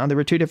interior sound. There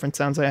were 2 different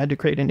sounds. I had to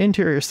create an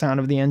interior sound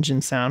of the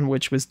engine sound,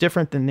 which was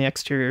different than the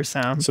exterior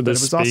sound. So the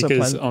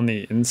speakers on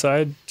the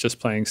inside just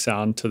playing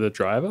sound to the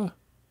driver?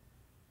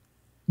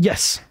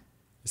 Yes.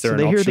 Is there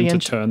an option to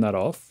turn that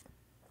off?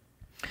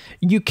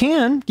 You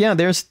can. Yeah,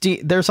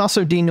 there's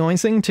also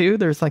denoising too.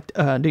 There's like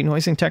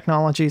denoising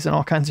technologies and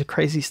all kinds of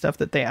crazy stuff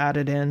that they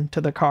added in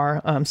to the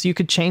car. So you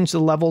could change the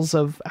levels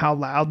of how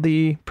loud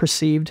the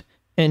perceived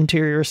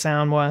interior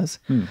sound was.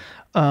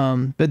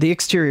 But the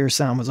exterior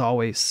sound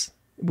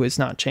was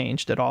not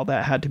changed at all.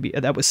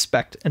 That was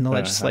spec'd in the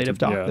legislative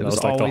doc. That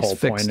was like the whole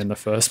point in the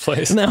first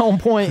place. The whole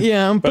point,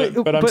 yeah.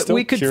 But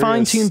we could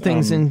fine tune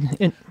things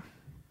in.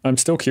 I'm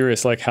still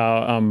curious, like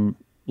how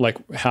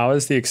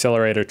is the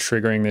accelerator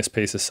triggering this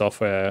piece of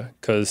software?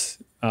 Because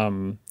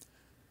I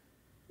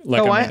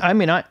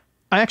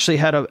actually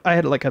had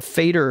like a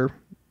fader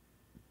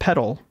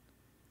pedal.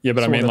 Yeah,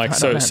 but I mean, like,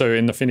 so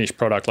in the finished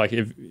product, like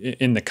if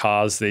in the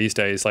cars these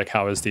days, like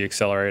how is the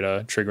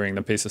accelerator triggering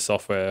the piece of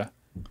software?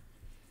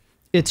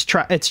 It's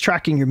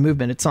tracking your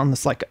movement. It's on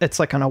this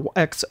it's like on a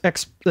it's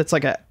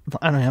like a,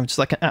 I don't know, just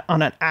like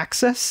on an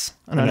axis.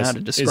 I don't know how to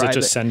describe it.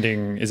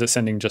 Is it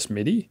sending just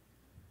MIDI?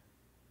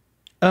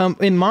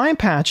 In my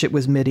patch, it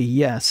was MIDI.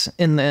 Yes.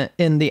 In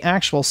the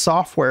actual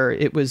software,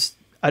 it was,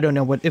 I don't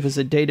know what, it was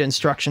a data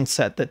instruction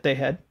set that they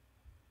had.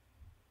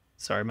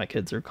 Sorry, my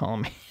kids are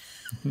calling me.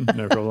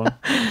 No problem.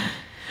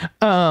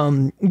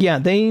 Yeah,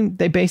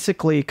 they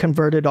basically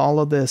converted all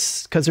of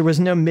this because there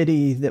was no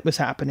MIDI that was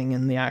happening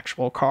in the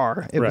actual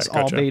car. It was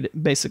all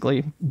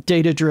basically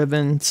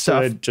data-driven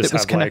stuff that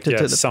was connected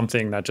to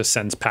something that just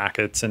sends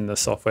packets, and the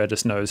software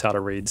just knows how to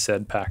read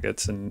said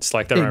packets, and it's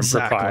like their own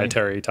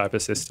proprietary type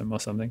of system or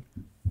something.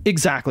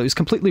 Exactly. It was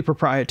completely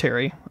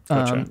proprietary.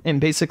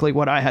 And basically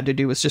what I had to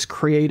do was just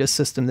create a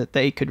system that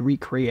they could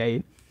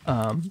recreate.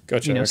 So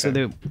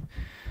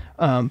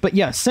but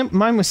yeah,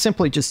 mine was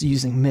simply just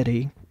using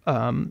MIDI.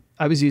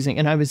 I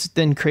was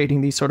then creating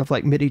these sort of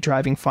like MIDI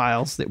driving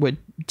files that would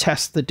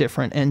test the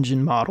different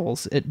engine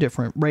models at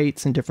different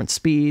rates and different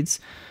speeds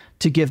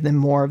to give them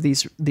more of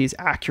these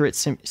accurate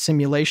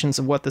simulations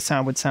of what the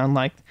sound would sound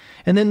like.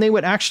 And then they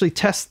would actually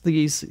test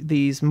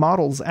these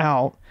models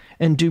out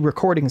and do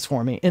recordings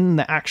for me in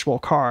the actual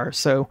car.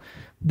 So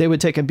they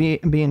would take a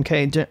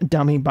B&K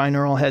dummy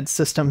binaural head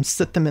system,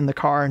 sit them in the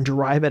car and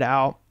drive it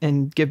out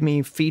and give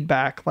me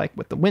feedback like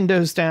with the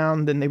windows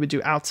down. Then they would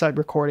do outside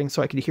recording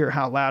so I could hear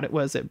how loud it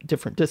was at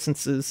different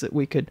distances that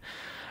we could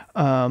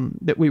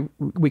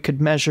we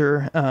could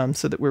measure,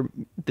 so that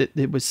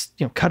it was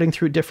cutting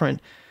through different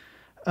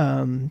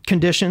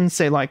conditions,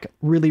 say like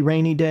really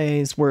rainy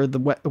days where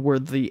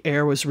the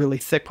air was really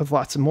thick with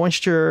lots of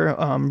moisture,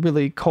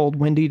 really cold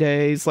windy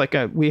days. Like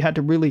we had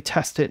to really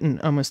test it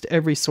in almost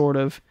every sort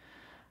of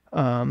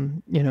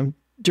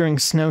during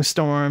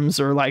snowstorms,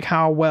 or like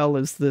how well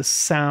is this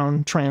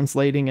sound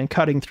translating and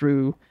cutting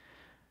through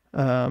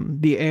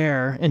the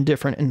air in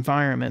different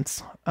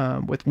environments,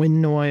 with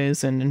wind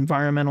noise and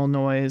environmental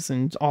noise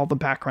and all the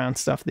background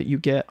stuff that you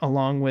get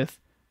along with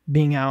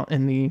being out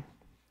in the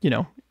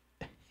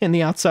in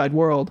the outside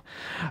world.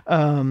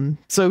 So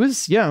it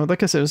was,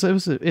 like I said, there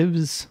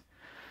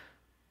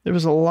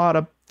was a lot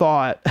of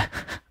thought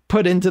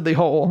put into the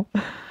whole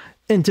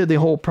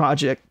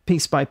project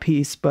piece by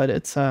piece, but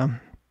it's like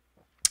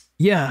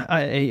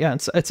I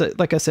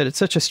said, it's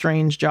such a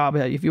strange job.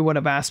 If you would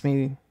have asked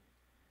me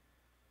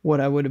what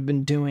I would have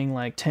been doing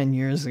like 10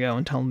 years ago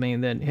and told me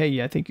that,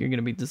 hey, I think you're going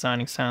to be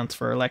designing sounds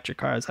for electric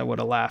cars, I would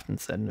have laughed and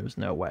said there's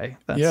no way.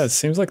 Yeah, it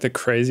seems like the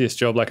craziest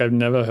job. Like I've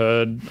never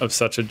heard of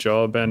such a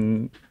job,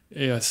 and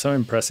yeah, it's so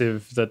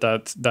impressive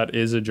that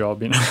is a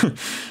job, you know.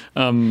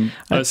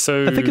 I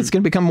think it's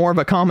going to become more of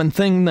a common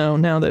thing though,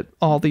 now that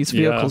all these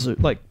vehicles are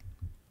like,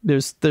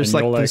 there's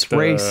like this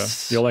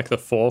race. You're like the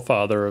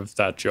forefather of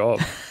that job.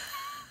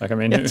 Like, I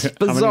mean, it's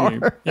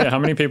bizarre. How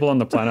many people on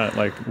the planet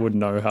like would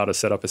know how to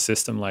set up a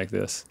system like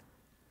this?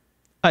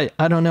 I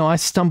don't know. I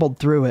stumbled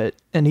through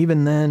it, and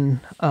even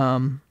then,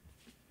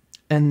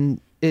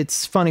 and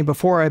it's funny.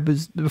 Before I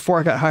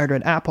got hired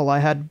at Apple, I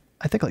had,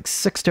 I think, like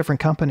 6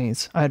 different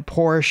companies. I had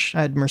Porsche,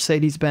 I had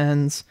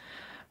Mercedes-Benz.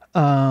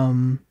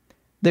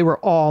 They were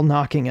all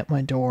knocking at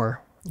my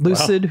door.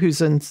 Lucid, wow.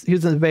 who's in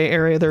the Bay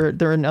Area,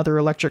 they're another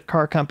electric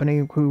car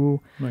company who,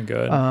 oh my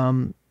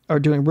God. Are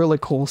doing really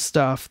cool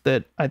stuff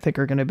that I think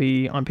are going to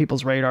be on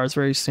people's radars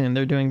very soon.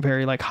 They're doing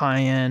very like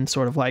high end,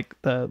 sort of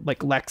like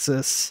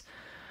Lexus.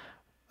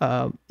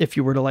 If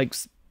you were to like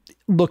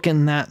look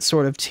in that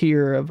sort of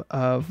tier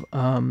of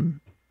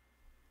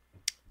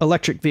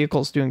electric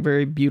vehicles, doing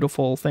very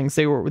beautiful things.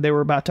 They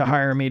were about to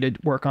hire me to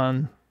work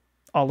on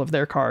all of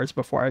their cars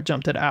before I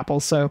jumped at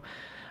Apple. So,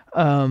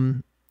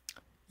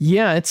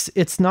 yeah,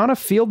 it's not a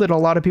field that a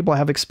lot of people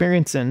have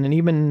experience in, and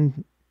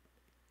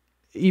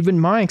even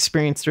my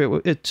experience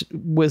through it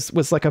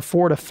was like a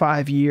 4 to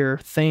 5 year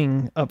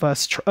thing of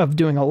us of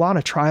doing a lot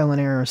of trial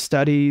and error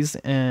studies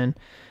and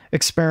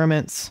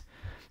experiments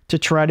to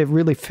try to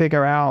really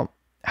figure out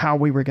how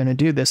we were going to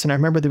do this. And I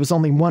remember there was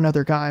only one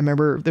other guy. I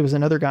remember there was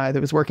another guy that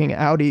was working at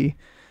Audi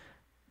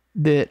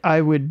that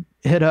I would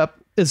hit up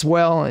as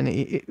well.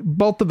 And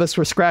both of us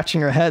were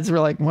scratching our heads.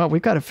 We're like, well,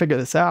 we've got to figure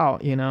this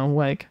out, you know,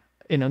 like,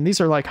 you know, these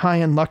are like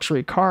high-end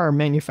luxury car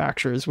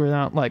manufacturers. We're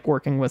not like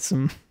working with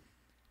some,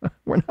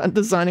 we're not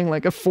designing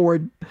like a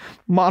Ford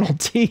Model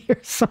T or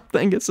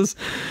something. It's just,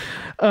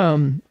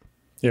 yeah,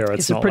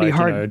 it's not pretty like,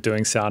 hard, you know,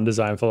 doing sound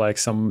design for like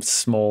some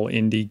small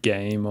indie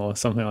game or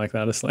something like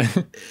that. It's like,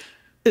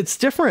 it's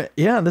different.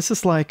 Yeah, this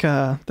is like,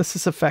 this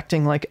is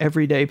affecting like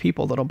everyday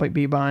people that'll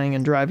be buying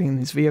and driving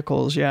these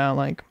vehicles. Yeah,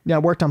 like, yeah, I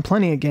worked on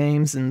plenty of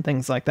games and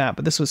things like that,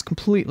 but this was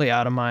completely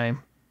out of my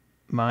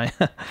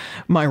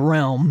my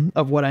realm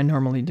of what I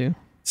normally do.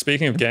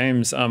 Speaking of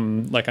games,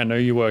 like I know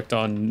you worked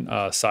on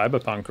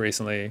Cyberpunk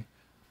recently,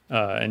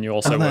 and you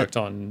also worked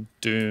on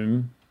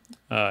Doom,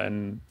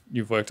 and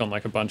you've worked on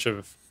like a bunch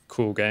of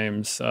cool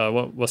games.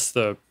 What's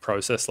the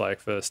process like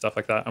for stuff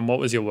like that? And what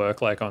was your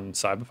work like on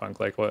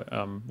Cyberpunk? Like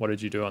what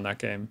did you do on that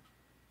game?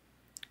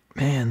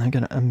 Man, I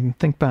gotta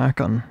think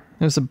back on.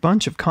 There's a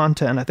bunch of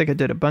content. I think I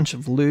did a bunch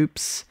of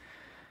loops.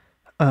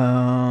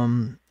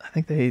 I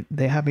think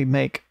they had me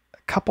make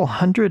couple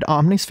hundred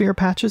Omnisphere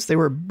patches. They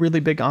were really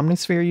big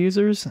Omnisphere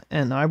users,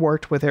 and I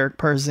worked with Eric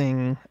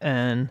Persing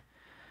and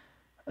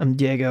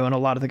Diego and a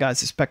lot of the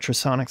guys at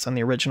Spectrasonics on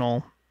the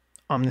original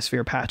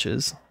Omnisphere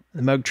patches,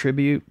 the Moog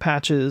Tribute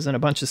patches, and a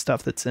bunch of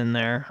stuff that's in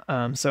there.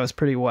 So I was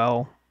pretty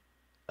well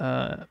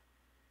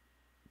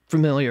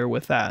familiar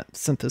with that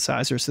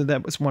synthesizer. So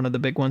that was one of the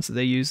big ones that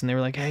they used, and they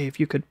were like, hey, if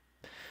you could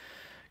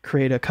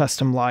create a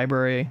custom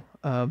library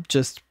of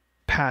just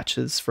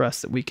patches for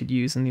us that we could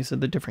use, and these are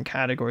the different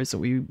categories that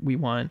we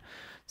want.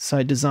 So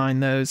I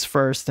designed those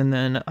first, and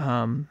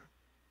then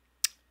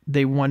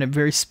they wanted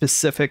very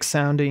specific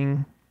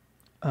sounding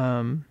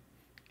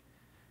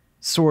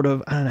sort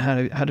of, I don't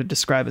know how to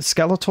describe it,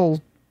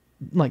 skeletal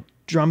like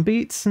drum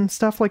beats and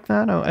stuff like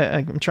that.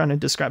 I'm trying to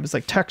describe it as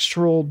like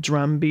textural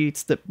drum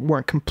beats that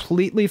weren't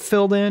completely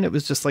filled in. It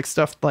was just like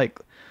stuff like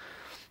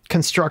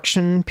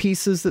construction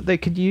pieces that they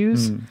could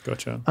use.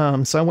 Gotcha.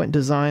 So I went and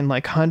designed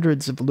like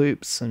hundreds of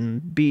loops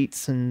and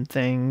beats and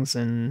things,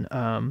 and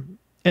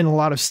a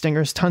lot of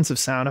stingers, tons of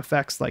sound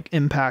effects like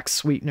impact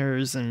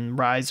sweeteners and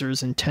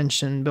risers and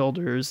tension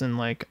builders, and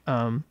like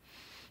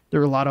there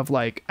were a lot of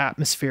like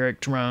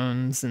atmospheric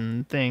drones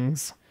and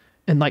things,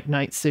 and like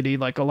Night City,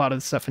 like a lot of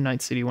the stuff in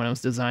Night City when I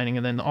was designing,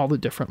 and then all the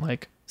different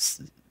like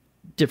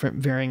different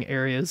varying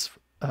areas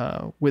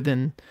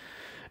within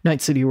Night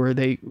City where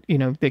they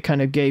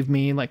kind of gave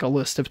me like a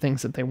list of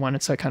things that they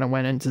wanted. So I kind of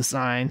went and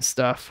designed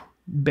stuff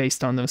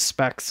based on those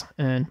specs.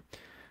 And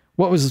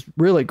what was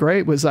really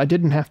great was I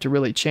didn't have to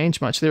really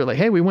change much. They were like,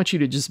 hey, we want you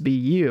to just be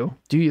you.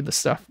 Do you the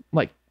stuff.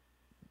 Like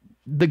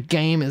the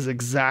game is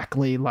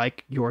exactly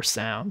like your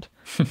sound,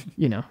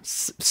 you know,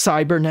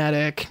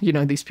 cybernetic, you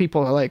know, these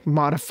people are like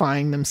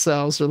modifying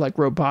themselves or like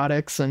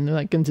robotics and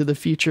like into the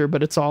future,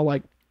 but it's all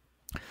like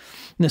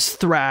this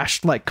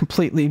thrashed, like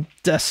completely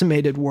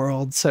decimated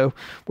world. So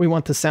we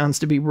want the sounds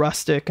to be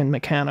rustic and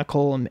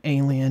mechanical and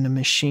alien and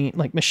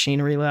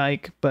machinery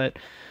like, but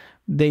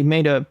they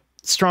made a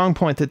strong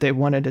point that they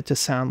wanted it to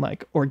sound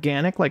like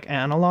organic, like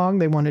analog.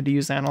 They wanted to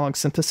use analog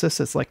synthesis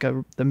as like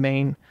the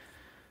main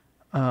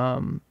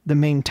the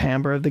main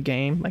timbre of the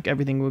game. Like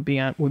everything would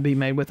be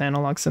made with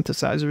analog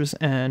synthesizers.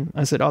 And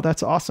I said, oh,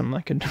 that's awesome.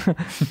 I could,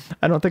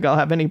 I don't think I'll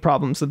have any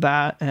problems with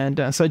that.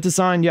 And so I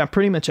designed,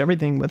 pretty much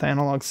everything with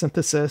analog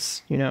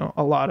synthesis,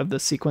 a lot of the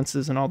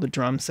sequences and all the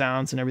drum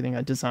sounds and everything.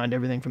 I designed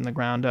everything from the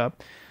ground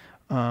up,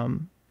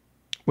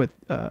 with,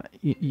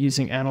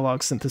 using analog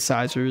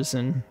synthesizers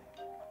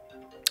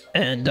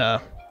and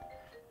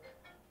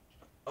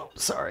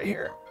sorry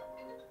here.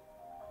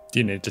 Do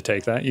you need to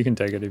take that? You can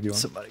take it if you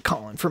want. Somebody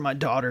calling for my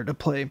daughter to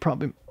play.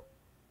 Probably.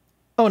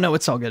 Oh no,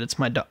 it's all good. It's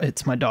my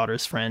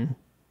daughter's friend.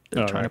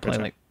 They're trying to play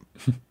like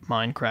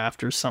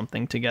Minecraft or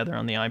something together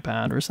on the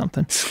iPad or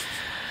something.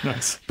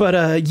 Nice. But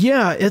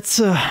it's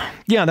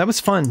that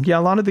was fun. Yeah,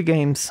 a lot of the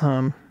games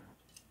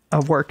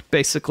I've worked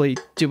basically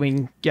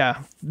doing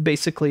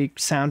basically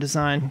sound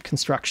design,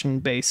 construction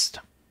based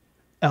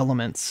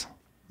elements.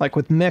 Like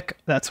with Mick,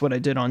 that's what I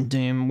did on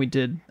Doom. We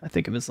did, I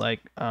think it was like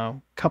a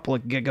couple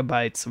of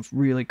gigabytes of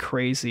really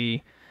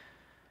crazy,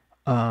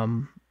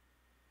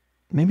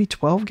 maybe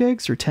 12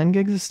 gigs or 10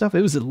 gigs of stuff.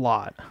 It was a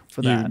lot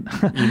for that.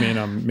 You mean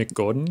Mick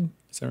Gordon?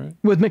 Is that right?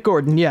 With Mick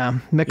Gordon, yeah.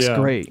 Mick's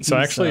great. So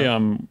I actually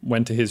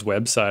went to his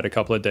website a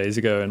couple of days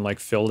ago and like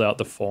filled out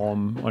the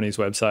form on his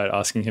website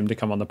asking him to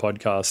come on the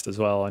podcast as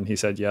well. And he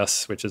said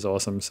yes, which is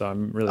awesome. So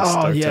I'm really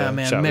stoked to chat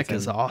with him. Mick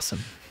is awesome.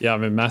 Yeah,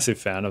 I'm a massive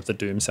fan of the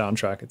Doom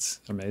soundtrack. It's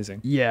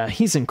amazing. Yeah,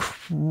 he's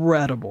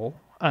incredible.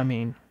 I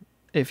mean,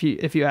 if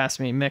you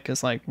ask me, Mick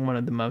is like one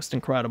of the most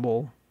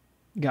incredible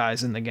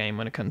guys in the game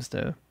when it comes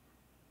to,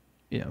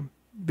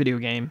 video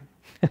game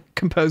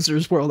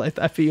composers world.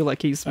 I feel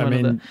like he's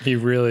he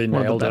really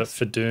nailed it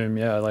for Doom.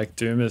 Yeah, like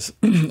Doom is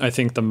I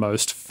think the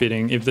most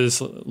fitting, if there's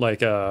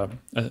like I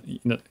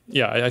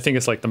think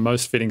it's like the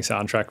most fitting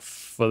soundtrack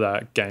for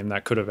that game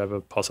that could have ever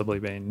possibly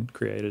been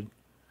created.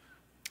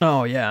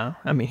 Oh yeah,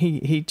 I mean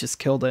he just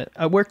killed it.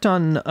 I worked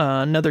on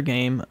another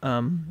game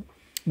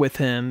with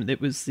him.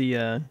 It was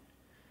the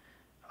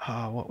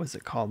what was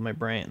it called? My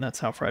brain, that's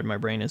how fried my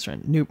brain is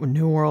right.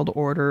 New World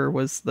Order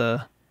was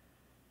the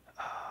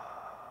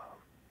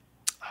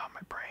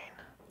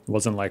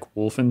Wasn't like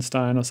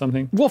Wolfenstein or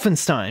something?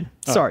 Wolfenstein.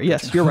 Sorry,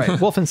 yes, you're right.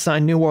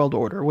 Wolfenstein New World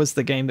Order was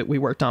the game that we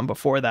worked on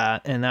before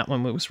that, and that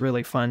one was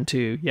really fun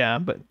too. Yeah,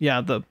 but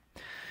yeah,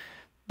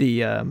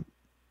 the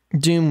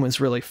Doom was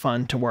really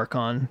fun to work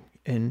on,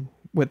 and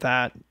with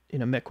that,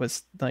 Mick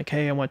was like,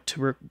 "Hey, I want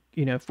to,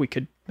 if we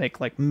could make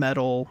like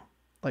metal,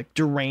 like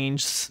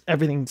deranged,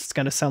 everything's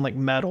gonna sound like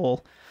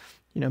metal,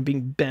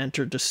 being bent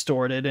or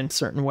distorted in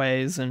certain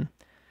ways," and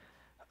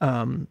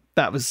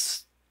that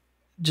was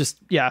just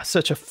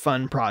such a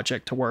fun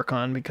project to work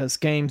on, because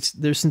games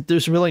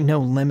there's really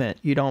no limit.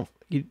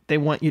 They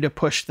want you to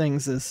push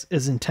things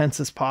as intense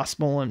as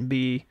possible and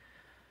be,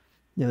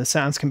 the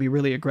sounds can be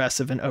really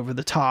aggressive and over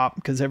the top,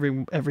 because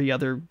every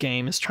other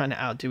game is trying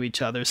to outdo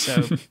each other.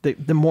 So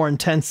the more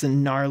intense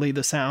and gnarly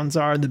the sounds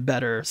are, the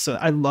better. So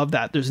I love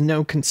that. There's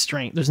no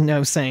constraint. There's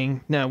no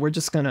saying, no, we're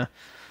just gonna,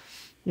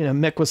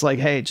 Mick was like,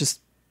 hey,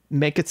 just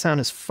make it sound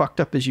as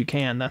fucked up as you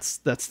can. That's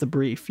the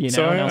brief,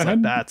 So and I was like,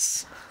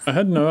 I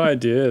had no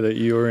idea that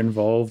you were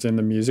involved in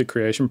the music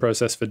creation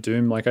process for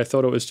Doom. Like I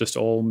thought it was just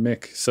all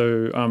Mick.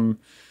 So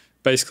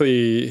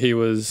basically he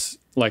was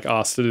like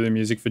asked to do the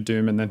music for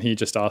Doom, and then he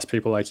just asked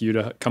people like you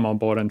to come on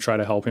board and try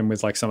to help him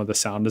with like some of the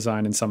sound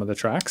design in some of the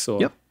tracks.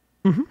 Or Yep.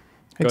 Mm-hmm.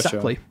 Gotcha.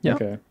 Exactly. Yeah.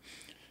 Okay.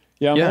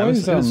 Yeah, I'm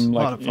always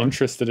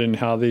interested in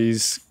how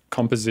these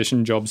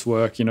composition jobs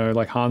work.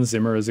 Like Hans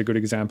Zimmer is a good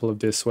example of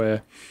this,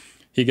 where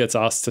he gets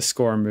asked to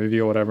score a movie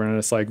or whatever, and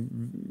it's like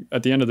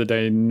at the end of the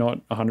day,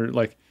 not 100.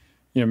 Like,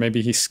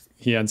 maybe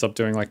he ends up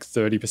doing like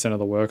 30% of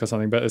the work or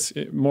something. But it's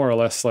more or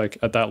less like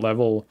at that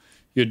level,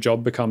 your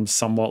job becomes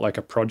somewhat like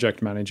a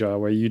project manager,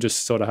 where you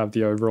just sort of have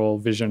the overall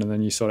vision, and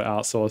then you sort of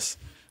outsource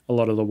a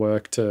lot of the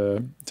work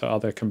to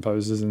other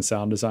composers and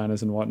sound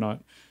designers and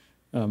whatnot.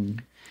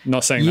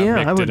 Not saying that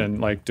Mick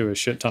didn't like do a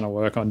shit ton of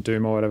work on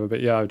Doom or whatever,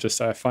 but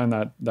I find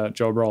that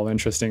job role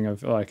interesting,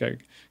 of like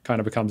it kind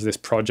of becomes this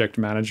project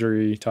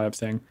managery type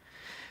thing.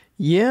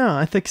 Yeah,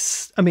 I think,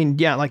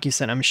 like you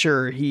said, I'm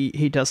sure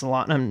he does a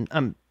lot,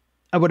 and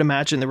I would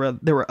imagine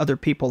there were other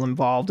people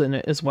involved in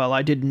it as well.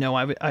 I didn't know.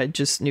 I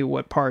just knew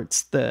what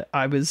parts that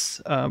I was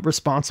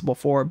responsible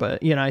for,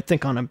 but I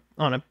think on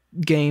a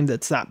game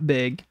that's that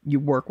big, you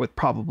work with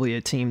probably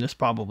a team. There's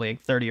probably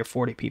like 30 or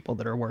 40 people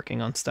that are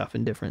working on stuff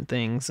and different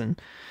things. And,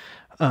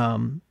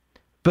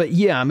 but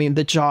yeah,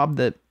 the job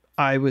that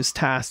I was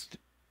tasked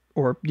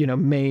or,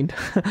 made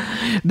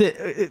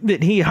that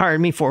he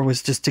hired me for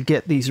was just to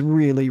get these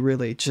really,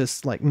 really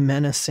just like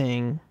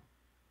menacing,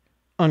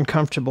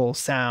 uncomfortable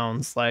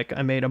sounds. Like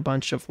I made a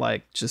bunch of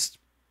like, just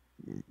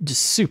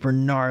super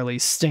gnarly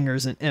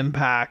stingers and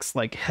impacts,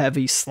 like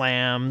heavy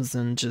slams,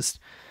 and just,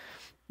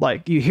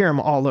 like you hear them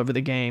all over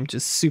the game,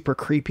 just super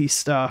creepy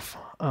stuff.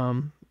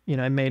 I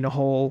made a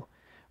whole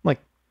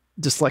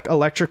just like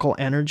electrical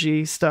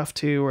energy stuff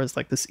too, where it's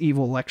like this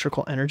evil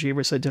electrical energy,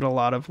 which I did a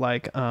lot of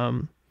like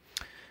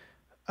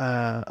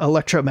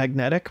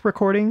electromagnetic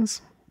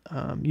recordings,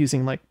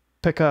 using like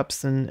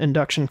pickups and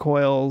induction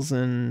coils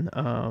and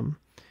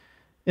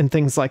and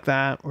things like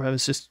that, where I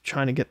was just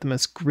trying to get the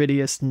most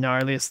grittiest,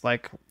 gnarliest,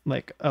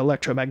 like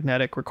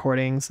electromagnetic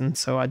recordings. And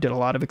so I did a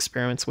lot of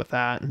experiments with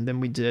that. And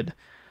then we did,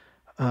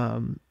 I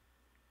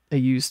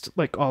used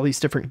like all these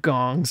different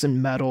gongs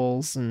and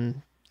metals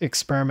and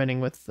experimenting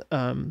with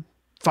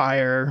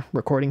fire,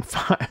 recording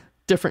fire,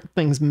 different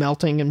things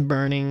melting and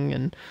burning.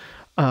 And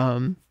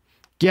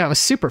yeah, it was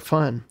super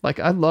fun. Like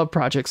I love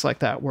projects like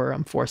that where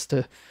I'm forced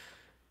to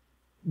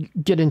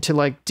get into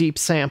like deep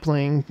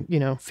sampling, you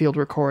know, field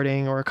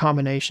recording, or a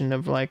combination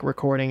of like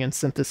recording and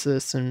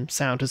synthesis and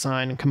sound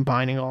design, and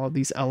combining all of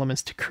these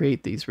elements to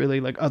create these really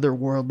like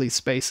otherworldly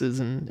spaces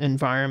and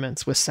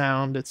environments with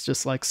sound. It's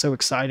just like so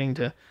exciting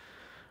to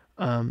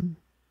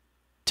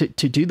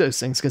do those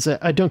things, because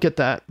I don't get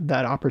that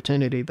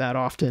opportunity that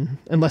often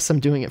unless I'm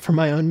doing it for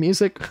my own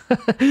music.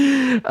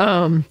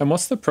 And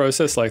what's the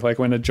process like? Like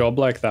when a job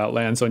like that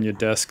lands on your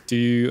desk, do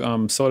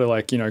you sort of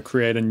like, you know,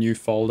 create a new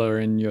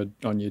folder on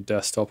your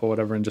desktop or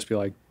whatever, and just be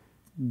like,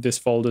 this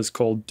folder's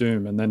called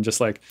Doom, and then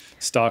just like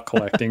start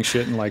collecting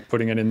shit and like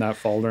putting it in that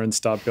folder and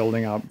start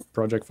building up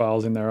project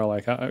files in there? Or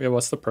like,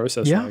 what's the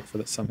process like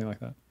for something like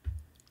that?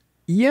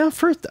 Yeah,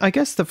 first, I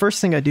guess the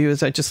first thing I do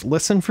is I just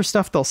listen for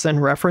stuff. They'll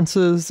send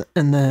references,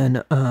 and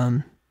then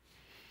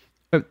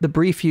the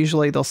brief,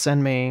 usually they'll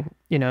send me,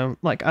 you know,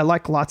 like I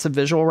like lots of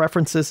visual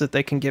references that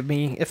they can give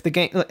me. If the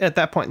game, at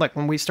that point, like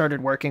when we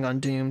started working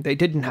on Doom, they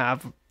didn't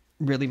have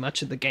really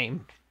much of the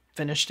game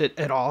finished it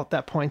at all at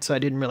that point, so I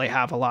didn't really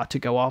have a lot to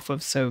go off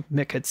of. So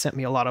Mick had sent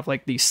me a lot of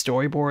like these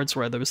storyboards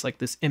where there was like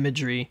this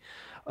imagery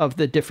of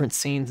the different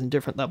scenes and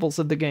different levels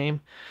of the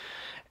game.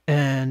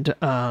 And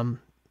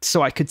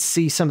so I could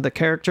see some of the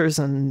characters,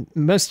 and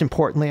most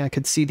importantly, I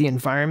could see the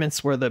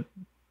environments where the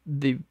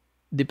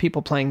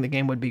people playing the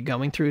game would be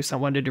going through. So I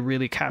wanted to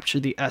really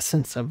capture the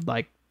essence of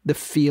like the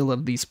feel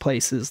of these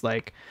places.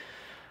 Like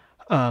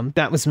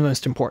that was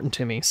most important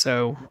to me.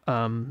 So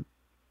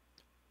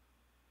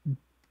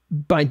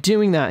by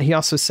doing that, he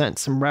also sent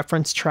some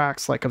reference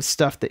tracks, like of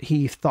stuff that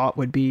he thought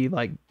would be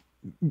like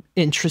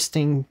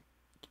interesting,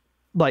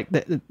 like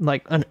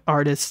an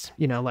artist,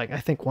 you know, like I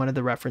think one of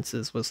the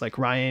references was like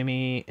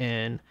Raimi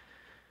and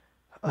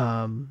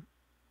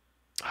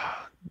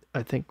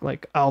I think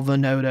like Alva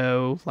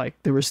Noto. Like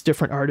there was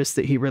different artists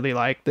that he really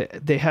liked,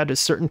 that they had a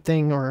certain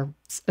thing or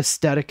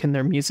aesthetic in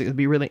their music. It'd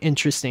be really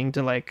interesting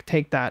to like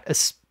take that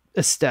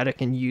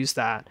aesthetic and use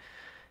that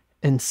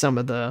in some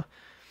of the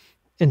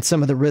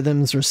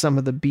rhythms or some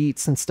of the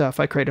beats and stuff.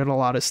 I created a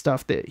lot of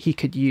stuff that he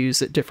could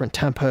use at different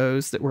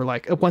tempos that were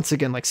like, once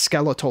again, like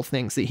skeletal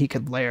things that he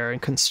could layer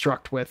and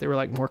construct with. They were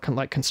like more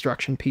like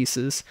construction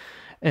pieces.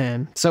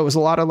 And so it was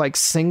a lot of like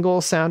single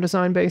sound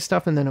design based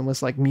stuff. And then it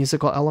was like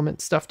musical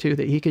element stuff too,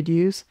 that he could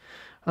use,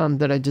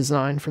 that I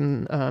designed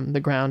from the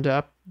ground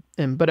up.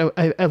 But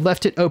I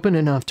left it open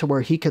enough to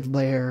where he could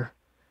layer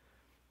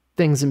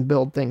things and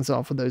build things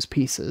off of those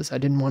pieces. I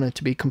didn't want it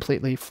to be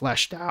completely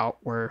fleshed out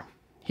where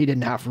he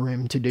didn't have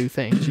room to do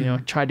things, you know. I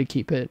tried to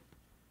keep it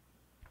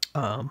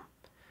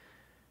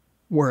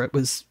where it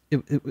was,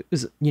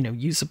 you know,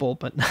 usable,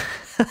 but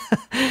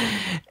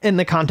in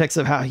the context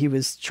of how he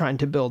was trying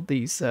to build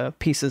these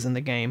pieces in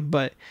the game.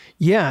 But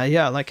yeah, it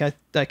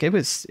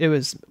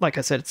was like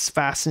I said, it's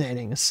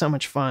fascinating. It's so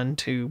much fun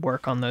to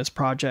work on those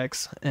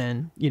projects.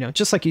 And, you know,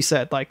 just like you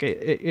said, like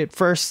it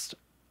first,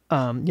 you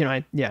know,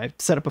 I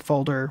set up a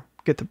folder,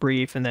 get the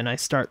brief, and then I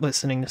start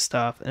listening to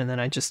stuff, and then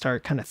I just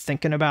start kind of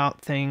thinking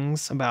about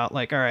things about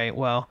like, all right,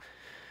 well,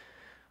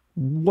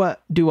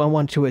 what do I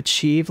want to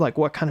achieve? Like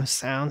what kind of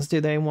sounds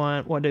do they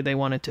want? What do they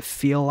want it to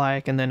feel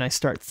like? And then I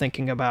start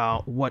thinking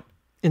about what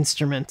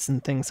instruments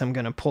and things I'm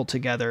going to pull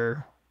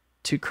together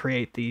to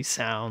create these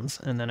sounds.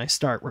 And then I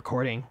start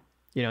recording,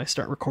 you know, I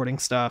start recording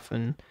stuff,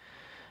 and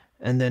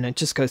then it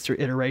just goes through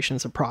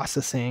iterations of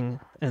processing,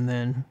 and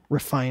then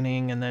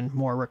refining, and then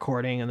more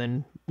recording, and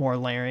then more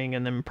layering,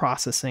 and then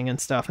processing and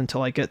stuff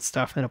until I get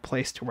stuff in a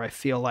place to where I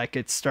feel like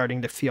it's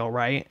starting to feel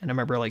right. And I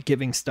remember like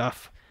giving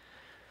stuff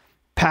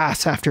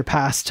pass after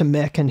pass to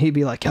Mick, and he'd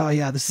be like, oh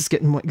yeah, this is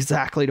getting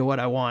exactly to what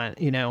I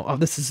want, you know, oh,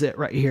 this is it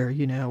right here,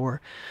 you know.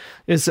 Or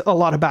there's a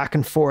lot of back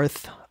and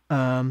forth,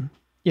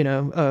 you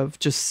know, of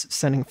just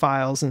sending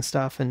files and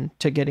stuff and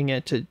to getting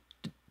it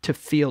to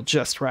feel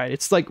just right.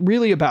 It's like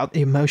really about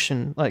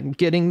emotion, like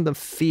getting the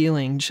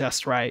feeling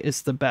just right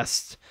is the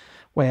best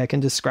way I can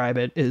describe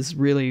it. Is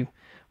really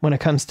when it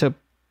comes to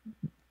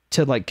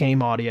like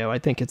game audio, I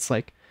think it's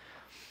like,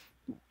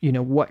 you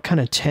know, what kind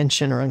of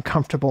tension or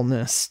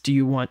uncomfortableness do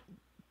you want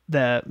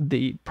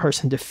the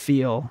person to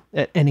feel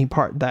at any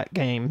part of that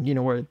game, you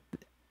know, where,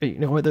 you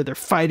know, whether they're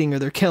fighting or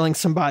they're killing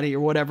somebody or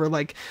whatever.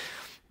 Like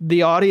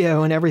the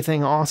audio and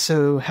everything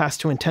also has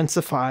to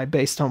intensify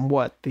based on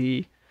what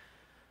the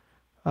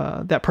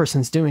that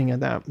person's doing at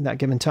that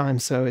given time.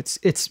 So it's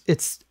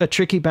a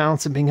tricky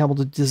balance of being able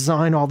to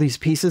design all these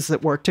pieces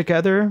that work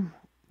together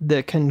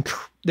that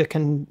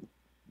can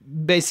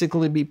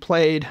basically be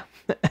played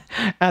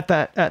at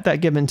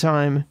that given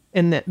time,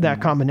 and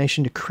that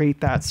combination to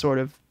create that sort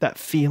of that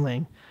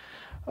feeling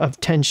of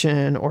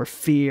tension or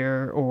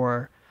fear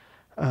or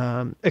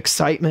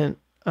excitement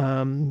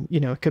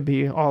It could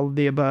be all of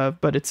the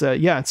above, but it's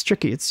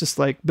tricky. It's just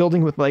like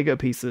building with Lego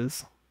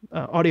pieces,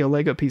 audio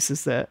Lego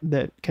pieces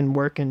that can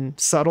work in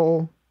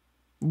subtle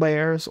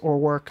layers or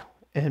work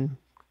in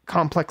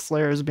complex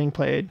layers being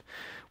played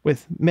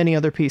with many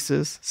other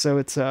pieces. So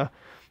it's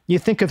you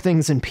think of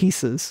things in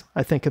pieces.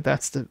 I think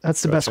that's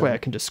the best way I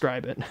can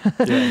describe it.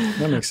 Yeah,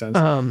 that makes sense.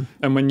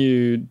 And when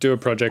you do a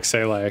project,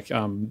 say like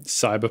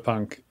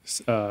Cyberpunk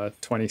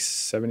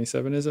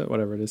 2077, is it?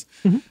 Whatever it is.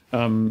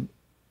 Mm-hmm.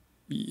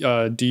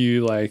 Do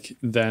you like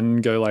then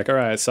go like, all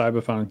right,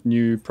 Cyberpunk,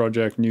 new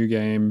project, new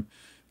game,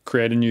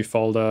 create a new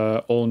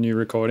folder, all new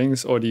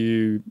recordings? Or do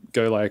you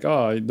go like,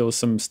 oh, there was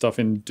some stuff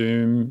in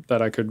Doom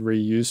that I could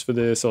reuse for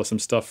this, or some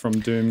stuff from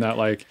Doom that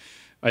like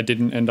I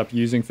didn't end up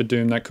using for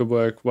Doom that could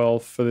work well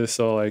for this,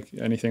 or like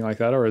anything like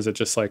that? Or is it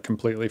just like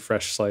completely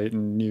fresh slate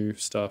and new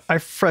stuff? I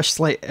fresh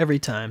slate every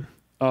time.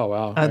 Oh,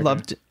 wow.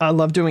 I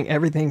love doing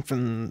everything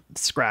from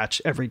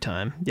scratch every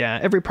time. Yeah,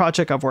 every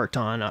project I've worked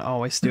on, I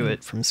always do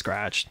it from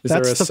scratch. Is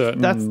there a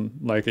certain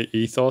like an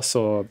ethos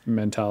or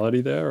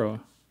mentality there, or?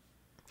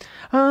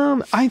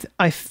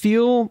 I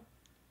feel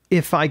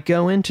if I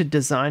go into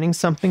designing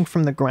something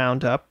from the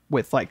ground up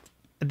with like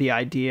the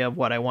idea of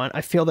what I want, I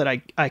feel that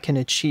I can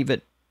achieve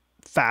it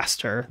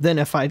faster than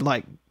if I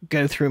like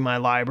go through my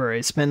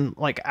library, spend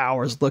like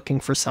hours looking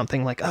for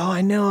something like, oh,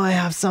 I know I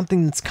have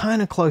something that's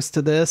kind of close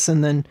to this,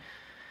 and then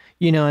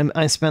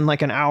I spend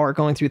like an hour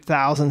going through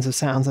thousands of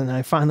sounds, and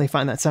I finally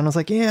find that sound. I was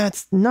like, yeah,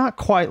 it's not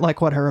quite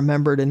like what I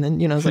remembered. And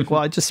then, I was like,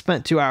 well, I just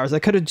spent 2 hours. I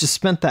could have just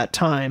spent that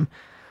time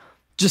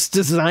just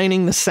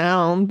designing the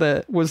sound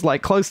that was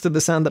like close to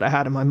the sound that I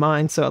had in my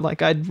mind. So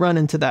like I'd run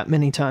into that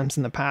many times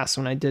in the past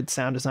when I did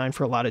sound design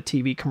for a lot of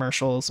TV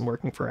commercials and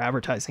working for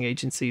advertising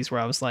agencies, where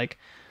I was like,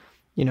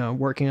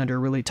 working under a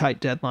really tight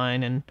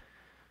deadline and,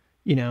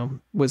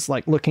 was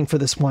like looking for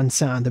this one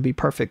sound to be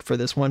perfect for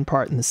this one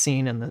part in the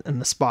scene and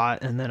the spot.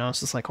 And then I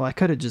was just like, well, I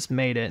could have just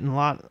made it. And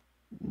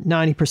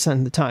 90%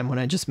 of the time when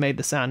I just made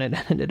the sound,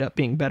 it ended up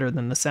being better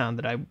than the sound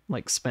that I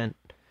like spent,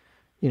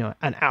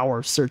 an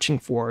hour searching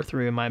for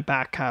through my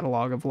back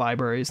catalog of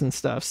libraries and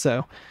stuff.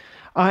 So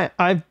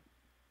I've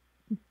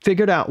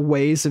figured out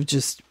ways of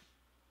just,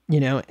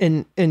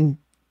 and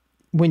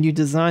when you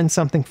design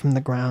something from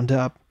the ground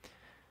up,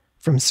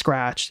 from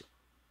scratch,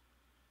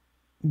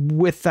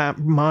 with that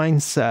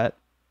mindset,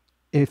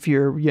 if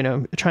you're,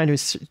 trying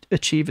to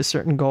achieve a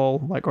certain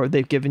goal, like, or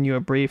they've given you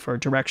a brief or a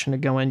direction to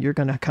go in, you're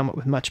going to come up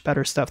with much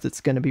better stuff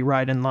that's going to be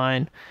right in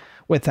line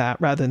with that,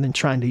 rather than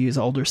trying to use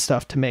older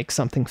stuff to make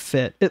something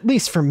fit, at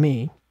least for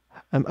me.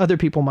 Other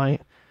people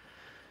might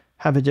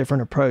have a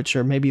different approach,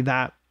 or maybe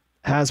that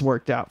has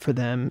worked out for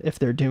them if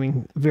they're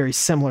doing very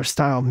similar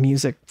style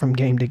music from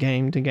game to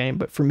game to game.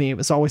 But for me, it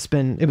was always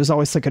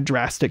like a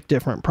drastic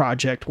different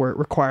project where it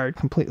required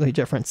completely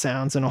different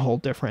sounds and a whole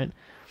different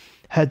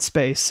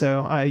headspace.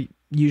 So I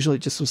usually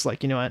just was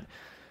like, you know what,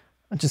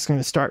 I'm just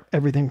going to start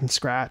everything from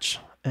scratch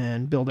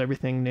and build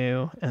everything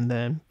new. And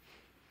then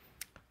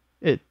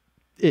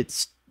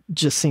it's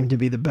just seemed to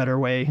be the better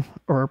way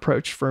or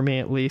approach for me,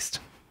 at least.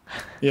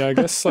 Yeah, I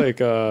guess like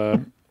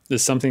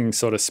there's something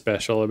sort of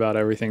special about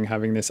everything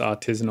having this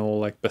artisanal,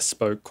 like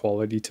bespoke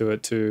quality to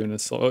it too. And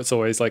it's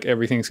always like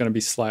everything's going to be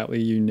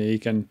slightly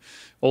unique. And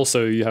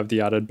also you have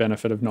the added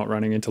benefit of not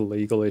running into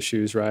legal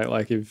issues, right?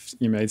 Like if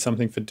you made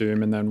something for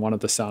Doom and then one of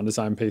the sound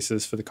design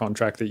pieces for the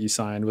contract that you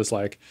signed was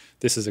like,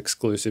 this is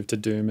exclusive to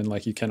Doom and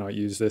like you cannot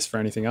use this for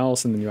anything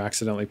else. And then you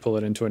accidentally pull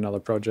it into another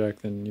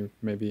project, then you're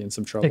maybe in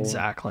some trouble.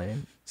 Exactly.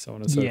 So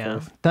on and so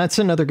forth. That's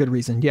another good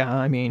reason. Yeah,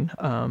 I mean,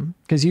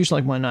 because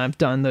usually when I've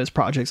done those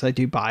projects, I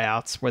do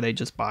buyouts where they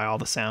just buy all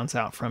the sounds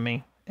out from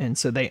me. And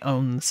so they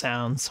own the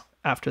sounds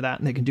after that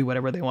and they can do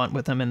whatever they want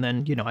with them. And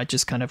then, I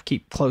just kind of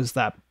close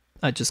that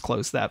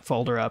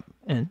folder up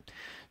and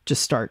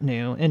just start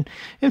new. And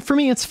for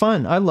me, it's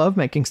fun. I love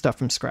making stuff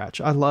from scratch.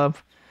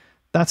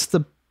 That's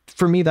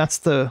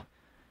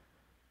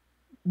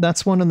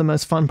one of the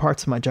most fun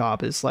parts of my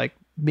job, is like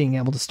being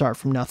able to start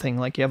from nothing.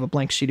 Like you have a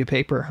blank sheet of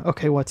paper.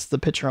 Okay, what's the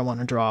picture I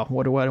want to draw?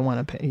 What do I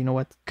want to,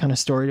 what kind of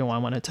story do I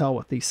want to tell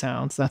with these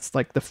sounds?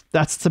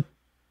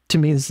 To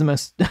me, is the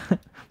most,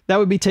 that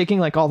would be taking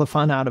like all the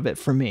fun out of it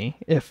for me.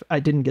 If I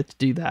didn't get to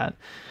do that,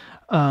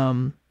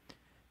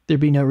 there'd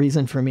be no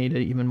reason for me to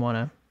even want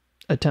to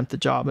attempt the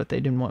job if they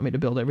didn't want me to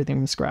build everything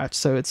from scratch.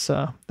 So it's,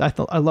 I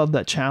love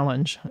that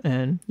challenge.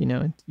 And,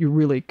 you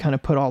really kind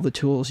of put all the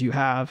tools you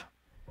have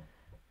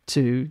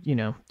to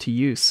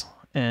use.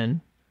 And,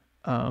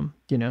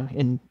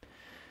 and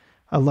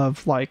I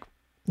love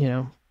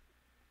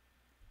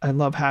I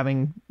love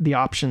having the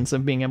options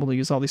of being able to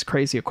use all these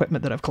crazy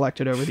equipment that I've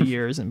collected over the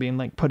years and being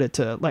like,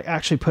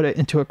 actually put it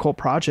into a cool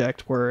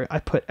project where I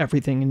put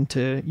everything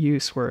into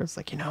use, where it's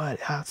like,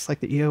 it's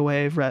like the EO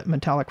Wave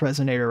metallic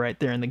resonator right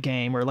there in the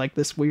game, or like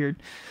this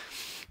weird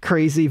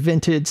crazy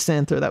vintage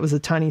synth, or that was a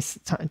tinizer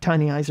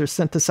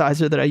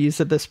synthesizer that I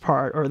used at this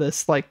part, or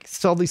this, like,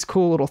 still these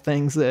cool little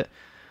things that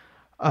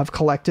I've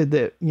collected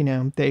that,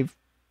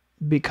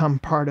 become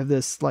part of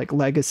this like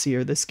legacy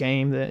or this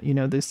game that, you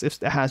know, this,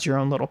 if it has your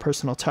own little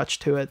personal touch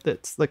to it,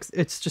 that's like,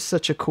 it's just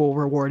such a cool,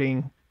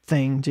 rewarding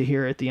thing to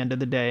hear at the end of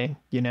the day,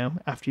 you know,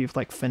 after you've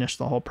like finished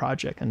the whole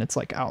project and it's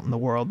like out in the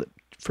world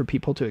for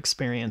people to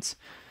experience.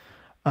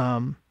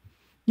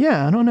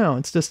 Yeah, I don't know.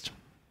 It's just,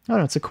 I don't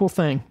know. It's a cool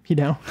thing, you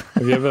know.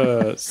 Have you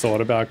ever thought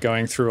about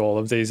going through all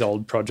of these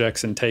old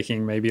projects and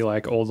taking maybe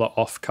like all the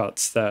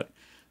offcuts that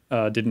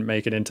didn't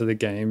make it into the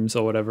games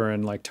or whatever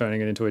and like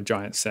turning it into a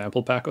giant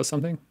sample pack or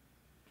something?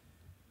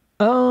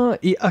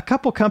 A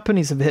couple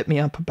companies have hit me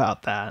up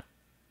about that.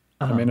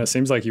 I mean, it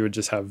seems like you would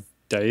just have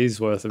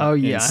days worth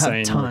of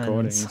insane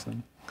recordings.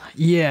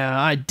 Yeah,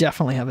 I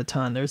definitely have a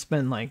ton. There's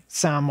been like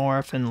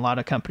Soundmorph and a lot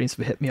of companies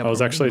have hit me up. I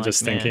was actually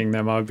just thinking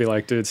them. I would be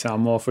like, dude,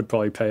 Soundmorph would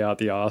probably pay out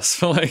the ass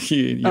for like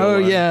you.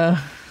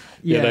 Yeah.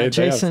 They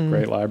Jason, have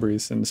great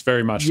libraries and it's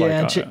very much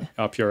like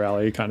up your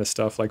alley kind of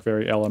stuff, like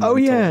very elemental. Oh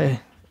yeah,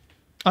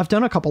 I've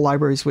done a couple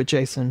libraries with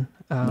Jason.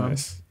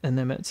 Nice. And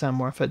then at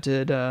Soundmorph,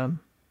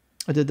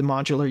 I did the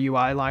modular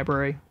UI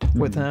library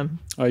with him.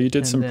 Oh, you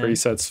did some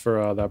presets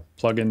for that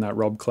plugin that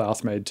Rob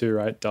Clouth made too,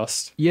 right?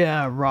 Dust.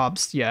 Yeah,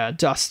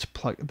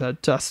 the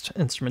Dust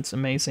instrument's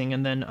amazing.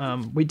 And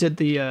then we did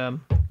the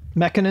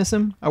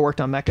Mechanism. I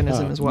worked on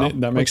Mechanism as well.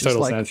 That makes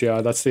total sense.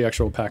 Yeah, that's the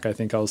actual pack I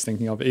think I was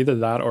thinking of. Either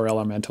that or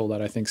Elemental,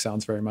 that I think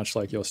sounds very much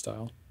like your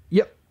style.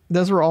 Yep,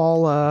 those were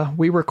all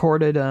we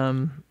recorded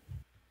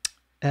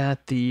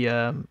at the.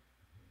 I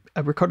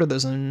recorded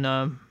those in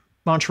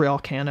Montreal,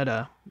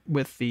 Canada,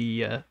 with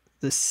the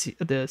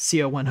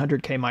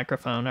CO100K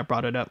microphone. I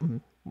brought it up,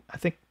 and I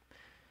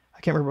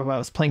can't remember if I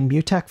was playing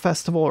Mutech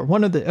Festival or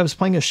I was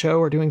playing a show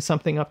or doing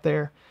something up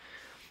there,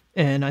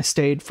 and I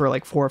stayed for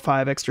like 4 or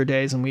 5 extra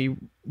days,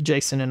 and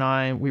Jason and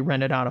I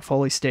rented out a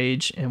Foley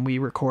stage and we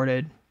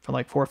recorded for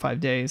like 4 or 5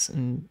 days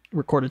and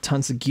recorded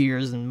tons of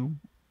gears and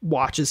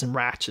watches and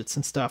ratchets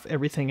and stuff,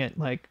 everything at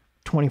like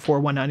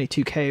 24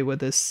 192K with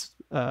this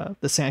the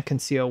Sanken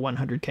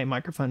CO100K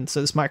microphone.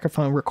 So this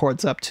microphone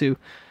records up to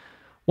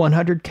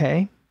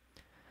 100K.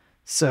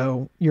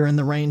 So you're in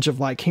the range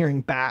of like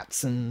hearing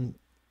bats and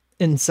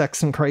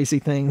insects and crazy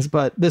things.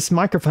 But this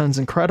microphone's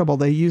incredible.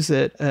 They use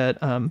it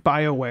at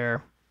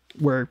BioWare,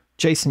 where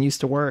Jason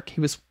used to work. He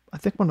was, I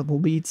think, one of the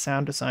lead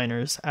sound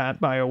designers at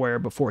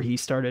BioWare before he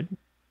started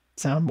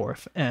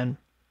Soundmorph. And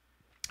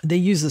they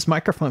use this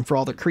microphone for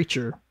all the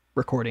creature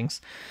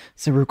recordings.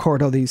 So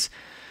record all these,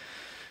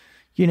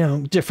 you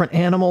know, different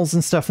animals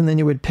and stuff, and then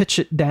you would pitch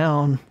it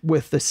down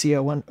with the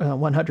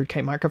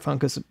CO100K microphone,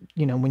 because,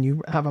 you know, when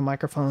you have a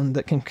microphone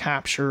that can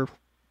capture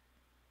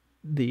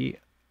the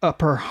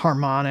upper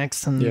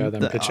harmonics and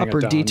the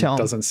upper detail,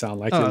 doesn't sound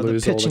like you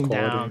lose all the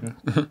quality.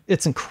 Down,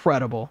 it's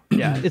incredible.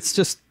 Yeah, it's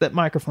just that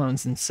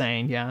microphone's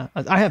insane. Yeah,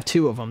 I have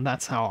 2 of them.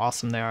 That's how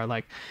awesome they are.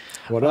 Like,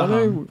 what are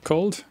they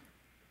called?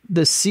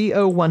 The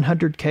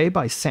CO100K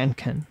by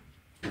Sanken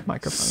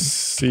microphone.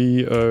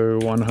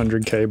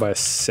 CO100K by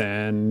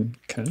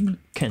Sanken.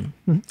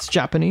 It's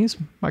Japanese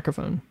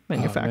microphone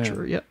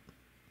manufacturer. Yep.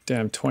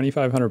 Damn,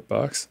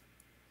 $2,500.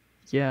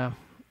 Yeah.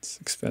 It's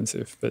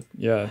expensive, but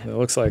yeah, it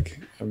looks like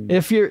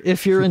if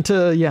you're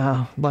into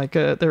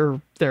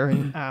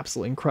they're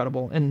absolutely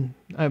incredible. And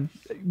I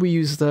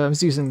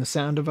was using the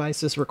Sound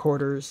Devices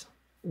recorders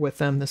with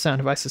them, the Sound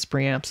Devices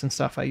preamps and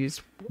stuff. I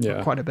used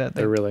quite a bit.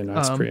 They're really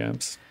nice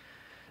preamps.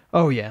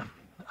 Oh yeah,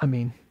 I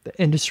mean the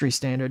industry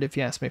standard if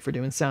you ask me for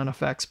doing sound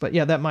effects. But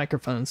yeah, that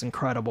microphone's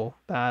incredible.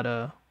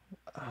 That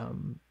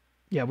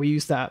we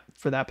use that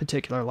for that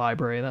particular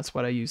library. That's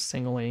what I use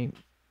singly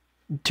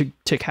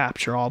to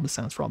capture all the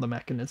sounds for all the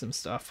Mechanism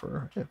stuff,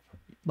 or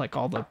like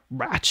all the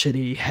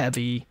ratchety,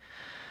 heavy,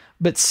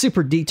 but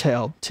super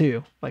detailed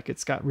too. Like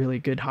it's got really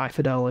good high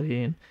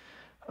fidelity, and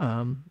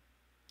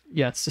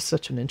it's just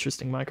such an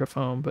interesting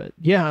microphone. But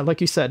yeah,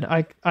 like you said,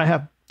 I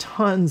have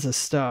tons of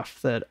stuff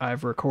that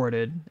I've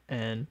recorded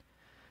and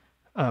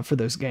for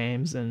those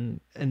games, and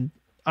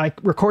I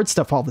record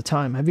stuff all the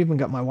time. I've even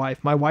got my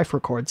wife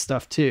records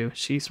stuff too.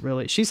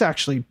 She's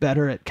actually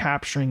better at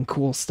capturing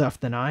cool stuff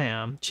than I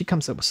am. She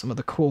comes up with some of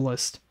the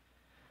coolest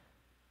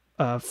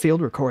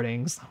field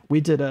recordings.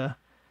 We did an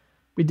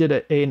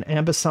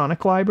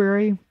ambisonic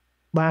library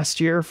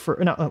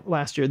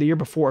the year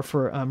before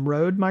for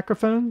Rode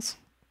microphones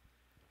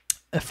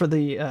for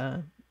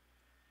their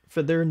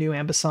new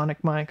ambisonic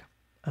mic,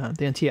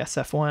 the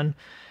NTSF1,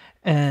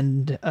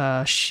 and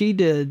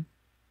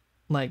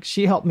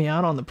she helped me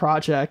out on the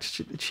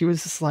project. She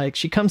was just like,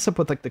 she comes up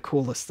with like the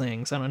coolest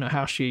things. I don't know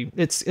how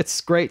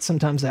it's great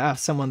sometimes to have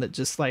someone that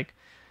just like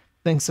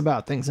thinks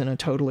about things in a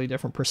totally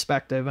different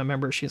perspective. I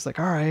remember she's like,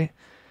 all right,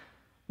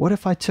 what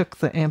if I took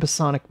the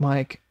ambisonic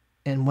mic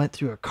and went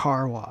through a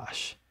car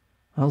wash?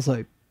 I was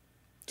like,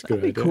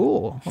 that'd be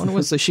cool.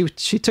 So she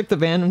took the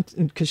van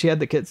because she had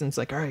the kids, and it's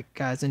like, all right,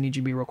 guys, I need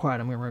you to be real quiet.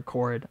 I'm going to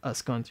record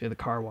us going through the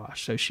car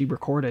wash. So she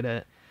recorded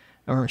it,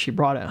 or she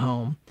brought it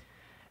home.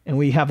 And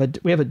we have a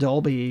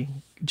Dolby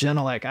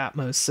Genelec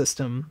Atmos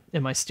system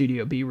in my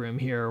Studio B room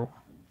here,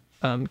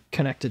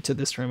 connected to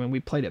this room, and we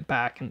played it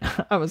back, and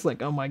I was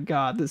like, oh my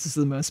god, this is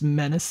the most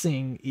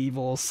menacing,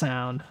 evil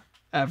sound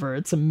ever.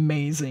 It's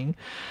amazing.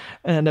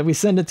 And we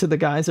send it to the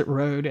guys at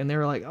Rode, and they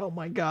were like, oh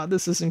my God,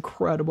 this is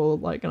incredible.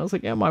 Like, and I was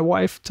like, yeah, my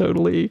wife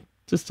totally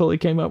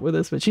came up with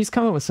this, but she's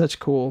come up with such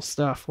cool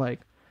stuff. Like,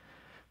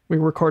 we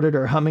recorded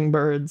our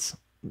hummingbirds.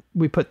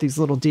 We put these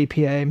little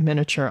DPA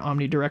miniature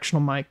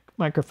omnidirectional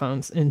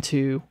microphones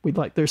into,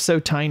 they're so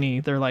tiny.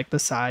 They're like the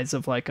size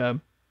of like a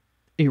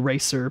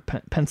eraser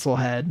pencil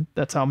head.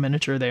 That's how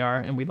miniature they are.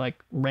 And we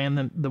like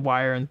ran the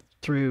wire and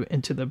through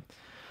into the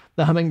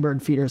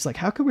hummingbird feeders. Like,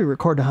 how could we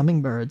record the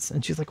hummingbirds?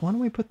 And she's like, why don't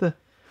we put the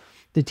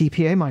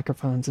DPA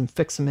microphones and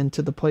fix them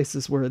into the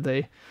places where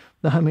the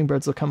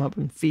hummingbirds will come up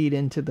and feed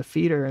into the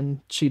feeder.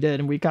 And she did.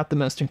 And we got the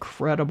most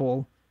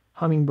incredible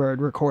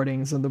hummingbird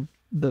recordings of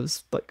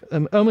those, like,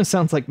 it almost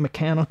sounds like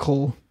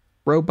mechanical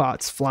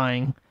robots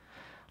flying,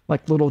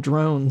 like little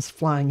drones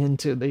flying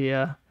into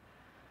the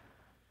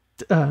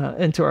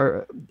into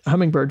our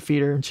hummingbird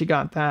feeder. And she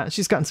got that.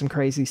 She's gotten some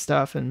crazy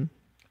stuff. And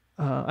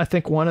I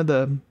think one of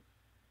the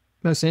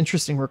most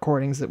interesting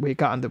recordings that we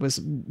got that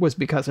was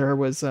because of her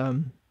was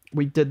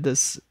we did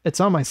this. It's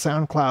on my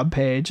SoundCloud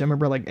page. I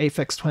remember like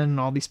Aphex Twin and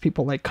all these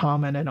people like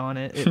commented on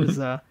it. It was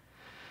a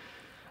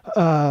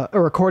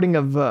recording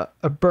of a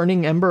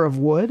burning ember of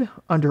wood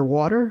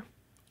underwater.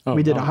 Oh,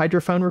 we did a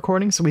hydrophone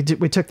recording. So we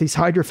took these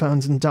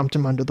hydrophones and dumped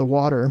them under the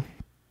water.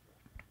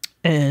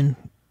 And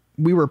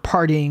we were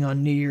partying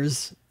on New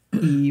Year's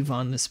Eve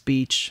on this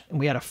beach, and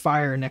we had a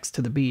fire next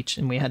to the beach,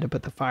 and we had to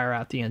put the fire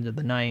out at the end of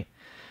the night.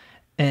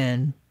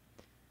 And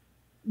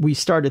we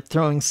started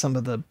throwing some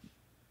of the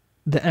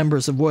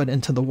embers of wood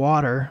into the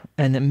water,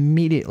 and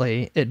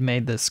immediately it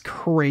made this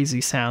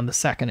crazy sound the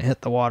second it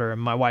hit the water.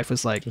 And my wife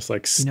was like, just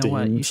like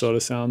steam sort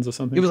of sounds or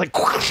something. It was like,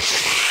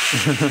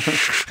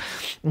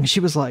 and she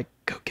was like,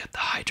 go get the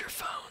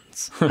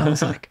hydrophones. And I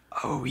was like,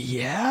 oh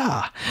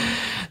yeah.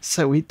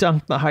 So we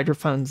dumped the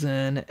hydrophones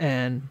in,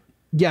 and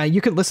yeah,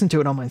 you could listen to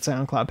it on my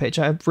SoundCloud page.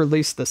 I've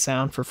released the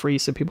sound for free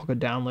so people could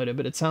download it,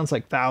 but it sounds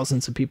like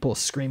thousands of people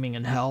screaming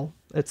in hell.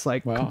 It's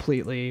like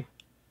completely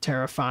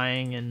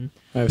terrifying. And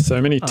I have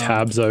so many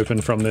tabs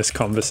open from this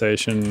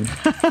conversation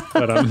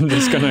that I'm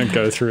just going to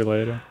go through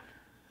later.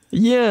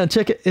 Yeah,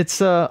 check it.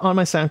 It's on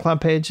my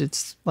SoundCloud page.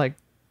 It's like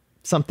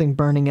something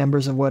burning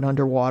embers of wood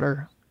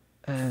underwater.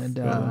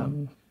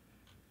 And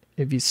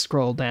if you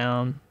scroll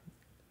down,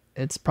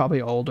 it's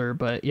probably older,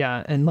 but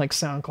yeah. And like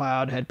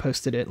SoundCloud had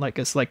posted it like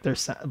it's like their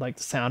like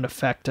the sound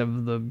effect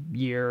of the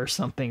year or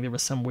something. There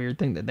was some weird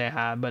thing that they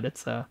had, but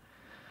it's that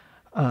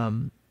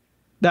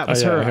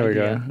was her Here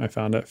idea. We go. I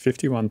found it.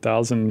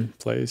 51,000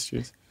 plays.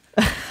 Jeez.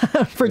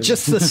 For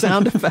just the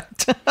sound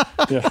effect.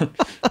 Yeah,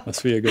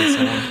 must be a good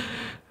sound.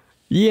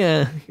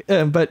 Yeah,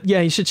 but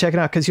yeah, you should check it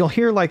out because you'll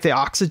hear like the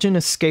oxygen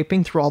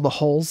escaping through all the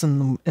holes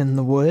in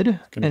the wood,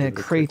 and it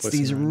creates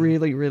these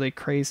really, really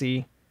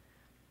crazy.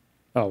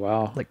 Oh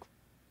wow! Like,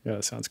 yeah,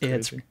 that sounds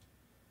crazy.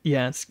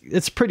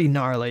 It's pretty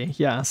gnarly.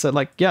 Yeah, so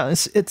like, yeah,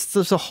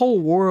 there's a whole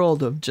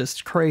world of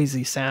just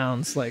crazy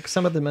sounds. Like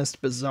some of the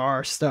most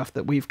bizarre stuff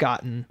that we've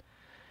gotten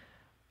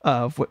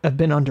have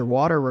been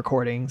underwater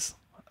recordings.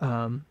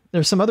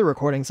 There's some other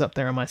recordings up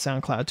there on my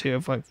SoundCloud too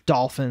of like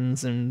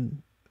dolphins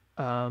and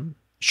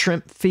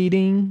shrimp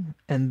feeding,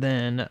 and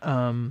then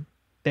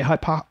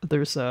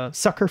there's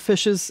sucker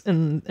fishes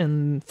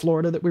in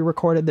Florida that we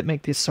recorded that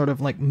make these sort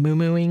of like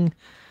moo-mooing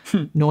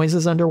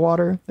noises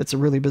underwater. It's a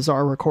really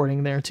bizarre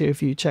recording there too.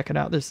 If you check it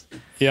out, there's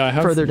I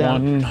have further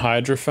one down.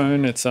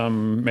 hydrophone. It's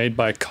made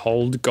by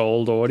Cold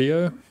Gold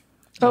Audio.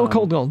 Oh,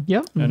 Cold Gold,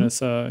 yeah. And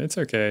it's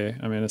okay.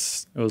 I mean,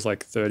 it was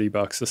like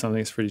 $30 or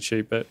something. It's pretty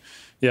cheap, but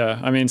yeah.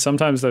 I mean,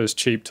 sometimes those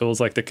cheap tools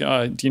like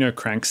do you know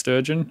Crank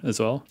Sturgeon as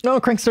well? Oh,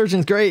 Crank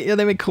Sturgeon's great. Yeah,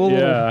 they make cool.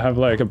 Yeah, I have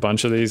like a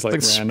bunch of these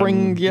like random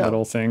spring,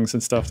 little things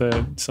and stuff.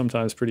 They're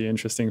sometimes pretty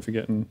interesting for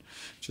getting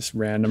just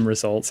random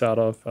results out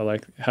of. I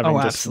like having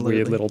just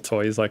weird little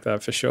toys like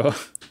that for sure.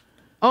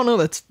 Oh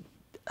no,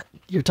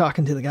 you're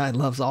talking to the guy who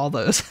loves all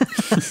those.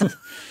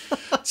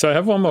 So I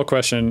have one more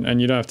question,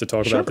 and you don't have to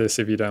talk about this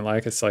if you don't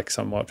like. It's like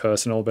somewhat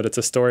personal, but it's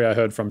a story I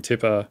heard from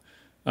Tipper.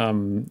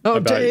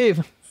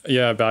 Dave.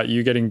 Yeah, about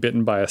you getting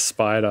bitten by a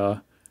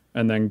spider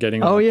and then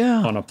getting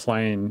on a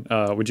plane.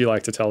 Would you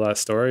like to tell that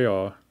story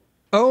or?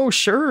 Oh,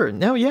 sure.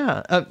 No,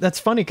 yeah. That's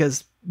funny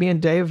because me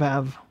and Dave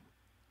have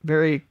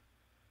very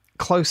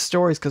close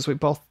stories because we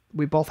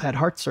both had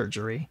heart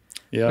surgery,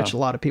 which a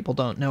lot of people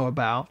don't know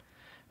about.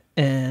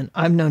 And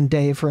I've known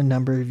Dave for a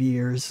number of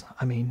years.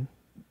 I mean,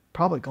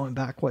 probably going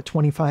back,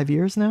 25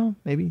 years now?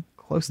 Maybe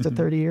close to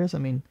 30 years. I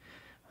mean,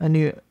 I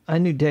knew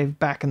Dave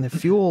back in the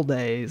Fuel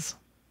days,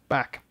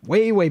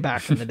 way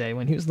back in the day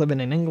when he was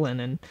living in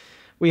England. And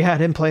we had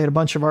him play at a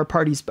bunch of our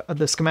parties,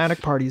 the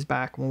Schematic parties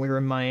back when we were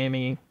in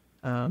Miami.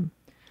 And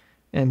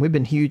we've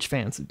been huge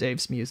fans of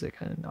Dave's music.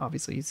 And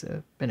obviously he's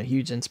been a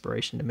huge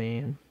inspiration to me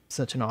and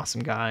such an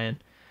awesome guy.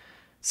 And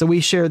so we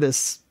share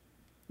these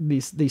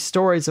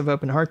stories of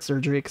open heart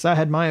surgery because I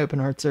had my open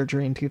heart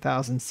surgery in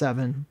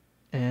 2007.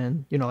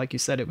 And, like you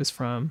said,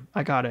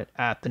 I got it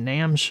at the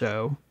NAMM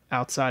show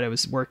outside. I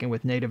was working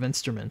with Native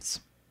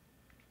Instruments.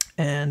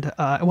 And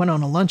I went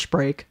on a lunch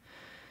break,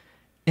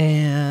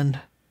 and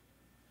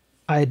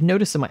I had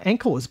noticed that my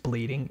ankle was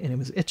bleeding and it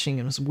was itching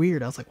and it was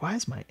weird. I was like, why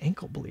is my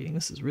ankle bleeding?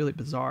 This is really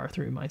bizarre,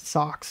 through my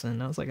socks.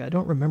 And I was like, I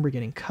don't remember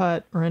getting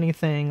cut or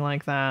anything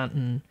like that.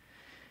 And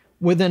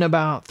within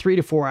about 3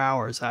 to 4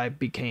 hours, I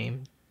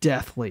became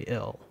deathly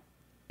ill.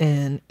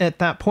 And at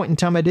that point in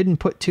time, I didn't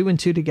put 2 and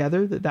 2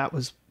 together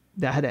that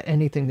had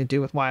anything to do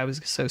with why I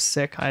was so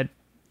sick. I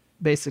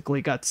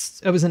basically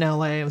I was in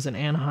LA, I was in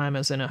Anaheim, I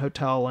was in a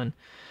hotel, and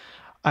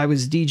I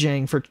was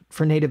DJing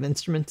for Native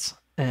Instruments.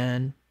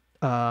 And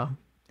I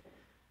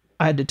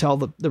had to tell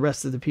the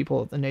rest of the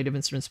people at the Native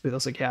Instruments booth, I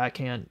was like, yeah, I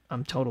can't,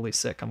 I'm totally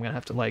sick. I'm going to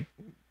have to like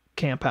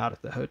camp out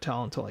at the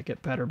hotel until I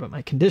get better. But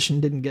my condition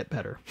didn't get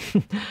better.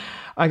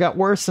 I got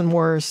worse and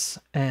worse.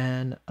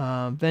 And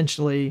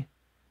eventually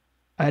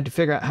I had to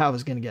figure out how I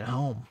was going to get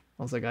home.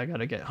 I was like, I got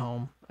to get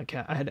home.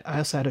 I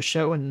also had a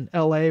show in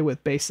LA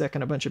with Basic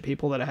and a bunch of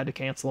people that I had to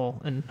cancel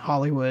in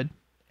Hollywood,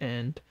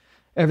 and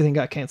everything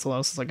got canceled. I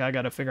was like, I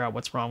got to figure out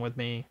what's wrong with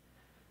me.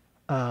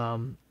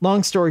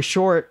 Long story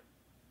short,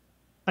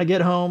 I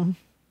get home.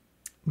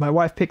 My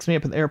wife picks me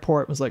up at the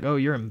airport and was like, oh,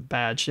 you're in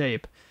bad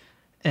shape.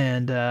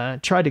 And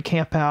tried to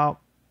camp out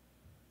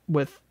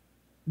with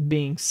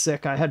being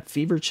sick. I had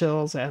fever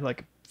chills. I had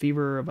like a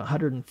fever of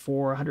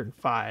 104,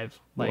 105,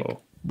 like Whoa.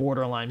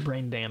 Borderline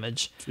brain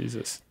damage.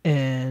 Jesus.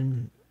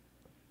 And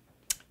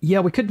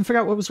yeah, we couldn't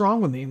figure out what was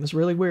wrong with me. It was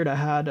really weird. I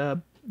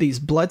had these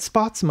blood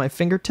spots in my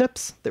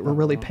fingertips that were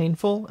really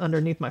painful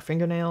underneath my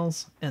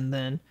fingernails. And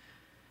then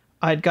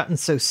I'd gotten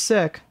so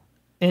sick.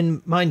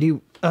 And mind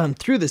you,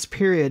 through this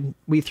period,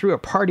 we threw a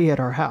party at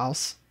our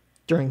house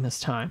during this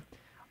time.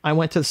 I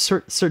went to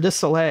Cirque du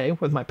Soleil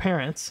with my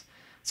parents.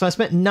 So I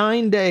spent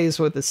 9 days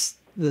with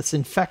this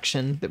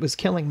infection that was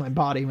killing my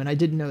body when I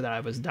didn't know that I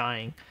was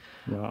dying.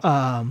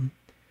 Wow.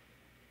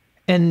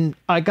 And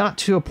I got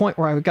to a point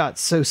where I got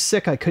so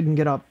sick I couldn't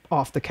get up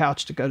off the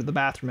couch to go to the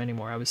bathroom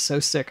anymore. I was so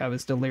sick, I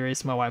was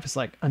delirious. My wife was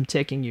like, I'm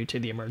taking you to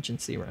the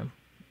emergency room.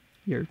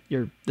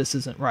 This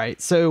isn't right.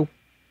 So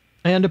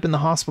I end up in the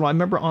hospital. I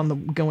remember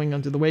going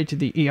on the way to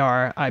the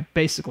ER, I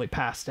basically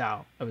passed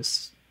out. I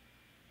was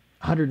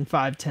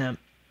 105 temp.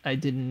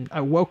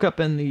 I woke up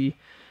in the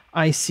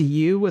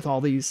ICU with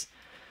all these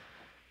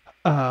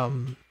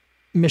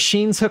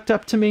machines hooked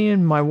up to me,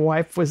 and my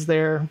wife was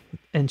there,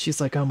 and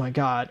she's like, oh my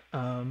God,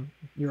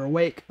 you're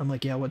awake. I'm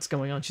like, yeah, what's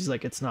going on? She's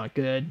like, it's not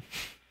good.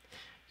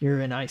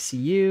 You're in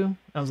ICU.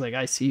 I was like,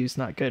 ICU's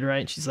not good, right?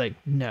 And she's like,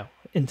 no,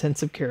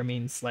 intensive care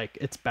means like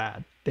it's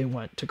bad. They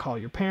want to call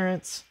your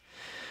parents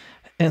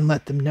and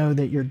let them know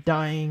that you're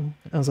dying.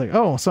 I was like,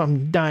 oh, so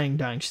I'm dying.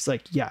 She's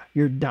like, yeah,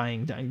 you're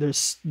dying.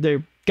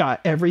 They've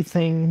got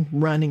everything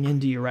running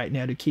into you right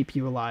now to keep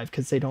you alive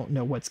because they don't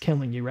know what's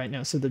killing you right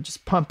now. So they're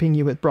just pumping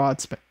you with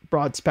broad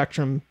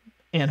spectrum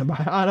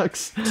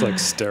antibiotics. It's like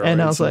steroids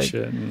and I was like,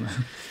 shit.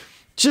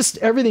 Just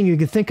everything you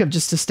could think of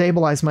just to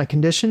stabilize my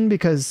condition,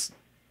 because,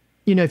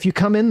 you know, if you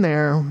come in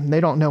there, they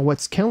don't know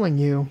what's killing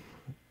you.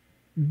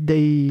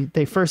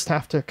 They first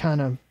have to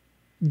kind of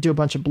do a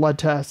bunch of blood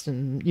tests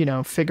and, you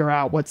know, figure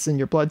out what's in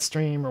your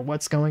bloodstream or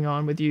what's going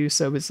on with you.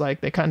 So it's like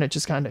they kind of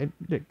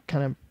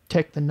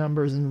take the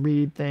numbers and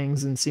read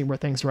things and see where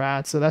things are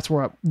at. So that's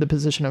where the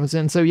position I was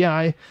in. So yeah,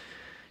 I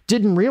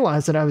didn't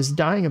realize that I was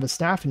dying of a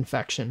staph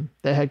infection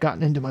that had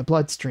gotten into my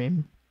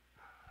bloodstream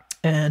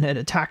and had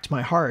attacked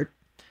my heart.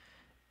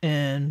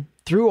 And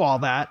through all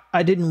that,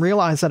 I didn't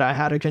realize that I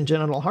had a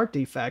congenital heart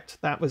defect.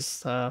 That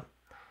was, you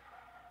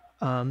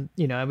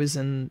know, I was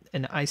in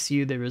an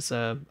ICU. There was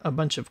a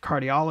bunch of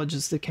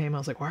cardiologists that came. I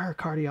was like, why are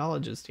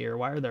cardiologists here?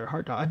 Why are there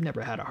I've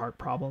never had a heart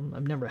problem.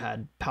 I've never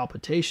had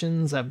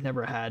palpitations. I've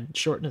never had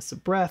shortness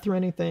of breath or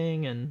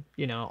anything. And,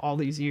 you know, all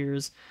these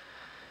years.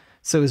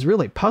 So it was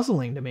really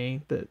puzzling to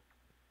me that,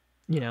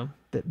 you know,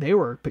 that they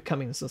were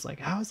becoming this. Like,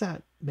 how does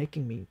that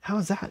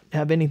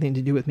have anything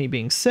to do with me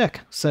being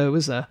sick? So it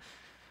was a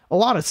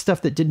lot of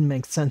stuff that didn't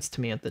make sense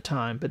to me at the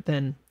time. But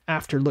then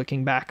after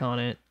looking back on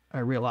it, I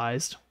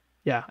realized,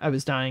 yeah, I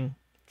was dying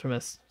from a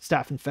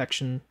staph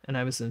infection, and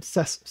I was in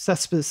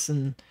cesspit,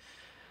 and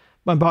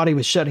my body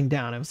was shutting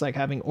down. I was like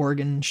having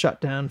organ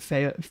shutdown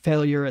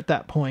failure at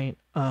that point.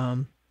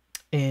 And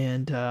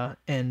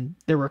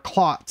there were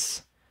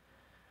clots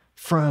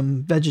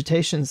from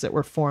vegetations that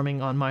were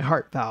forming on my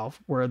heart valve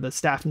where the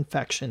staph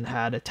infection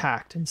had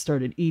attacked and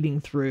started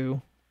eating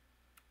through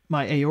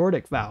my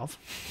aortic valve.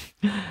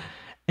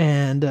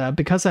 And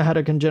because I had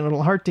a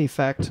congenital heart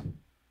defect,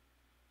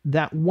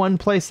 that one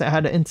place that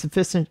had an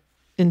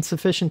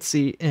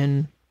insufficiency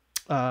in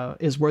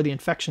is where the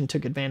infection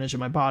took advantage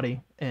of my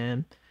body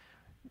and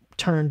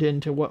turned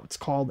into what's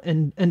called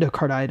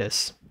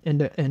endocarditis.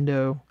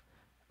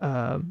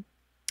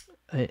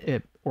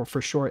 Or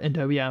for short,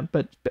 endo, yeah.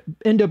 But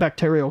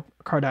endobacterial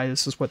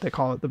carditis is what they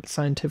call it. The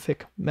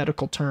scientific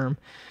medical term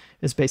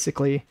is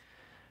basically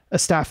a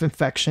staph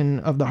infection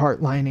of the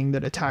heart lining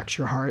that attacks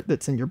your heart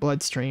that's in your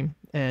bloodstream.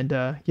 And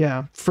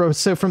yeah,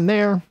 so from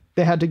there,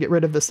 they had to get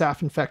rid of the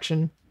staph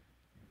infection.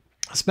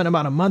 I spent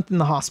about a month in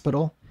the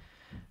hospital,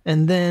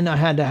 and then I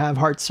had to have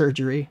heart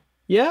surgery.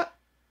 Yep,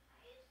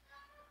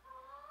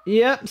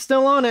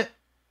 still on it.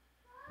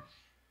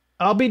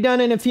 I'll be done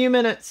in a few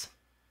minutes.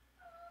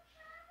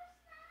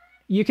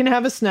 You can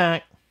have a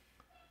snack.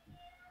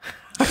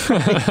 That's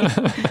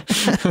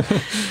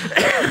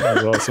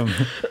awesome.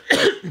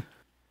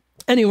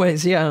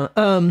 Anyways, yeah.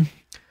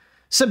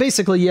 So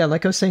basically, yeah,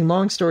 like I was saying,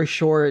 long story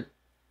short,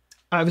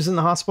 I was in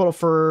the hospital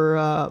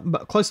for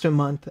close to a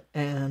month,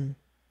 and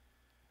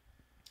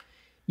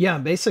yeah,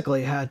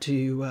 basically had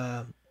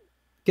to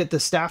get the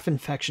staph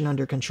infection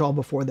under control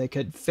before they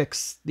could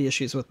fix the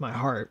issues with my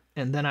heart.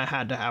 And then I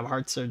had to have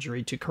heart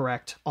surgery to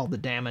correct all the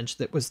damage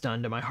that was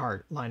done to my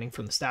heart lining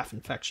from the staph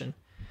infection.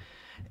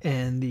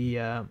 And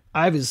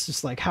I was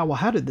just like,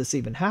 how did this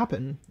even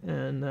happen?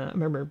 And I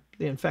remember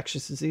the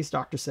infectious disease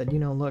doctor said,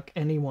 look,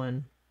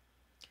 everyone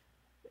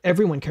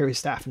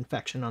carries staph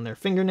infection on their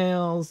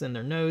fingernails and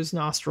their nose,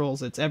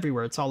 nostrils. It's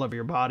everywhere. It's all over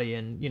your body.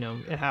 And,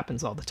 it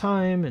happens all the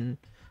time. And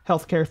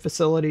healthcare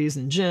facilities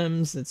and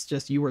gyms. It's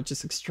just, you were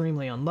just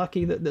extremely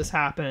unlucky that this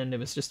happened. It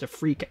was just a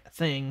freak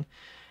thing.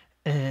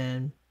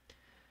 And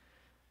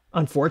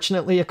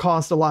unfortunately, it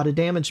caused a lot of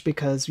damage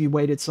because we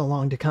waited so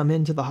long to come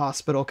into the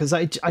hospital, because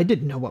I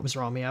didn't know what was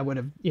wrong with me. I would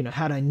have,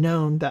 had I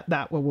known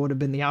that would have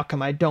been the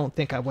outcome, I don't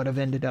think I would have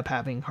ended up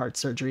having heart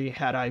surgery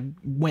had I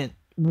went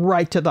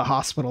right to the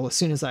hospital as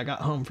soon as I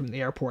got home from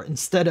the airport,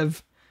 instead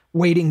of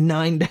waiting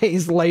 9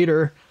 days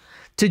later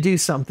to do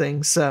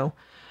something. So,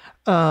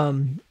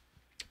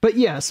 but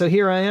yeah, so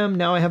here I am.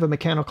 Now I have a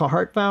mechanical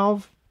heart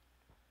valve.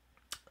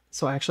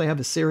 So I actually have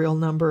a serial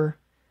number,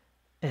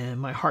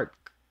 and my heart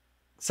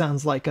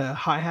sounds like a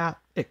hi-hat.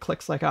 It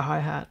clicks like a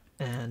hi-hat.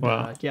 And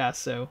wow. Yeah,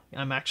 so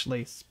I'm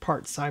actually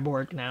part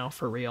cyborg now,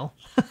 for real.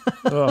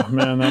 Oh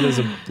man, that is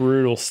a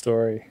brutal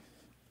story.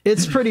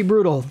 It's pretty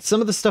brutal.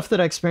 Some of the stuff that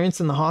I experienced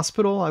in the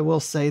hospital, I will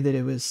say that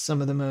it was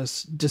some of the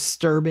most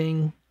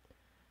disturbing.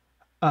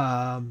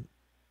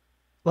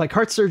 Like,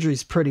 heart surgery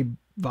is pretty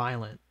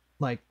violent.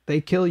 Like, they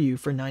kill you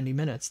for 90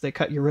 minutes. They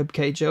cut your rib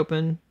cage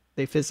open.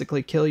 They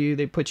physically kill you.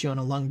 They put you on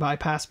a lung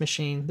bypass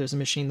machine. There's a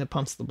machine that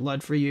pumps the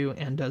blood for you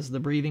and does the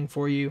breathing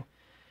for you.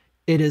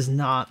 It is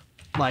not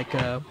like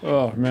a...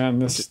 Oh, man,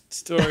 this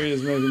story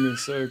is making me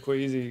so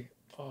queasy.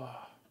 Oh.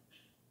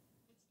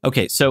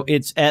 Okay, so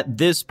it's at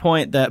this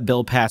point that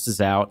Bill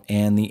passes out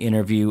and the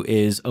interview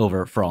is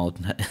over for all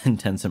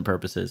intents and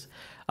purposes.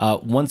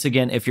 Once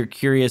again, if you're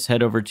curious,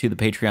 head over to the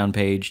Patreon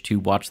page to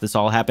watch this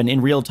all happen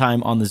in real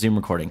time on the Zoom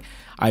recording.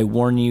 I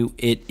warn you,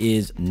 it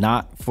is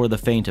not for the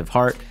faint of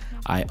heart.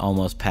 I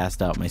almost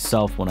passed out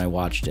myself when I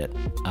watched it.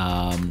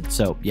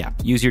 So yeah,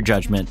 use your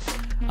judgment.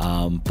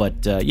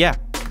 Yeah,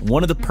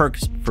 one of the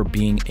perks for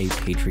being a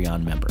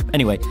Patreon member.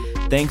 Anyway,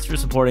 thanks for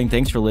supporting,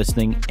 thanks for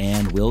listening,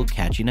 and we'll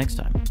catch you next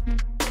time.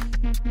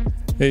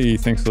 Hey,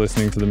 thanks for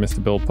listening to the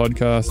Mr. Bill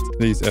podcast.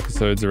 These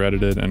episodes are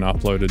edited and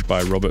uploaded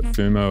by Robert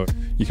Fumo.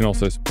 You can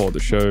also support the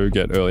show,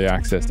 get early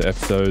access to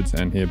episodes,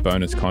 and hear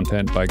bonus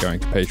content by going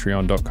to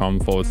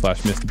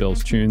patreon.com/Mr.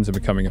 Bill's Tunes and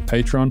becoming a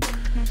patron.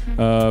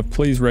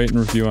 Please rate and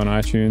review on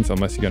iTunes,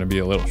 unless you're going to be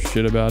a little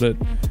shit about it.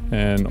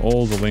 And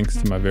all the links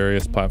to my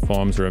various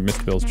platforms are at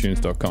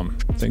MrBillsTunes.com.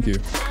 Thank you.